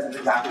someone says it's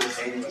exactly the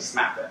same, you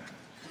smack them.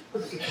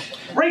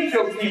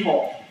 Ratio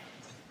people!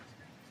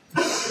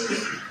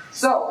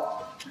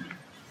 So,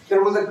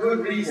 there was a good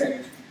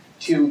reason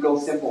to go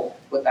simple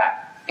with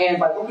that. And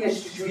by looking at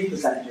shooting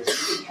percentages,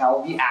 you can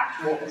tell the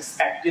actual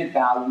expected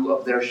value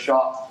of their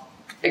shot.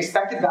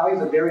 Expected value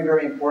is a very,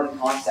 very important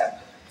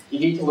concept. You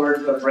need to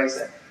learn to embrace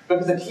it.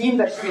 Because a team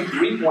that's shooting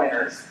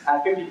 3-pointers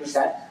at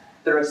 50%,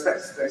 their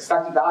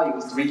expected value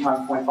is 3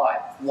 times 0.5,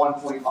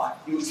 1.5.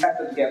 You expect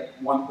them to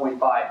get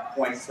 1.5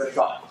 points per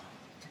shot.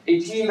 A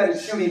team that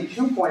is shooting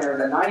 2-pointers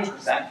at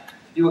 90%,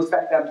 you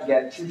expect them to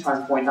get 2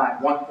 times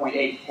 0.9,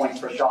 1.8 points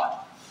per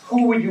shot.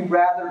 Who would you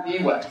rather be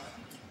with?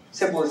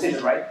 Simple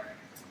decision, right?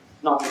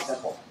 Not so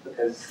simple,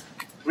 because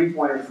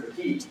 3-pointers for the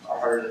team are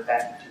harder to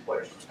defend than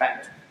 2-pointers to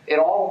defend. It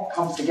all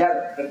comes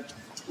together. But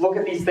look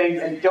at these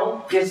things and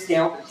don't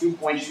discount the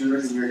 2-point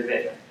shooters in your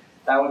division.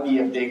 That would be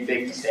a big,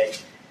 big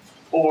mistake.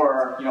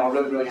 Or, a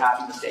really, really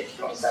happy mistake.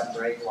 You go to 7th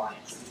or 8th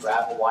alliance and you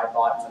grab a wide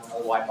bot and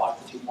another wide bot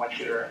for 2-point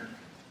shooter and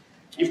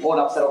you pull it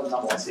up, settle the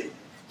number 1 seed.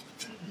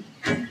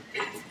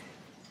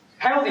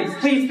 Penalties,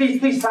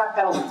 please track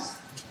penalties.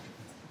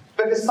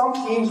 Because some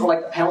teams are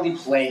like the penalty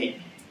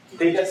plague.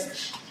 They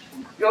just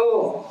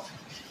go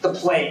the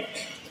plague.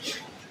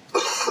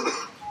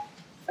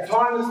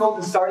 Autonomous mode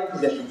is the starting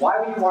position. Why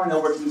would you want to know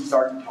where teams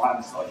start in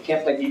autonomous mode? You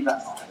can't play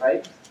defense on it,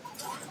 right?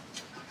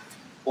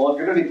 Well, if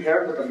you're going to be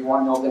paired with them, you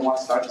want to know if they want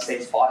to start the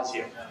same spot as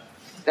you.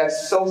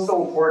 That's so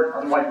important,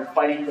 otherwise you're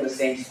fighting for the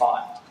same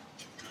spot.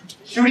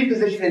 Shooting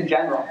position in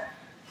general.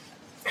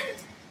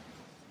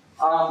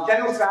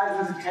 General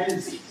strategies and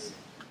tendencies.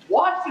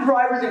 Watch the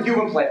drivers and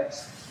human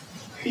players.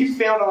 We've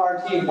found on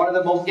our team one of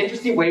the most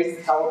interesting ways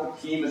to tell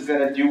if a team is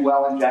going to do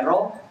well in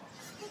general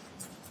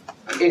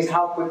is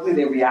how quickly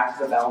they react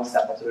to the bell and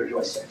step up to their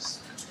joysticks.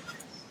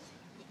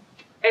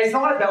 And it's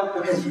not about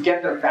because you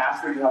get there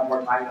faster, you have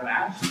more time to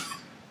match.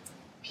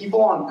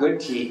 People on good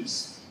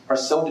teams are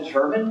so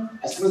determined,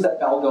 as soon as that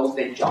bell goes,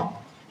 they jump.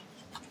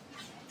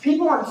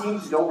 People on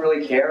teams who don't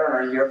really care and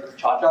are here for the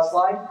cha-cha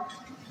slide,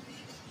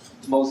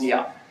 mosey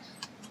up.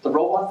 The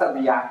robots that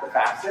react the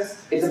fastest,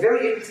 it's a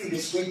very interesting,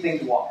 discrete thing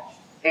to watch.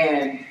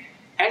 And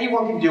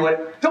anyone can do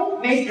it.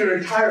 Don't make your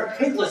entire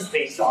pick list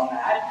based on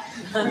that.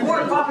 We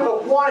want to talk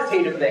about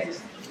quantitative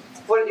things.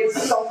 But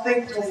it's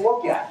something to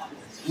look at.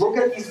 Look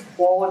at these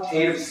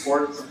qualitative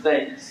sorts of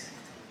things.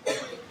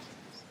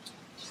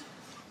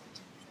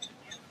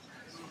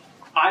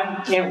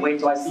 I can't wait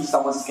till I see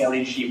someone's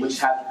scaling sheet which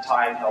has the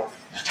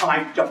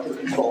time jump to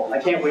control. I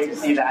can't wait to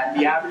see that.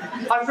 The average,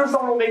 I'm sure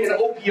someone will make an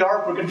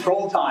OPR for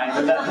control time,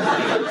 and then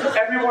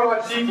everyone on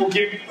the sheet will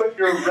click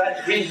your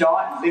red green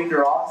dot and think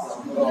you're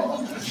awesome.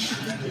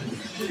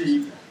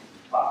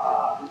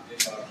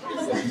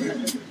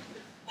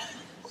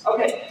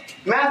 Okay,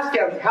 math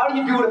scouting. How do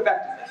you do it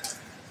effectively?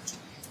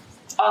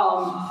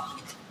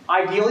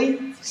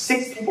 Ideally,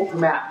 6 people per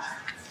match.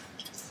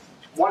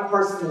 1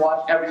 person can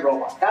watch every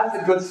robot. That's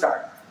a good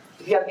start.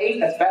 If you have 8,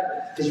 that's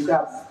better, because you can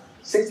have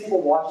 6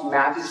 people watching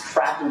matches,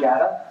 tracking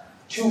data,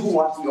 2 who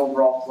watch the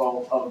overall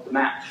flow of the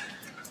match.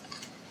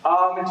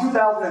 In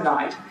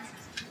 2009,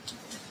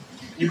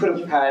 you could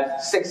have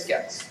had 6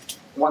 scouts,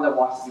 1 that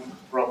watches the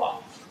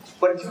robot.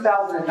 But in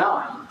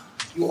 2009,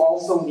 you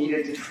also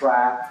needed to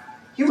track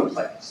human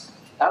players.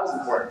 That was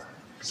important.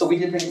 So we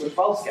did things with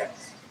 12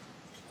 scouts.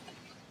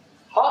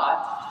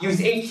 Hot used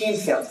 18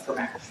 scouts per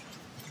match.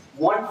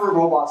 1 for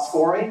robot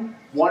scoring,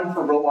 1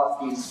 for robots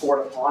being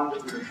scored upon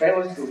with your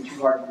trailers, so it was too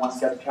hard for 1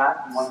 scout to track,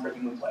 and 1 for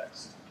human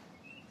players.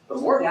 The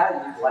more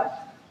data you collect,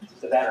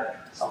 the better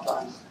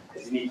sometimes,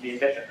 because you need to be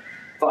efficient.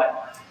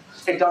 But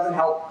it doesn't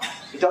help.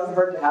 It doesn't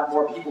hurt to have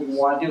more people who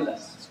want to do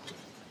this.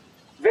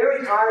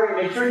 Very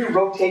tiring. Make sure you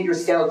rotate your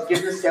scouts.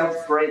 Give your scouts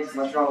breaks,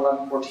 unless you're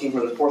on 11-14,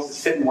 where they're forced to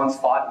sit in one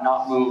spot and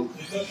not move.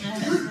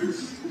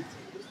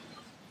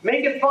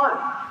 Make it fun.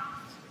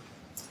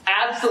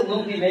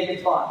 Absolutely make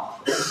it fun.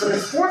 But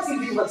forcing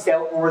people to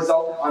scout will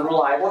result in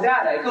unreliable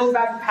data. It goes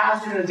back to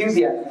passion and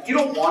enthusiasm. If you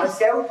don't want to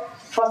scout,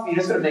 trust me, you're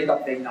just going to make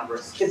up big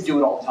numbers. Kids do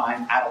it all the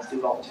time. Adults do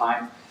it all the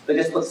time. They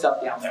just put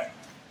stuff down there.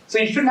 So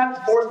you shouldn't have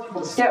to force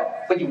people to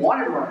scout. But you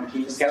want everyone on your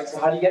team to scout, so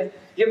how do you get it?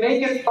 You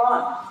make it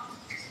fun.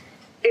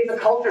 It's a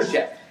culture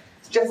shift.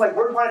 Just like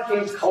we're trying to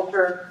change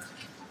culture,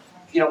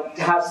 to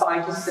have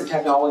scientists and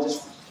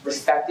technologists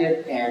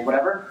respected and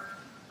whatever.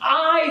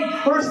 I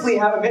personally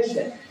have a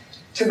mission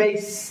to make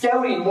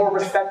scouting more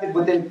respected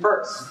within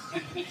FIRST.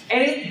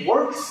 And it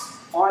works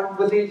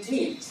within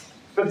teams.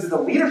 Because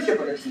the leadership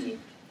of the team,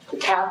 the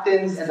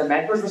captains and the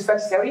mentors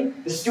respect scouting,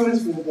 the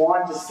students will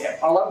want to scout.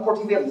 On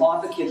 11-14, we have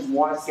lots of kids who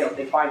want to scout.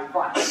 They find it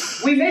fun.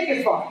 We make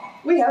it fun.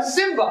 We have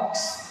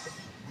Simbotics,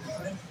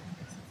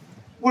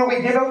 where we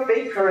give out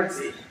fake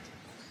currency.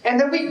 And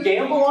then we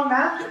gamble on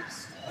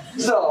matches.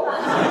 So,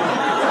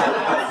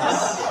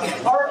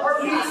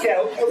 our lead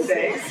scout will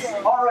say,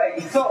 all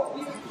right,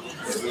 so,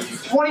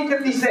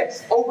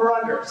 2056, over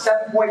under,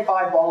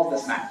 7.5 balls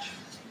this match.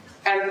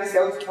 And then the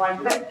scouts try and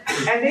predict.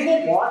 And they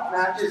will want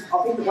matches,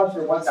 I'll take the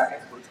question for 1 second.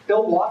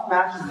 They'll want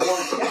matches more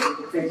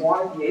intensely if they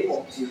want to be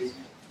able to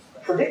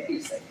predict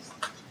these things.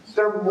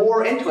 They're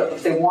more into it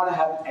if they want to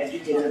have an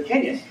educated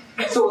opinion.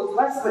 So it's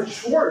less of a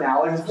chore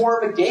now, and it's more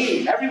of a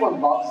game.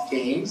 Everyone loves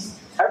games.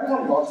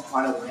 Everyone loves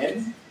trying to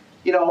win.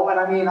 And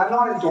I mean, I'm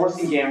not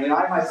endorsing gambling.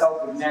 I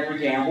myself would never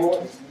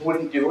gamble,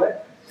 wouldn't do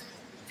it.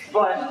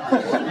 But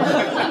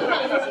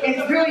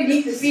it's really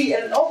neat to see,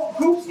 and it also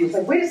proves to you, it's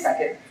like, wait a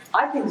second,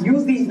 I can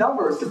use these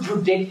numbers to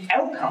predict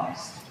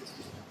outcomes.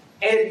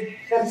 And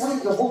then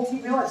the whole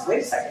team realized,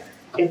 wait a second,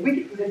 if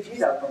we can predict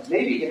these outcomes,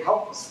 maybe it can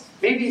help us.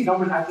 Maybe these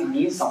numbers actually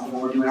mean something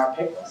when we're doing our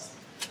pick list.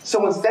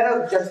 So instead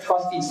of just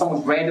trusting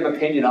someone's random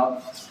opinion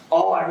of,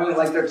 oh, I really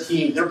like their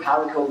team, their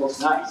power code looks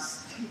nice.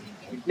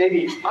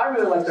 Maybe, I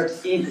really like their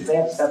team because they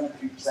have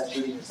 73%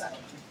 shooting percentage.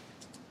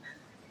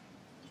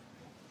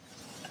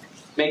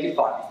 Make it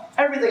fun.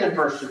 Everything at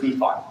first should be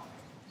fun.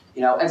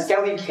 And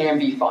scouting can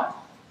be fun.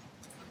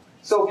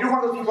 So if you're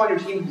one of those people on your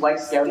team who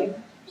likes scouting,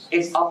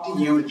 it's up to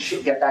you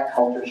to get that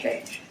culture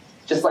change.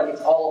 Just like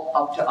it's all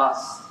up to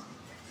us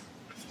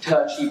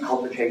to achieve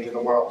culture change in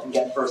the world and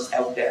get FIRST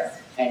out there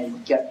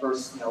and get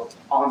FIRST,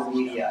 on the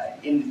media,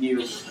 in the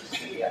news,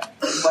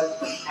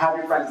 but have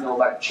your friends know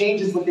about it.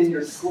 Changes within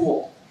your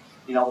school.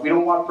 We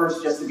don't want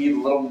FIRST just to be the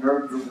little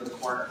nerd group in the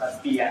corner. That's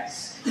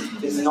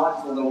BS. It's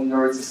not the little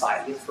nerd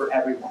society. It's for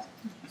everyone.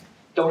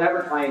 Don't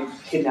ever try and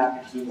kidnap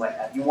your team like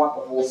that. You want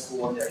the whole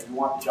school in there. You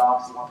want the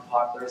jocks. You want the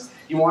populars.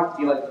 You want it to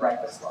be like the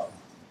Breakfast Club.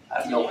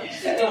 No one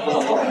said it.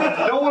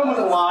 No one was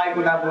alive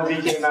when that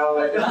movie came out.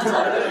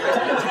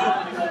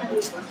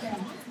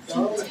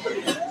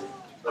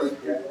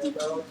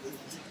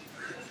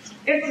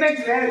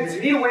 Information management.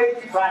 You need a way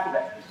to keep track of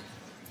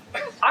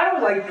it. I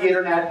don't like the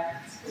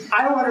internet.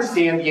 I don't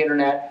understand the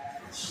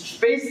internet.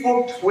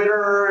 Facebook,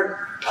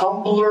 Twitter,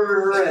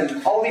 Tumblr,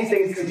 and all these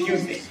things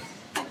confuse me.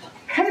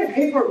 Pen and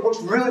paper works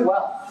really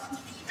well.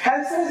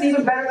 Pencil is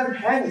even better than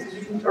pens because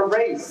you can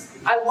erase.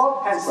 I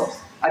love pencils.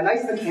 A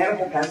nice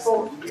mechanical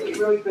pencil, really,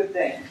 really good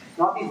thing.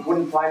 Not these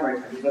wooden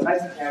primary pencils, but a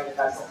nice mechanical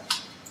pencil.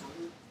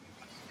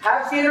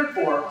 Have standard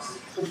forms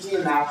for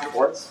team match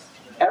reports.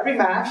 Every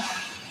match,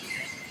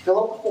 fill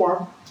out the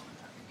form,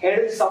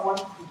 hand it to someone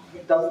who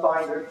does a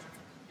binder.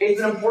 It's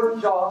an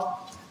important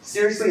job,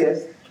 seriously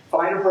is.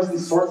 Find a person who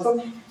sorts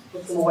them,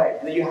 puts them away,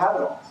 and then you have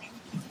it all.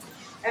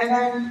 And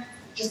then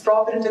just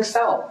drop it into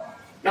Excel.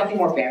 Nothing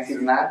more fancy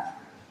than that.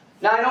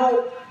 Now I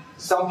know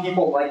some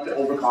people like to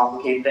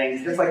overcomplicate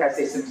things, just like I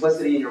say,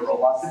 simplicity in your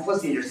robot,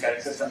 simplicity in your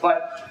scouting system.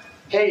 But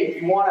hey,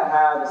 if you want to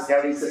have a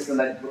scouting system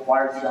that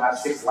requires you to have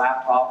 6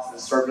 laptops and a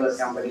server that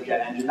sounds like a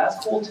jet engine,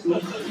 that's cool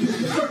too.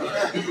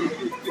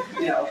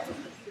 You know,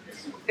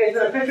 it's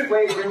an efficient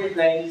way of doing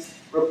things,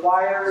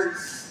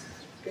 requires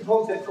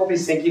composed difficulty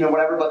syncing or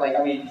whatever, but like,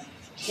 I mean,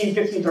 Team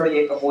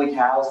 1538, the Holy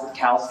Cows with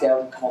Cal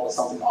Scout, come up with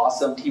something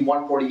awesome. Team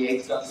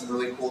 148's got some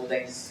really cool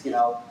things, you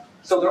know.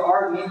 So there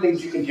are neat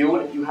things you can do,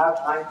 and if you have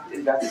time to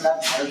invest in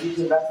that, energy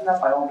to invest in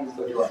that, by all means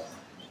go do it.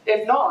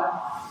 If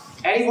not,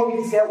 anyone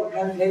can stay out with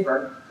pen and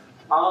paper.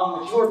 The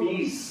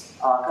QRBs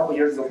a couple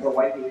years ago put a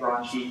white paper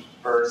on sheet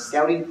for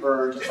scouting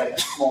for just like a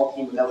small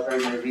team without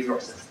very many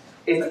resources.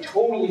 It's a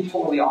totally,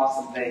 totally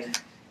awesome thing.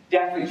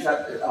 Definitely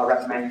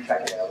recommend you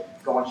check it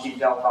out. Go on Sheet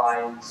Delphi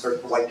and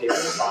search for white paper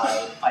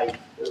by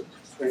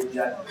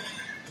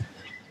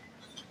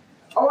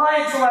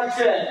Alliance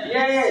selection!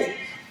 Yay!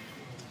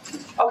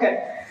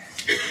 Okay.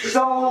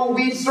 So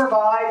we've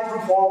survived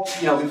through fall,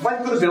 you know, we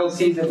went through the build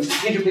season, we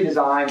strategically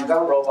designed, we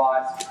got a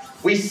robot,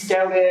 we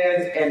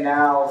scouted, and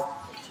now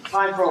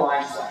time for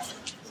alliance selection.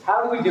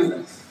 How do we do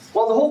this?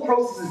 Well, the whole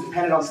process is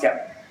dependent on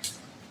scouting.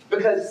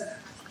 Because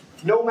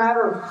no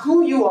matter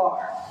who you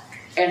are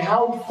and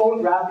how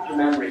photographic your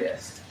memory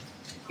is,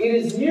 it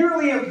is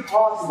nearly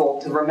impossible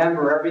to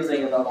remember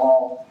everything about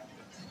all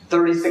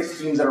 36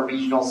 teams at a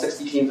regional,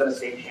 60 teams at a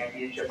state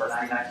championship, or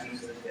 99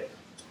 teams at a state.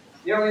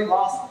 Nearly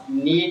impossible.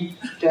 You need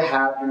to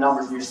have your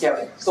numbers in your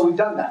scouting. So we've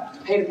done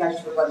that. Paid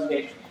attention to the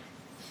presentation.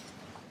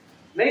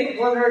 Make a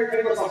preliminary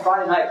pick list on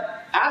Friday night.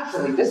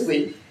 Actually, this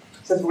week,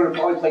 since we're going to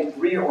probably play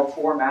 3 or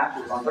 4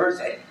 matches on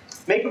Thursday,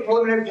 make a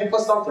preliminary pick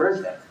list on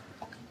Thursday.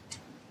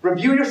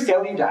 Review your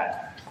scouting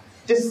data.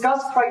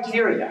 Discuss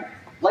criteria.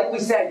 Like we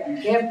said,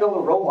 you can't build a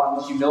robot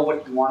unless you know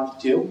what you want it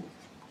to do.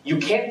 You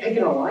can't pick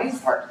an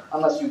alliance partner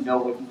unless you know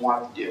what you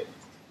want it to do.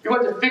 You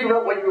have to figure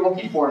out what you're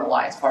looking for in an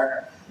alliance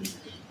partner.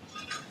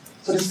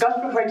 So discuss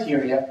the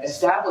criteria,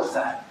 establish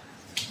that,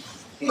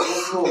 and go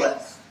through a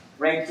list.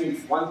 Rank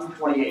teams 1 through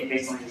 28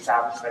 based on the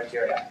established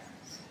criteria.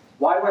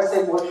 Why do I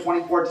say more than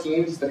 24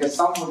 teams? Because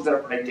someone's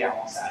going to break down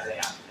on Saturday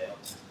afternoon.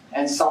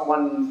 And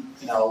someone,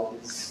 you know,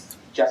 is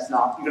just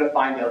not, you're going to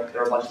find out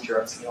they're a bunch of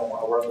jerks and you don't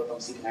want to work with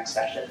them, see the next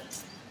session.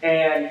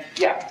 And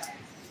yeah,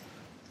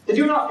 the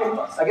do not pick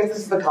list. I guess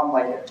this has become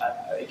like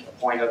a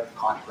point of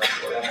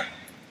controversy or whatever.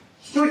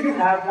 Should you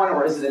have one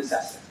or is it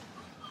excessive?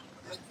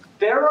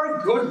 There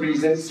are good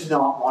reasons to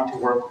not want to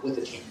work with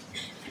a team.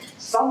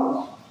 Some of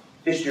them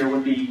this year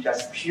would be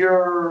just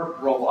pure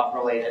robot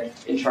related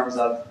in terms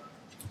of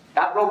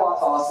that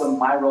robot's awesome,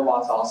 my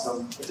robot's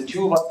awesome. If the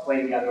two of us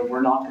play together,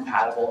 we're not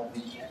compatible,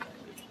 and we can't get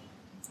the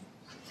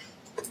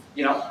region.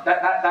 You know,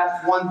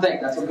 that's one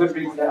thing. That's a good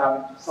reason to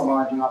have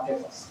someone on do not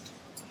pick list.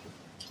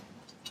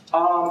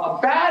 A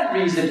bad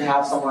reason to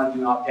have someone on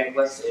do not pick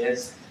list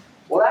is,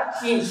 well, that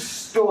team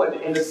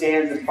stood in the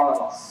stands in front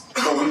of us,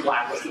 so we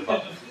blacklisted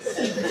them.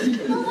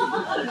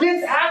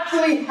 This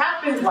actually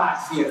happened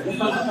last year.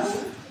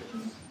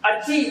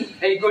 A team,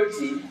 a good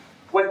team,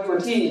 went to a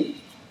team,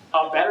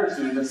 a better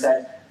team, and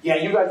said, yeah,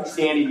 you guys are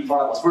standing in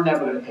front of us, we're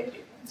never going to pick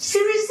you.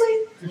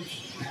 Seriously?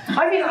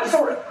 I mean, I'm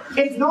sorry.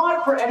 It's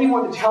not for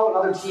anyone to tell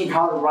another team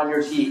how to run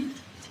your team.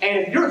 And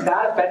if you're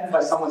that offended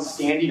by someone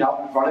standing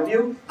up in front of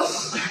you,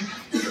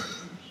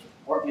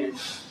 or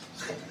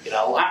you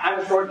know, I'm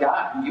a short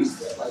guy, I'm used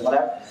to it, like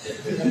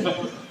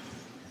whatever.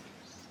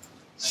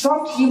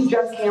 Some teams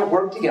just can't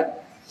work together.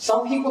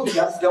 Some people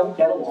just don't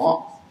get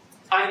along.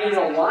 I mean,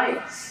 an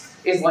alliance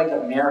is like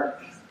a marriage.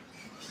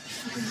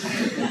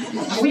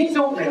 Please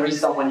don't marry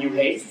someone you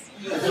hate.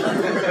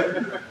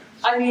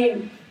 I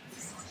mean,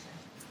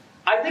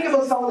 I think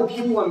about some of the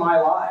people in my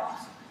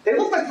life. They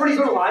look like pretty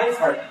good alliance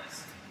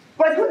partners,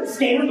 but I couldn't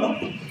stand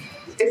them.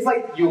 It's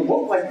like, you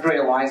look like a great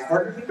alliance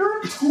partner, but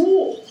you're a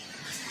tool.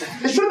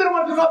 They should have been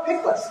on a do not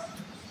pick list.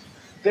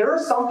 There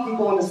are some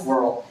people in this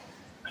world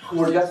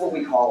who are just what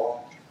we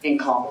call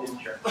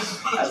incompetent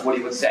jerks, as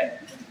Woody would say.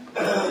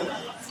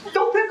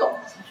 Don't pick them.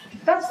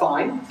 That's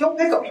fine. Don't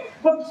pick them.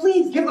 But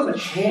please give them a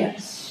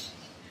chance.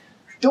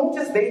 Don't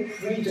just make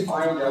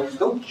predefined judgments.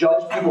 Don't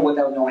judge people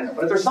without knowing them.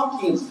 But if there's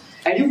some teams,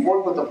 and you've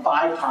worked with them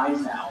 5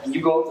 times now, and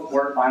you go to the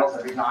quarterfinals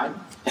every time,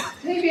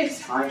 maybe it's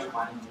time to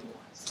find new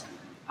ones.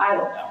 I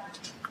don't know.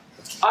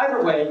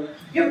 Either way,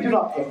 you have a do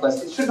not pick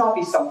list. It should not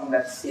be something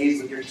that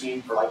stays with your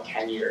team for like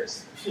 10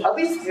 years. At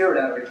least clear it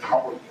out every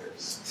couple of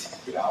years.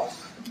 You know.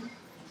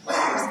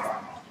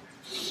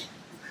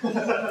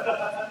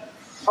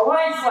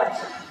 Alliance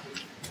selection.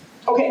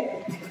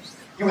 Okay,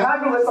 You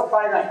have your list on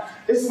Friday night.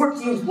 This is where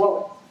teams blow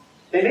it.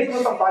 They make a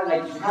list on Friday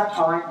night. You have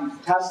time. You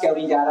have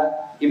scouting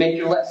data. You make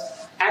your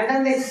list. And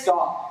then they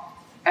stop.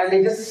 And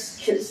they just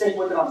stick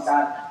with it on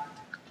Saturday.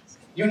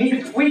 You need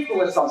to tweak the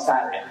list on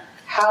Saturday.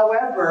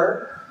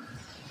 However,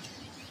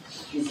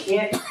 you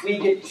can't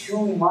tweak it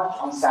too much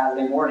on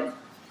Saturday morning.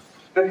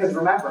 Because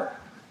remember,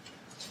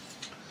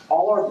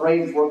 all our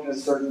brains work in a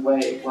certain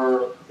way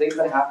where things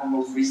that happened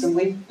most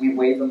recently, we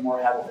weigh them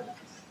more heavily.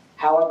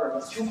 However,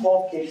 if it's 2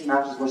 qualification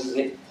matches versus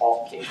 8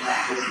 qualification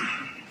matches,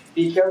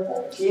 be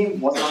careful. A team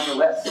wasn't on your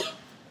list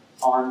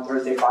on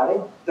Thursday,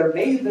 Friday. There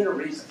may have been a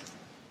reason.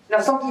 Now,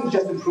 some teams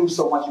just improved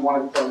so much you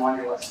want to put them on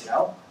your list, you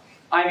know?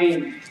 I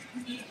mean,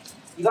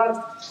 you got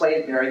to play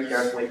it very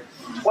carefully.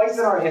 Twice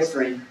in our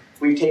history,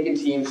 we've taken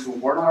teams who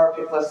weren't on our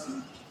pick list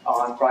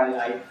on Friday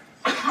night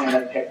and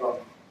then picked them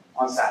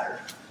on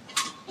Saturday.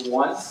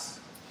 Once,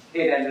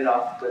 it ended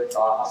up with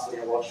us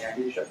winning a World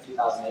Championship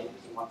 2008,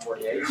 Team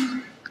 148.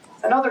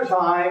 Another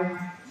time,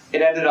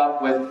 it ended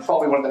up with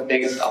probably one of the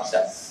biggest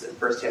upsets in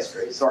first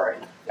history. Sorry,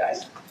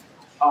 guys.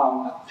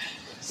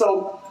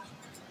 So,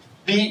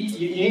 you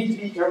need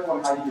to be careful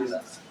on how you do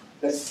this.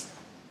 This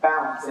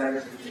balance in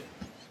everything you do.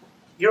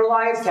 Your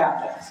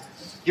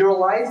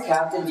alliance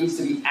captain needs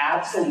to be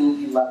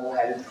absolutely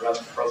level-headed throughout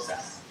the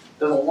process.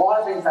 There's a lot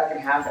of things that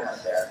can happen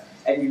out there,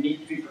 and you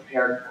need to be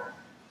prepared for it.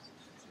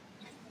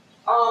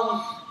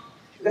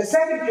 The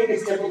second pick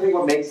is typically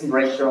what makes and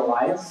breaks your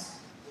alliance.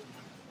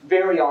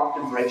 Very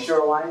often breaks your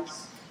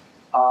alliance.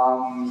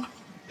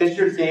 This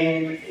year's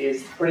game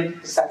is the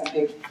second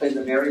pick plays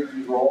a very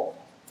key role.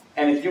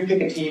 And if you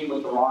pick a team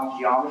with the wrong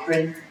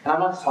geometry, and I'm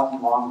not just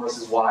talking long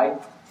versus wide,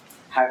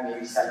 having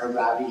maybe center of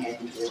gravity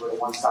hanging over to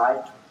one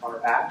side, on or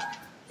back,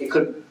 it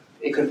could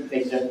make a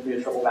difference between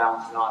a triple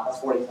balance or not. That's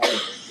 40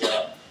 points.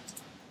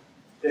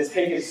 This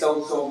pick is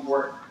so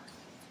important.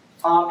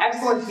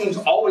 Excellent teams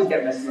always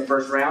get missed in the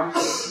first round.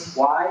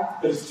 Why?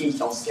 Because teams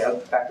don't scout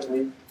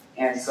effectively,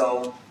 and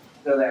so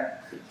they're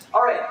there.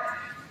 All right.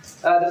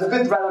 There's a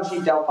good thread on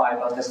Chief Delphi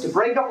about this. To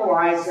break up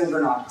alliances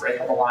or not to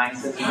break up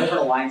alliances, a different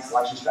alliance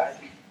selection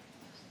strategy.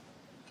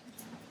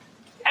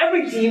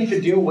 Every team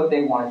should do what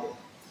they want to do.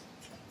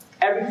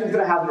 Every team's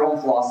going to have their own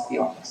philosophy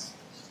on this.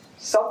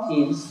 Some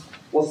teams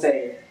will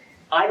say,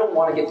 I don't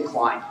want to get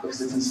declined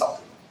because it's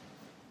insulting.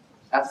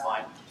 That's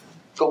fine.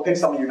 Go pick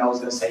someone you know is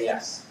going to say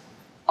yes.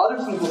 Other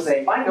teams will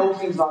say, if I know a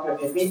team's not going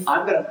to pick me,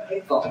 I'm going to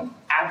pick them,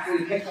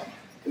 actually pick them,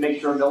 to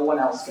make sure no one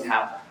else can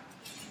have them.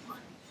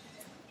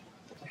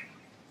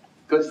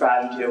 Good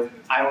strategy too.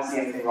 I don't see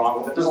anything wrong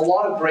with it. There's a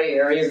lot of gray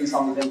areas in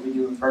some of the things we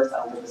do in first. I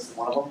don't think this is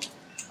one of them.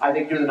 I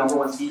think you're the number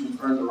 1 seed.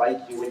 You've earned the right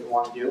to do what you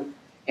want to do.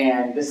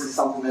 And this is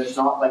something that's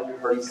not like you're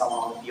hurting someone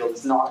on the field.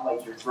 It's not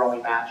like you're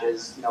throwing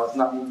matches. You know, it's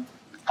nothing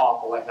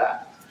awful like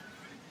that.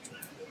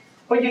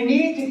 But you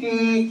need to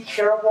be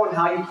careful in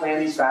how you plan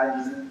these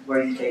strategies and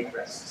where you take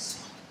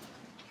risks.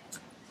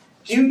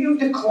 Do you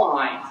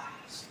decline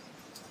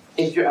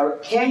if you're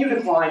out? Can you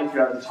decline if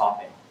you're out of the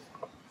top 8?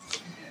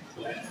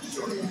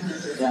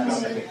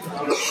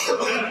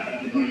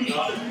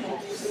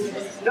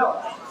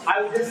 No,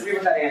 I would disagree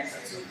with that answer.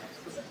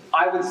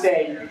 I would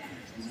say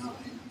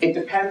it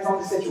depends on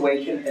the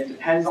situation, it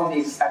depends on the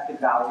expected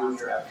value of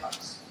your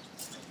outcomes.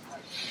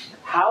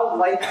 How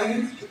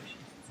likely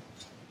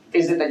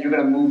is it that you're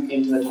going to move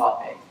into the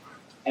top 8?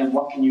 And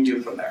what can you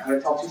do from there? I'm going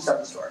to tell 2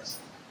 separate stories.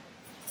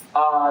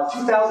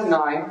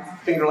 2009,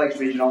 Finger Lakes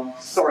Regional.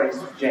 Sorry,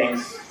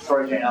 James.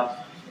 Sorry,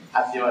 Jana. I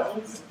have to do it.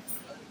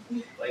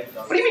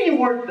 What do you mean you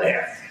weren't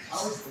there?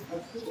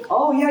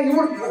 Oh yeah, you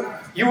were.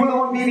 You were the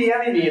one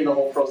BBMing me in the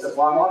whole process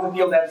while I'm on the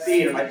field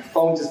FC and my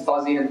phone's just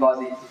buzzing and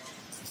buzzing.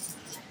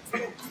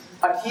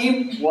 A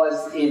team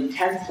was in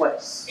 10th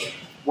place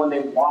when they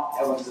walked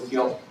out onto the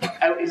field.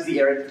 Out is the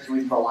area for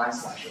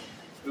alliance selection.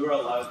 We were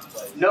allowed to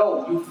play.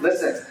 No, you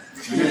listen.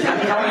 I'm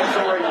telling a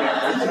story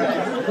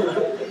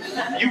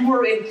here. You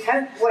were in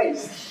 10th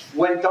place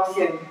when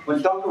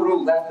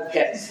Dunkaroo left the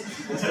pits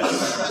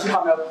to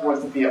come out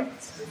towards the field.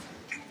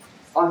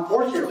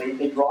 Unfortunately,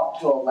 they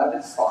dropped to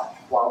 11th spot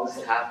while this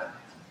had happened,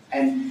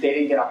 and they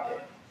didn't get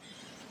updated.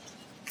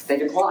 They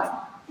declined.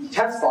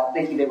 10th spot,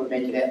 thinking they would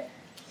make it in.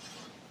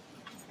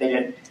 They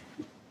didn't.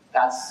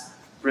 That's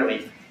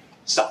really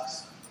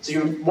sucks.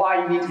 So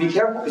why you need to be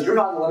careful, because you're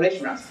not in the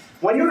elimination rounds.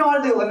 When you're not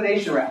in the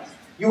elimination rounds,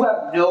 you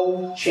have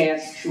no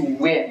chance to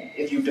win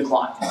if you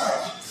decline.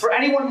 For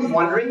anyone who's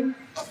wondering,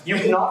 you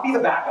cannot be the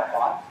backup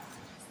bot.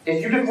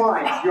 If you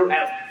decline, you're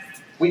out.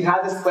 We've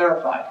had this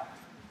clarified.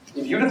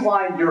 If you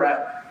decline, you're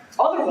out.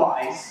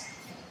 Otherwise,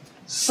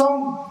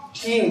 some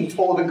team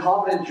full of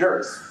incompetent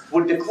jerks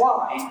would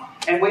decline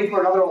and wait for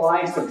another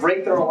alliance to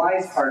break their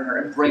alliance partner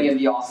and bring in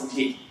the awesome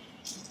team.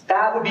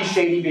 That would be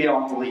shady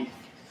beyond belief.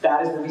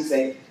 That is what we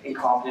say,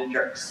 incompetent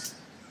jerks.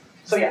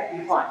 So yeah,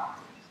 you decline.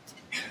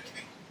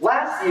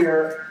 Last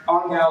year,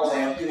 on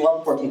Galileo, in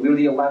 11-14,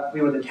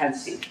 we were the 10th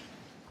seed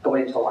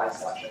going into alliance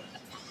selection.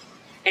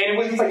 And it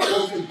was just like the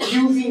most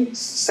confusing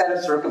set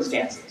of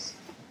circumstances.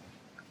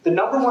 The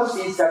number 1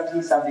 seed,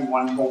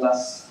 1771, told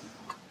us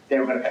they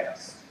were going to pick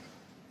us.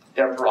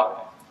 Their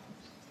prerogative.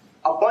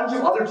 A bunch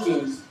of other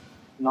teams,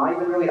 not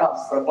even really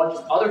us, but a bunch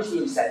of other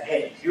teams said,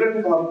 hey, if you're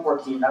going to pick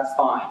 11-14, that's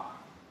fine.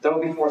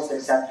 They'll be forced to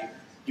accept you.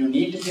 You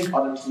need to pick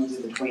other teams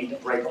in between to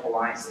break up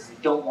alliances. You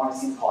don't want to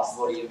see the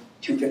possibility of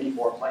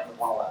 254 playing with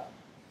 111.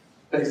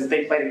 Because if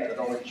they play together,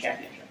 they'll win the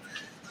championship.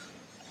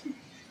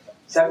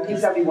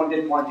 1771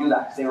 didn't want to do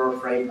that because they were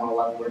afraid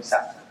 111 would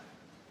accept them.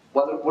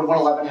 Whether would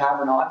 111 have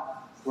or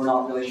not, we're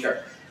not really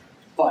sure.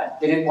 But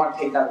they didn't want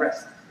to take that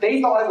risk.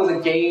 They thought it was a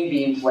game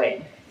being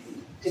played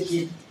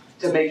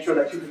to make sure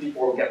that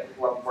 254 would get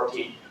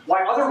 11-14.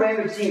 Why other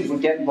random teams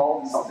would get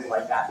involved in something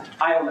like that,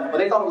 I don't know. But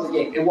they thought it was a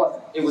game. It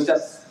wasn't. It was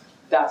just,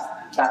 that's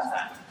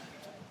that.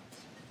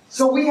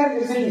 So we had a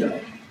decision to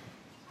make.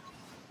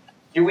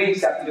 Do we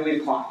accept or do we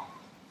decline?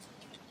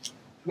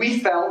 We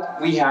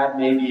felt we had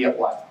maybe a,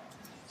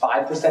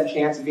 5%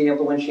 chance of being able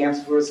to win champs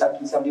if we were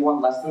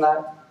 1771, less than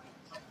that?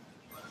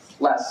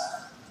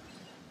 Less.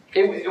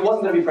 It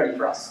wasn't going to be pretty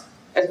for us.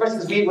 Especially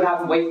because we would have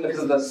to wait because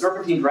of the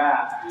serpentine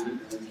draft,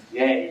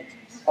 yay,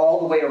 all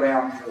the way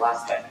around to the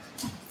last 10.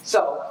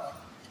 So,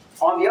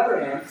 on the other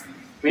hand,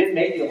 we didn't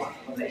make the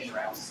elimination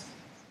rounds.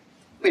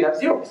 We'd have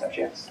 0%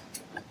 chance.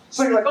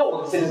 So you're like, oh, well,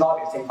 the decision's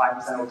obvious, take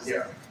 5% over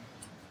 0.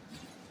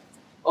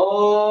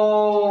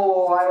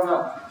 Oh, I don't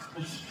know.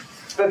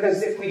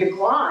 Because if we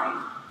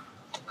decline,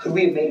 could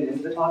we have made it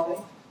into the top 8?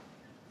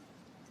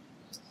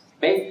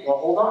 Maybe. Well,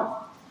 hold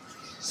on.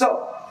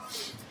 So,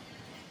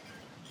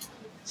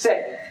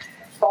 say,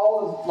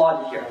 follow the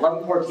logic here.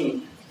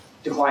 11-14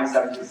 declines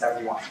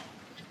 1771.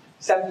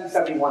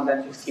 1771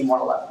 then picks Team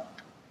 111.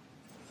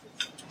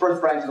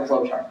 First branch of the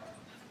flowchart.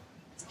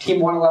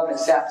 Team 111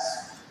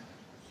 accepts.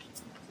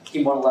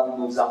 Team 111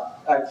 moves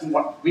up.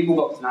 We move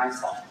up to 9th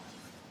spot.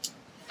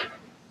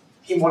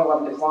 Team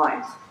 111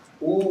 declines.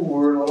 Ooh,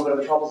 we're in a little bit of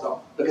a trouble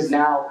zone because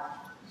now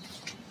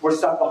we're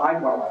stuck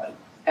behind 111,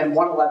 and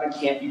 111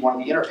 can't be one of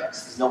the inner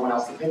picks because no one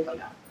else can pick them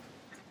now.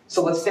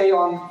 So let's stay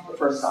on the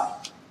first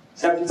side.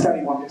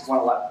 1771 picks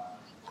 111.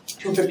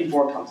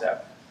 254 comes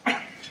out.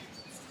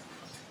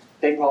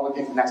 They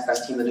probably pick the next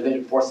best team in the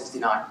division,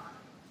 469.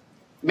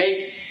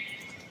 Maybe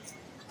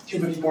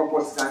 254 and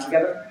 469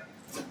 together.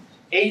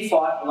 8th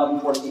spot,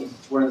 11-14.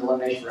 We're in the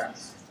elimination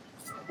rounds.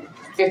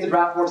 If the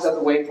draft works out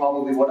the way it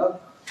probably would have,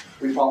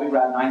 we probably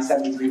grabbed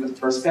 973 with the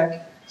first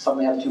pick.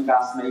 Suddenly had the 2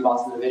 fastest mini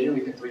bots in the division.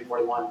 We picked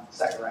 341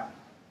 second round.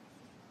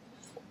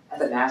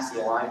 That's a nasty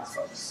alliance,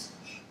 folks.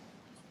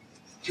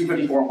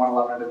 254 and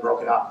 111 have been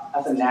broken up.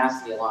 That's a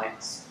nasty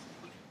alliance.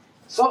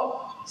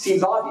 So,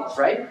 seems obvious,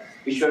 right?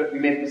 We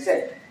made a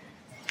mistake.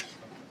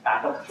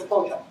 Back up to the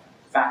flowchart.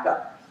 Back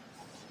up.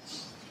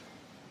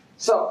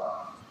 So,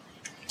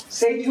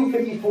 say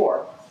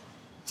 254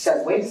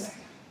 says, wait a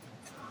second.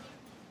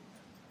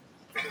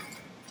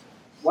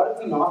 What if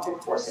we not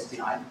pick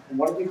 469? And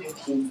what if we pick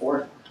Team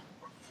 40?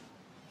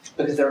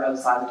 Because they're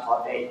outside the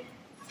top 8.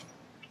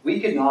 We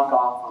could knock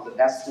off one of the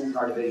best teams in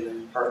our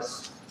division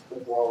first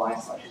before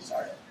alliance selection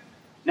started.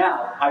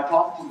 Now, I've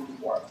talked to them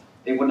before.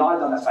 They would not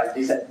have done that fight.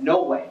 They said,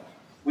 no way.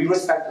 We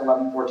respect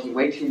 11-14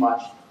 way too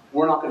much.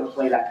 We're not going to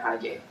play that kind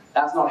of game.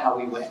 That's not how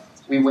we win.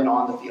 We win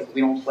on the field.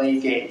 We don't play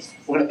games.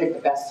 We're going to pick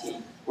the best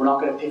team. We're not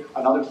going to pick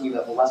another team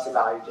that has a lesser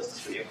value just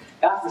for you.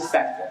 That's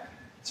respectful.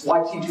 It's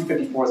why Team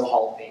 254 is a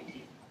Hall of Fame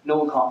team.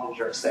 No incompetent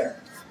jerks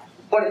there.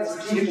 But it's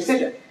a strategic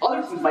decision.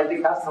 Other teams might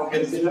think that's an okay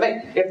decision to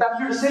make. If that's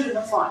your decision,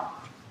 that's fine.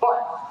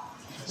 But,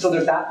 so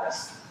there's that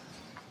risk.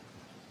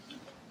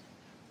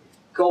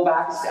 Go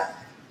back a step.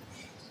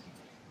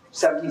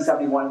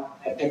 1771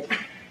 had picked.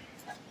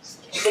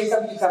 Say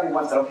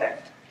 1771 said, okay,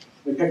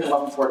 we picked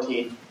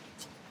 11-14.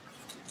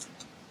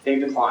 They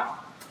decline.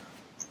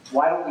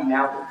 Why don't we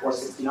now pick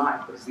 469?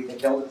 Because we think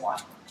they'll decline.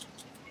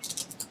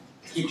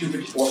 Keep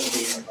 254 from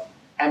being with them.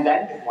 And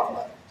then pick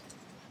 111.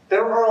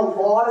 There are a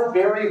lot of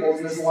variables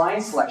in this line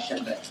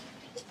selection thing.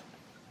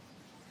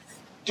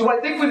 Do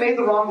I think we made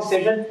the wrong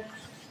decision?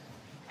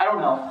 I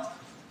don't know.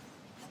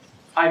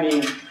 I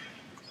mean,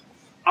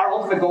 our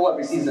ultimate goal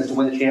every season is to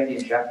win the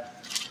championship.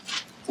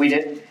 We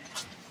didn't.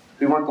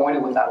 We weren't going to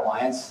win that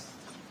alliance.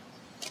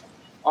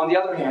 On the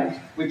other hand,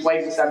 we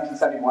played with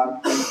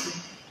 1771.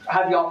 I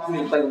had the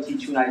opportunity to play with Team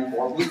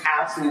 294. It was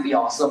absolutely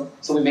awesome.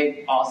 So we made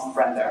an awesome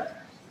friend there.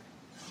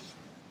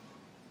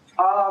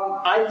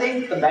 I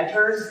think the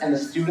mentors and the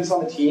students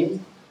on the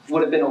team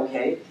would have been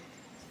okay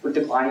with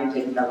declining and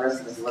taking that risk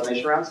in this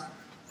elimination rounds.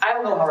 I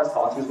don't know how our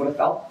sponsors would have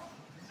felt.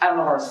 I don't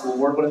know how our school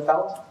board would have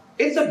felt.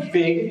 It's a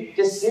big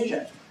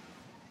decision.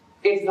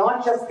 It's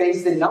not just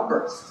based in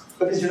numbers,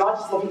 because you're not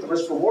just looking at the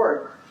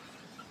risk-reward.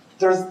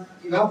 You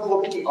have to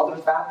look at the other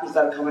factors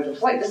that come into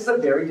play. This is a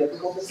very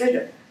difficult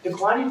decision.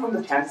 Declining from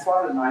the 10th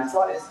spot to the 9th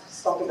spot is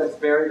something that's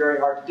very, very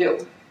hard to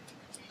do.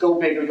 Go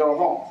big or go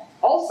home.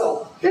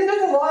 Also, there's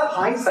a lot of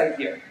hindsight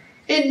here.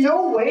 In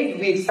no way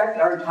did we expect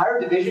our entire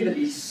division to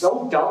be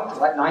so dumb to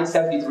let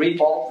 973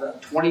 fall to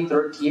the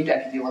 23rd team to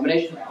enter the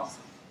elimination rounds.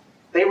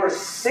 They were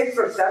 6th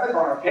or 7th on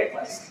our pick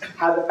list,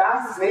 had the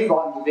fastest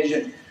mini-bot in the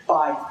division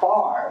by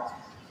far.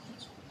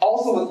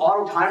 Also with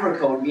auto timer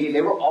code, meaning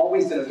they were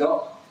always going to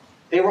go.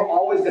 They were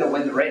always going to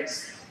win the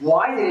race.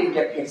 Why they didn't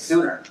get picked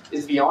sooner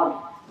is beyond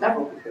me. Never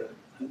we could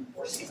have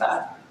foreseen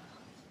that.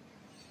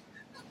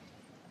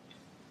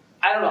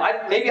 I don't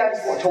know. Maybe I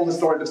just told the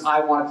story because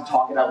I wanted to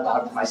talk it out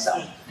loud to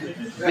myself.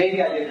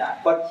 Maybe I did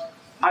that. But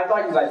I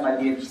thought you guys might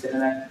be interested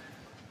in it.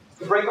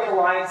 To break up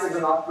alliances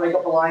or not break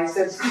up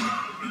alliances,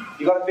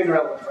 you got to figure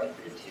out what's right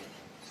for your team.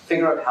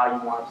 Figure out how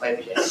you want to play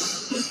the game.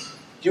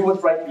 Do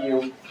what's right for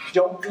you.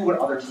 Don't do what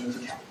other teams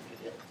are telling you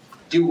to do.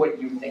 Do what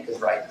you think is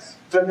right.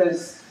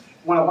 Because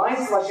when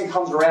alliance selection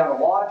comes around,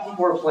 a lot of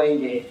people are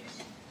playing games.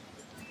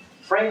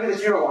 Frankly,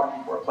 this year a lot of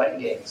people are playing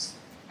games.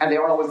 And they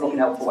aren't always looking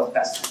out for what's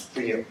best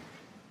for you.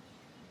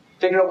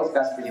 Figure out what's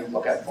best for you and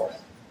look out for it.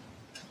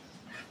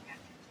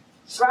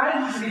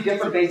 Strategies should be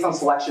different based on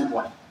selection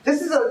point.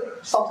 This is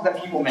something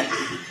that people miss.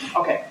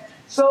 Okay,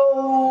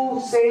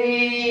 so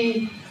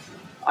say,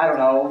 I don't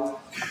know,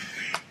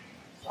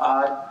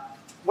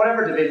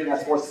 whatever division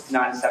has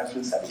 469,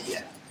 17,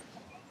 17.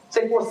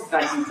 Say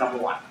 469 is number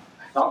one.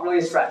 Not really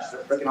a stretch,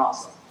 they're freaking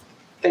awesome.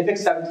 They pick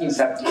 17,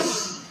 17.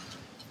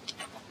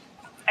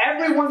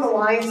 Everyone's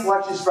alliance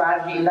selection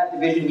strategy in that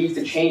division needs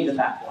to change at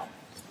that point.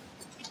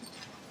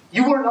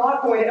 You are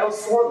not going to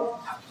outscore them.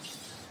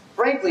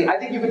 Frankly, I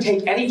think you could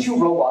take any two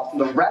robots from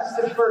the rest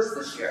of the first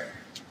this year.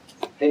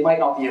 They might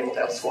not be able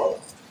to outscore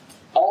them.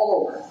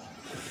 All over.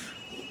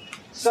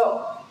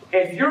 So,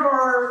 if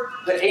you're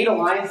the 8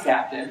 alliance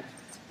captain,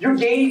 your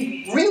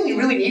game really,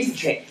 really needs to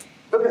change.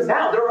 Because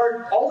now there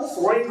are all the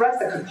scoring threats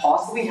that could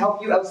possibly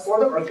help you outscore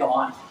them are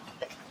gone.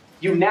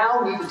 You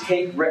now need to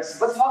take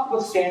risks. Let's talk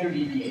about standard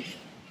deviation.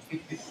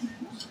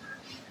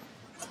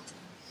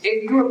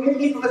 If you're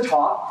picking from the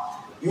top,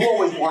 you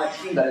always want a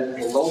team that is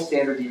below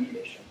standard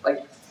deviation.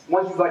 Like,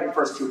 once you've got your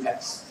first 2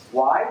 picks.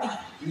 Why?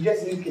 You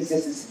just need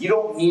consistency. You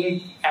don't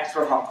need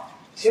extra hump.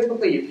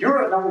 Typically, if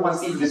you're a number 1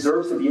 seed who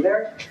deserves to be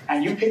there,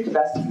 and you pick the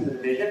best team in the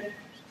division,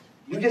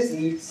 you just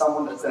need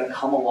someone that's going to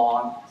come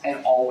along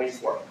and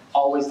always work.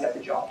 Always get the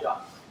job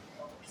done.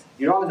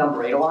 You're on the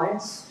number 8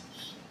 alliance,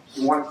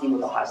 you want a team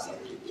with a high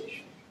standard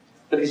deviation.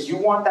 Because you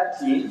want that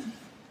team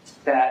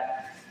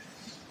that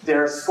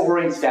their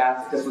scoring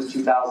stats, if this was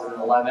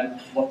 2011,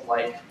 looked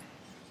like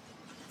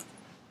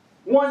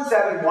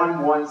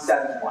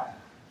 1-7-1-1-7-1.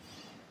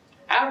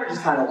 Average is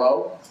kind of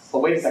low, but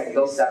wait a second,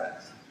 those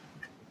 7s.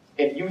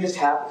 If you just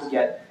happen to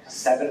get a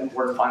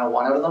 7-word final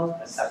 1 out of them,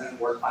 a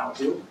 7-word final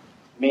 2,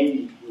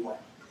 maybe you win.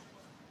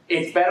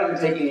 It's better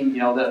than taking,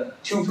 the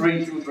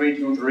 2-3, 2-3,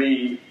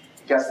 2-3,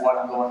 guess what,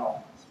 I'm going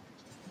home.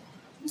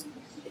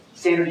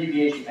 Standard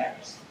deviation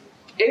matters.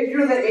 If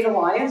you're the 8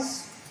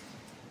 alliance,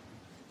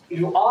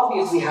 you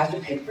obviously have to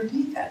pick for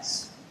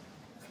defense.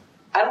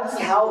 I don't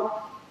see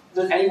how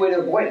there's any way to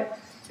avoid it.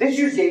 This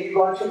year's game, you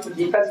got to pick for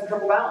defense and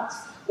triple balance.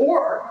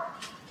 Or,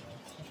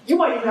 you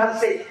might even have to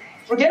say,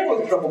 forget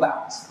about the triple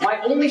balance.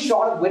 My only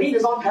shot of winning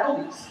is on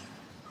penalties.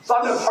 So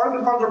I'm going to park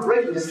in front of the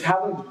bridge and just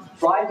have them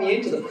drive me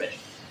into the bridge.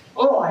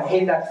 Oh, I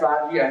hate that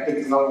strategy. I think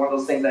it's another one of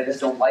those things I just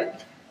don't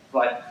like.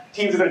 But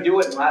teams are going to do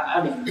it. And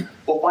I mean,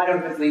 we'll find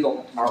out if it's legal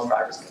at tomorrow's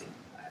drivers' meeting.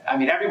 I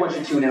mean, everyone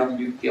should tune in on the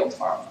youth field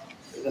tomorrow.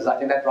 Because I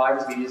think that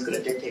drivers' meeting is going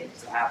to dictate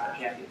what's going to happen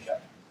in a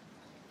championship.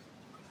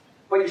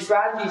 But your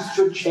strategies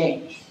should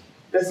change.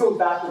 This goes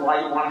back to why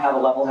you want to have a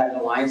level-headed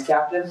alliance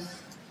captain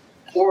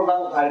or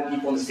level-headed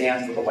people in the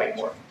stands with a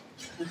whiteboard.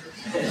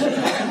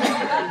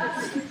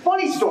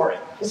 Funny story.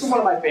 This is one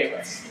of my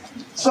favorites.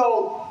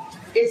 So,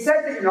 it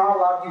says that you're not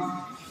allowed to use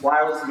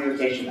wireless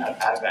communication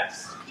at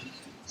events.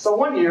 So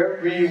one year,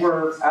 we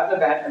were at an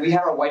event and we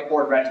had our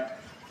whiteboard ready.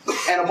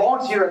 And a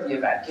volunteer at the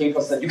event came to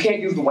us and said, you can't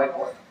use the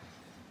whiteboard.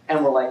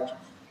 And we're like,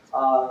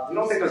 we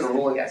don't think there's a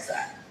rule against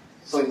that.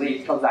 So he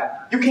leaves, comes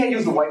back, you can't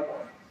use the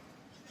whiteboard.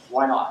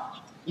 Why not?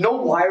 No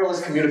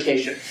wireless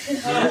communication.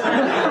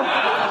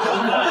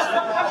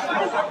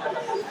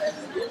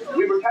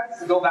 We were tempted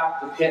to go back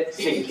to the pit to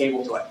take a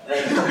cable to it.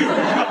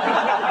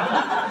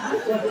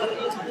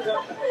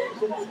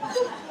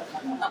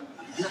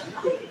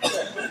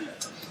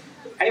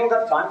 Anyone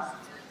got time?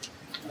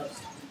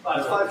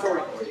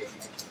 5:40.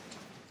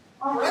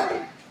 All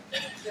right.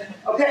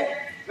 Okay,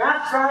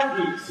 math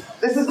strategies.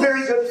 This is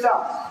very good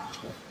stuff.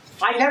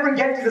 I never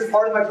get to this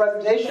part of my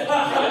presentation.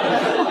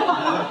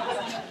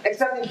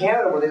 Except in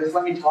Canada, where they just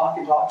let me talk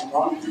and talk and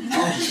talk.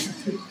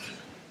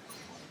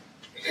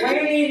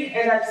 Planning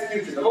and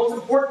execution, the most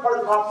important part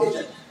of the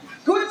competition.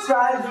 Good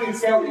strategy and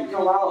failure can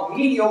allow a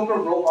mediocre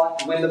robot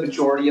to win the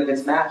majority of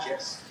its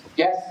matches.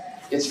 Yes,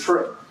 it's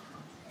true.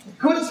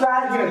 Good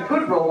strategy and a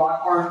good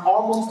robot are an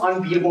almost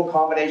unbeatable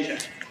combination.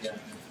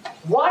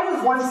 Why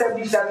does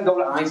 177 go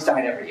to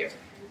Einstein every year?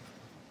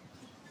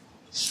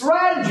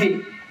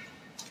 Strategy.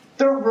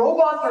 The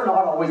robots are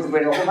not always the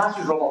greatest. Well, last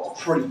year's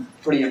robots are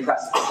pretty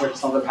impressive compared to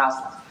some of the past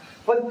ones.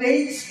 But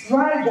they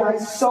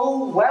strategize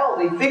so well.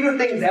 They figure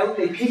things out.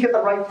 They peak at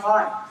the right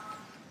time.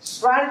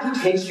 Strategy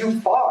takes you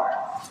far.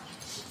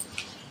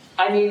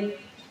 I mean,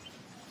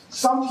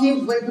 some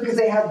teams win because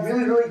they have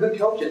really, really good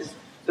coaches.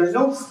 There's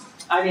no,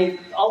 I mean,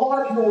 a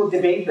lot of people will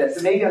debate this,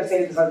 and maybe I'm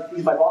saying this because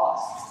he's my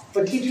boss.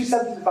 But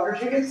T270 and Thunder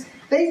Chickens,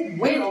 they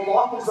win a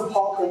lot because of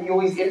Paul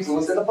Copioli's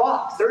influence in the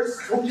box. There's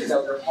coaches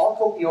out there, Paul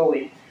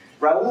Copioli,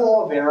 Raul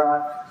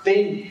Oliveira,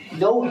 they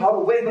know how to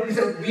win because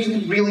they're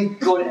really, really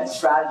good at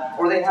strategy,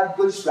 or they have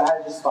good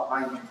strategists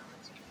behind them.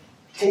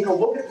 Take a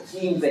look at the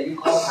teams that you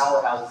call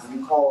powerhouses and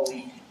you call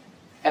elite,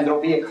 and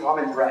there'll be a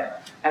common thread.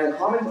 And the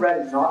common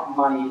thread is not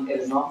money, it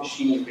is not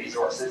machine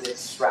resources,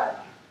 it's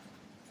strategy.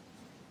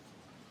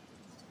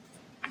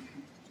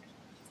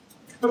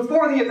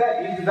 Before the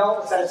event, you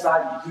develop a set of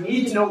strategies. You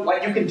need to know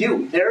what you can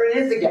do. There it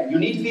is again. You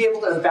need to be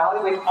able to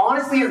evaluate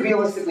honestly and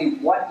realistically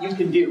what you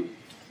can do.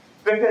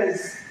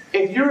 Because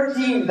if you're a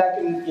team that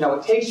can,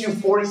 it takes you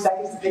 40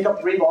 seconds to pick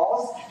up 3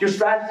 balls, your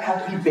strategy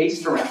has to be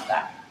based around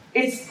that.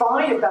 It's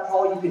fine if that's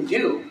all you can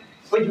do,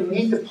 but you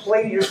need to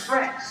play to your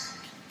strengths.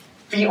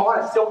 Be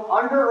honest. Don't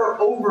under or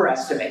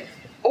overestimate.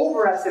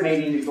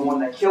 Overestimating is the one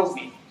that kills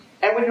me.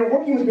 And when you're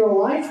working with your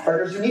alliance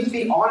partners, you need to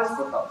be honest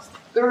with those.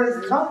 There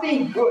is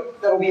nothing good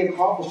that will be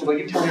accomplished about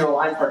you telling your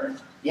alliance partners,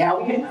 yeah,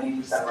 we get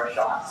 90% of our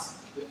shots.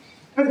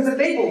 Because if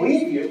they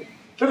believe you,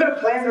 they're going to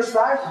plan their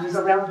strategies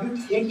around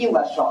you taking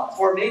less shots,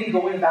 or maybe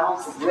going and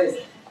balance the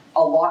grid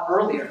a lot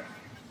earlier.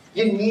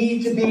 You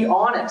need to be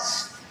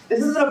honest.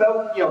 This isn't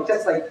about,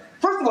 just like,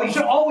 first of all, you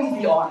should always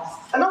be honest.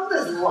 Enough of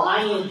this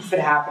lying that's been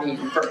happening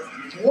first.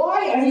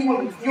 Why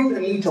anyone would feel the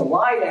need to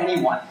lie to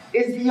anyone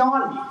is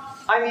beyond me.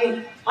 I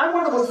mean, I'm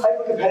one of those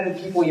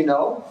hyper-competitive people,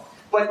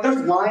 but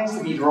there's lines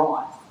to be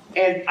drawn.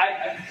 And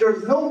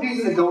there's no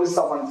reason to go to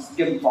someone and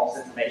give them false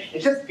information.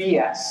 It's just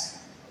BS.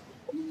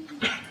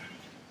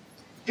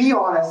 Be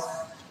honest.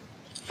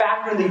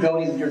 Factor in the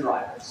abilities of your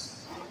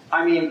drivers.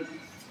 I mean,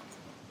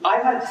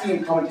 I've had a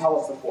team come and tell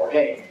us before,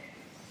 hey,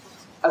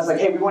 I was like,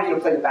 hey, we want you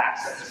to play the back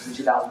six in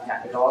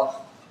 2010. They go,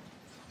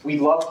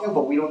 we'd love to,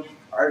 but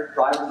our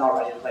driver's not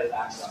ready to play the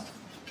back six.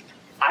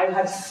 I've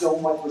had so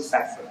much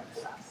respect for them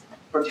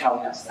for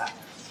telling us that.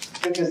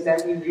 Because then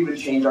we need to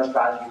change our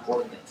strategy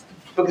accordingly.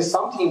 Because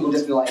some teams will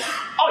just be like,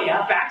 oh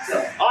yeah,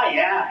 backfill. Oh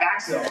yeah,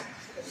 backfill.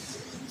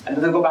 And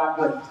then they'll go back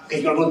and like,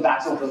 okay, you're going to go to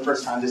backfill for the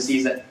first time this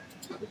season.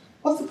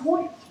 What's the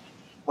point?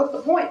 What's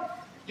the point?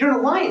 You're an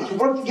alliance, you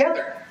work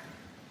together.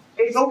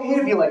 It's okay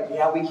to be like,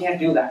 yeah, we can't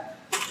do that.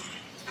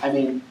 I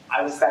mean,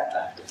 I respect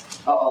that.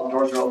 Uh-oh, the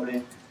doors are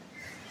opening.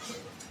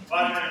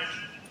 5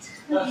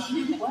 minutes.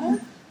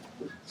 What?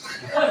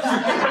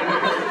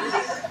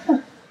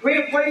 Create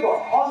a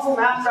playbook. Also,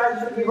 map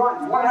strategies that we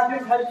run. You want to have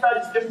different types of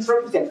strategies, different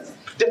circumstances.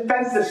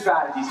 Defensive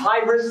strategies,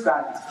 high-risk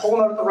strategies. Pull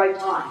them out at the right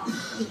time.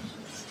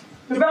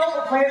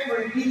 Develop a plan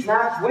for each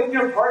match with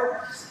your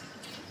partners.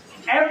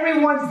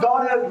 Everyone's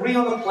got to agree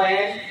on the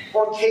plan,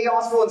 or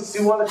chaos will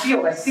ensue on the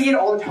field. I see it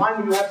all the time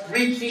when you have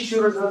 3 key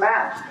shooters in a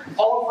match,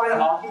 all trying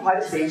to occupy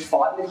the same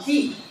spot in the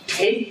key.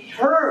 Take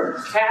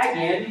turns. Tag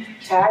in,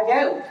 tag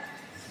out.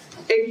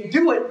 If you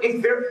do it,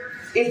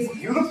 it's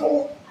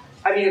beautiful.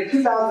 I mean, in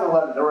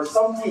 2011, there were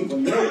some teams,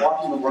 when we were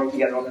watching them work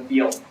together on the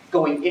field,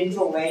 going into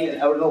the lane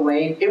and out of the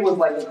lane, it was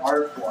like an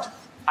art form.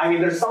 I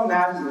mean, there's some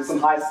matches with some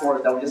high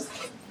scores that were just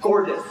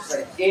gorgeous. It's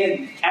like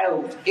in,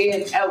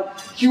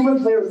 out. Human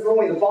players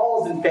throwing the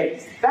balls in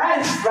base.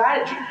 That is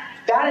strategy.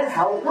 That is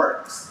how it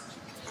works.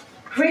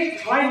 Create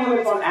time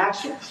limits on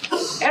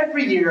actions.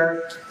 Every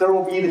year, there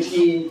will be the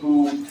team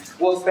who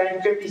will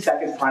spend 50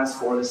 seconds trying to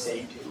score the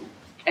same 2.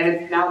 And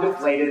it's now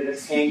deflated, and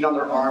it's hanged on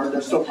their arm, and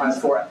they're still trying to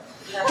score it.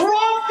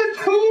 Drop the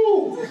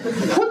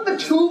tube! Put the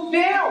tube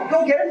down!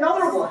 Go get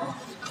another one!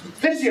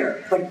 This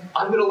year, like,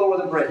 I'm going to lower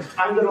the bridge.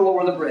 I'm going to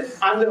lower the bridge.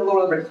 I'm going to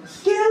lower the bridge.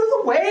 Get out of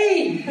the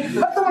way!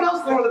 Let someone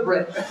else lower the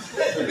bridge.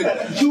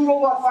 2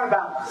 robots trying to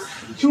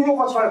balance. 2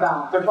 robots trying to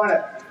balance. They're trying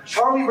to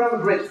Charlie around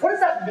the bridge. What does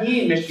that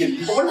mean, Michigan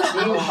people? What does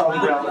that mean to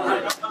Charlie around the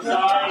bridge?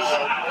 Sorry,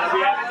 we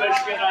have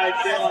Michigan.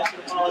 I feel like I should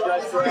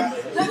apologize for that.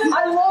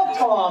 I love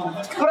Tom,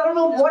 but I don't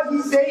know what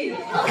he's saying.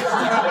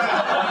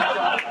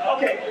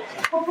 Okay,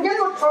 but forget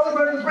about Charlie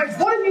around the bridge.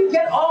 What if you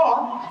get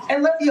off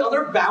and let the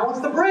other balance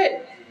the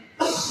bridge?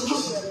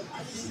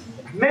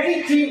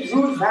 Many teams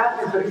lose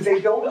matches because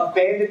they don't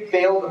abandon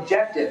failed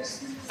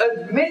objectives.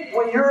 Admit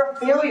when you're a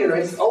failure,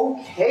 it's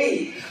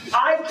okay.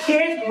 I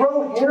can't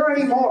grow hair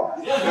anymore.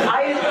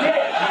 I admit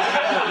it.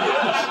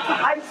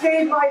 I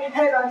shaved my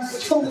head, I'm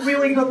still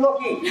really good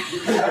looking.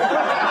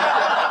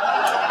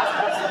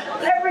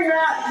 Every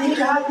match needs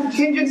to have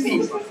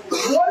contingencies.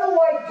 What do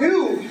I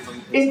do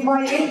if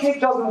my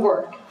intake doesn't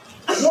work?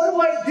 What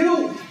do I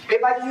do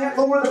if I can't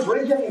lower the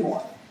bridge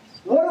anymore?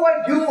 What do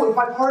I do if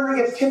my partner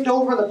gets tipped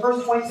over in the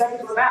first 20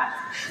 seconds of the match?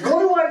 What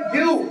do I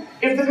do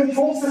if the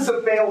control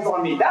system fails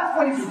on me? That's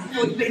what you should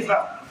really think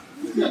about.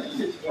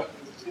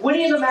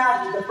 Winning the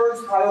match is the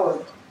first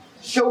priority.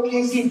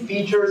 Showcasing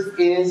features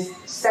is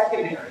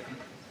secondary.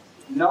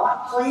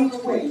 Not playing to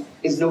win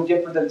is no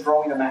different than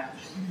throwing a match.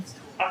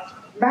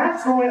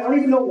 Match throwing, I don't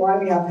even know why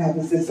we have to have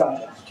this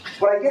discussion.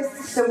 But I guess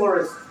it's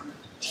similar as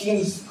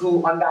teams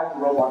who unback the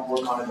robot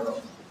work on it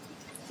early.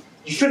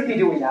 You shouldn't be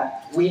doing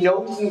that. We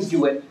know teams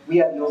do it. We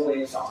have no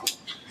way of stopping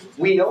it.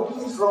 We know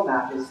teams throw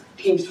matches.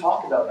 Teams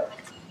talk about it.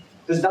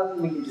 There's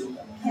nothing we can do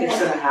about it. It's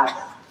going to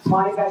happen.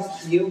 My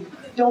advice to you,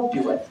 don't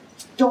do it.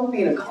 Don't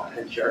be an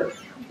incompetent jerk.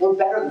 We're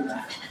better than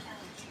that.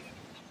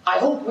 I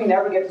hope we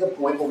never get to the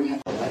point where we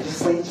have to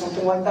legislate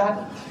something like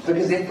that,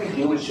 because if we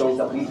do, it shows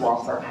that we've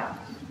lost our path.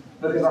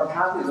 Because our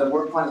path is that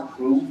we're trying to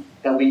prove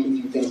that we can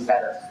do things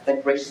better,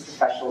 that gracious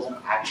professionalism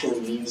actually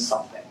means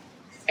something.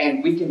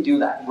 And we can do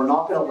that. We're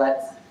not going to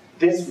let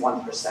this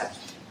 1%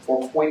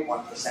 or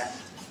 0.1%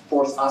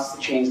 force us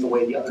to change the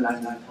way the other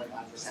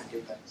 99.9% do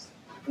things.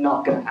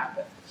 Not going to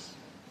happen.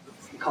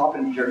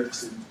 Confident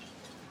jerks and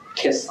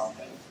kiss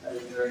something.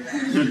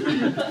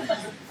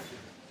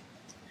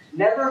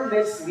 Never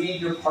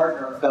mislead your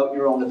partner about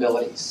your own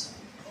abilities.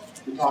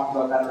 We talked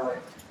about that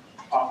earlier.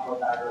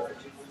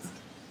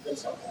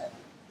 It's okay.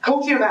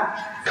 Coaching a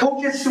match.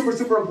 Coach is super,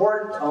 super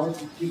important.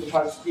 People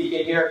try to speak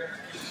in here.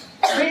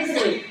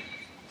 Basically,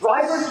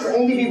 drivers should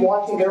only be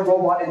watching their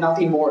robot and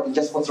nothing more than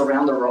just what's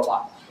around their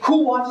robot.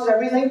 Who watches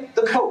everything?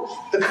 The coach.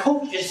 The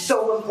coach is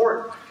so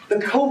important. The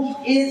coach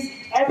is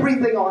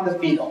everything on the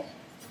field.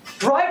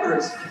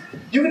 Drivers,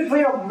 you can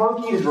train a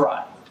monkey to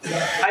drive.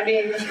 I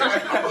mean,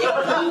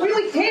 you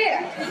really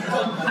can.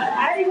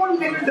 Anyone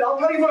figures it out? I'll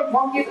tell you what a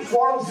monkey at the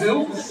Toronto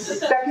Zoo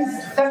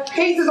that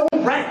pays his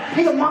own rent.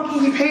 He's a monkey,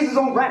 he pays his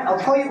own rent. I'll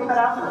tell you about that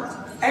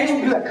afterwards.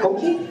 Anyone do that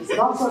coaching?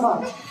 Not so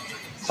much.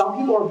 Some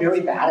people are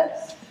very bad at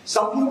it.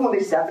 Some people, when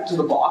they step into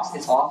the box,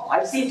 it's awful.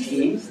 I've seen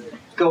teams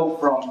go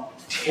from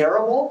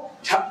terrible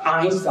to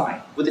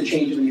Einstein with the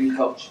change of a new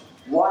coach.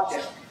 Watch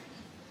it.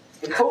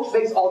 The coach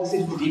makes all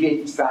decisions to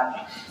deviate from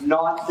strategy,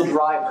 not the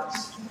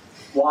drivers.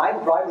 Why? The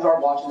drivers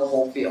aren't watching the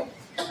whole field.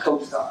 The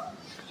coaches are.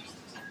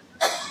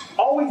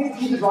 Always need to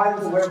keep the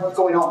drivers aware of what's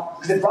going on,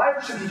 because the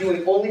driver should be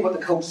doing only what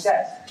the coach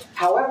says.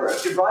 However,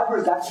 if the driver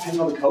is that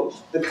dependent on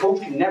the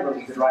coach can never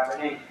leave the driver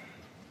hanging.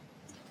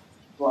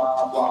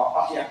 Blah,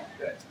 blah. Oh, yeah,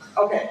 good.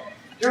 Okay,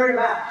 during a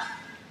match,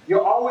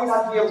 you'll always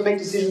have to be able to make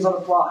decisions on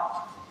the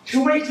fly.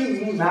 Too many teams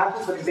lose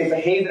matches because they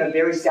behave in a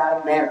very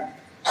static manner.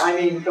 I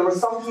mean, there were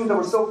some teams that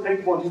were so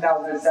predictable in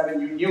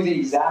 2007, you knew the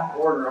exact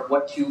order of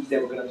what tubes they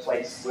were going to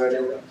place, where they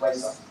were going to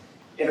place them.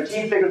 If a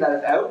team figured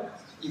that out,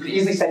 you could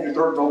easily send your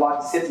third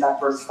robot to sit in that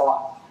first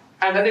spot.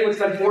 And then they would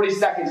spend 40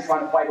 seconds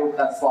trying to fight over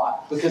that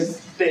spot,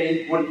 because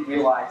they wouldn't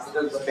realize that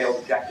there was a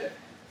failed objective.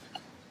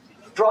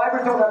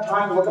 Drivers don't have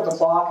time to look at the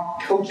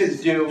clock.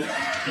 Coaches do.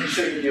 You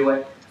shouldn't do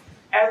it.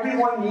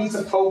 Everyone needs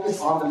to focus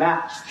on the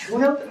match.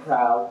 Tune out the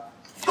crowd.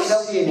 Tune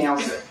out the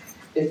announcer.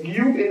 If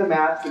you, in the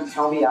match, can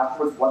tell me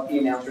afterwards what the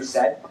announcer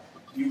said,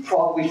 you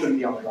probably shouldn't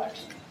be on the drive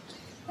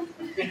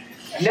team.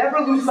 Never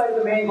lose sight of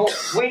the main goal,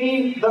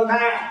 winning the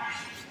match.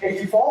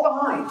 If you fall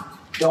behind,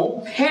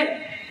 don't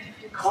panic.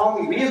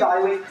 Calmly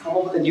reevaluate, come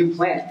up with a new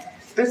plan.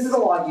 This is a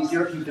lot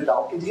easier if you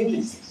develop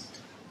contingencies.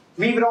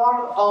 Leave it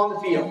on the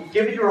field.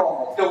 Give it your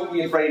all. Don't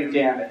be afraid of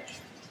damage.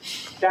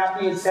 That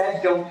being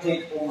said, don't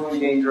take overly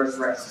dangerous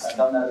risks. I've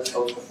done that as a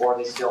coach before.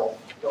 They still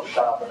don't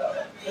shut up about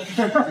it.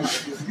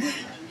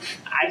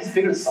 I just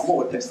figured someone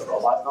would fix the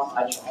robot. It's not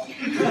my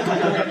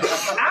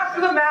job.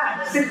 After the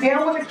match, sit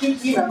down with the key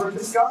team members,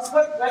 discuss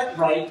what went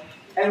right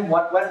and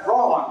what went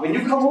wrong. When you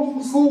come home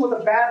from school with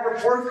a bad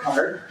report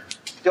card,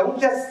 don't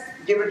just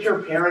give it to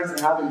your parents and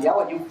have them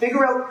yell at you.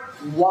 Figure out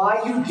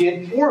why you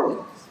did poorly.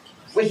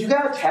 If you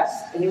got a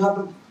test and you have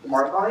the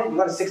mark on it, you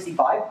got a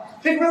 65,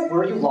 figure out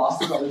where you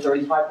lost another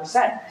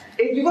 35%.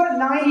 If you got a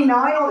 99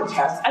 on the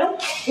test, I don't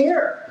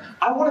care.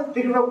 I want to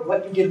figure out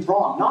what you did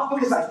wrong. Not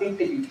because I think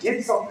that you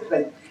did something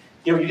that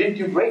you didn't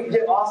do great, you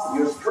did awesome,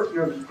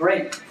 you're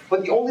great.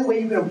 But the only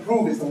way you can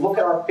improve is to look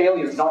at our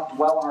failures, not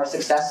dwell on our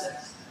successes.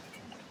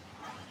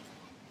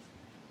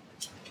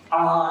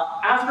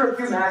 After a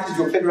few matches,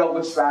 you'll figure out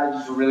which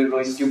strategies are really,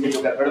 really stupid.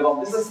 You'll get rid of them.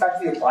 This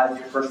especially applies to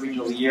your first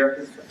regional of the year,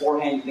 because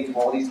beforehand you think of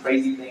all these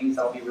crazy things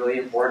that'll be really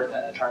important,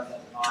 and it turns out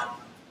they're not.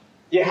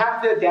 You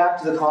have to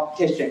adapt to the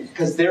competition,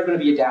 because they're going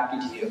to be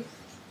adapting to you.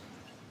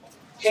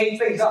 Change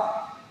things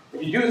up.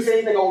 If you do the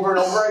same thing over and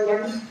over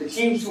again, the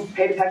teams who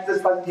paid attention to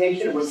this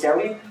presentation and were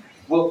scouting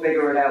will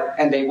figure it out,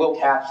 and they will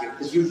catch you.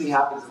 This usually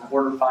happens in the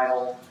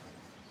quarterfinal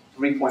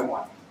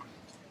 3.1.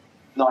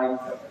 Not even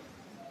perfect.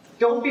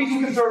 Don't be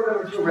too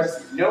conservative or too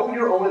risky. Know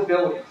your own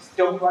abilities.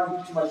 Don't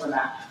run too much on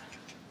that.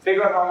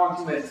 Figure out how long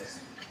 2 minutes is.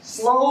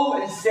 Slow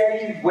and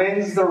steady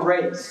wins the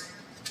race.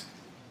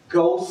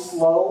 Go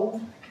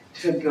slow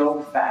to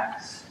go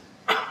fast.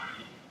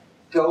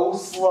 Go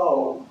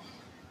slow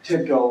to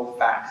go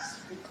fast.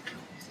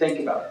 Think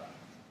about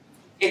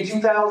it. In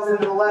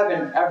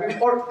 2011,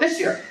 or this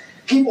year,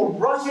 people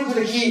rush into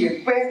the key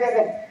and bang, bang,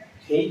 bang.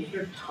 Take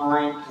your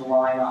time to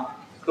line up.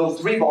 Those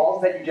 3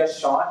 balls that you just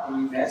shot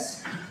and you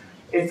missed,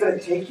 it's going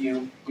to take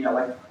you,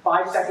 like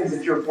 5 seconds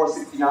if you're a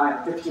 469,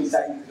 or 15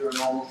 seconds if you're a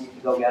normal team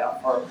to go get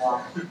them, or a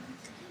climb.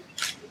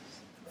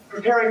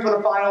 Preparing for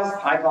the finals.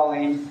 Hi,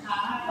 Colleen.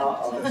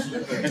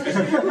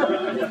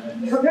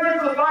 Preparing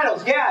for the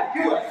finals. Yeah,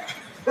 do it.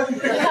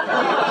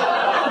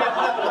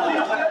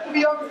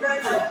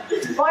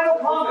 Final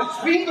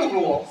comments. Read the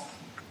rules.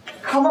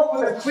 Come up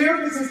with a clear,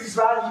 consistent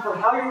strategy for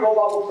how your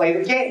robot will play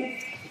the game.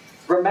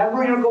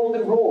 Remember your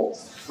golden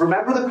rules.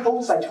 Remember the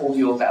quotes I told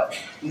you about.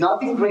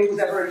 Nothing great was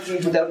ever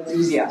achieved without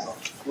enthusiasm.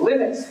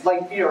 Limits,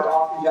 like fear, are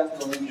often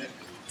just an illusion.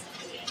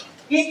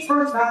 Each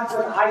first match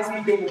with a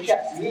high-speed game of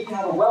chess. You need to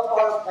have a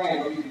well-thought-out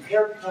plan where you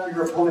prepare to counter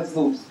your opponent's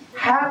moves.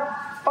 Have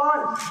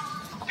fun,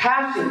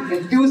 passion,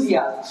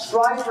 enthusiasm,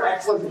 strive for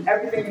excellence in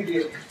everything you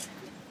do.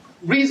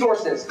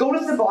 Resources. Go to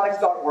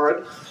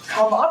Simbotics.org.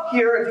 Come up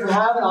here if you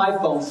have an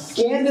iPhone.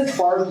 Scan this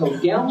barcode.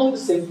 Download the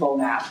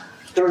Simphone app.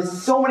 There are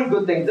so many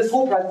good things. This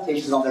whole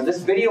presentation is on there.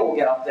 This video will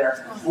get up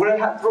there. We're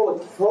going to throw a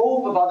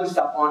trove of other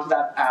stuff onto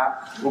that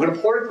app. We're going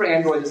to port it for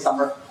Android this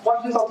summer.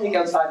 Questions I'll take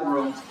outside the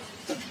room.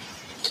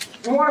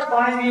 If you want to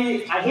find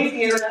me, I hate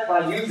the internet,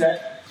 but I use it.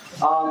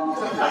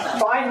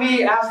 Find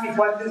me, ask me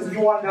questions. If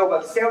you want to know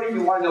about scouting,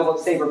 you want to know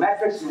about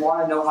Sabremetrics, you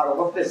want to know how to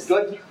look this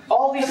good.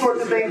 All these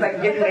sorts of things, I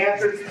can give you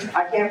answers.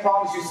 I can't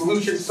promise you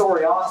solutions.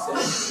 Sorry, Austin.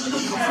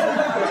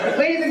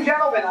 Ladies and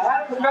gentlemen, I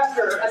had a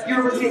professor at the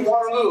University of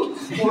Waterloo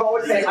who would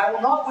always say, I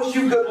will not wish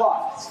you good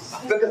luck,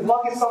 because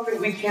luck is something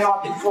we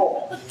cannot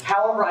control.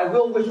 However, I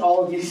will wish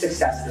all of you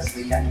success this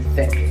weekend.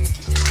 Thank you.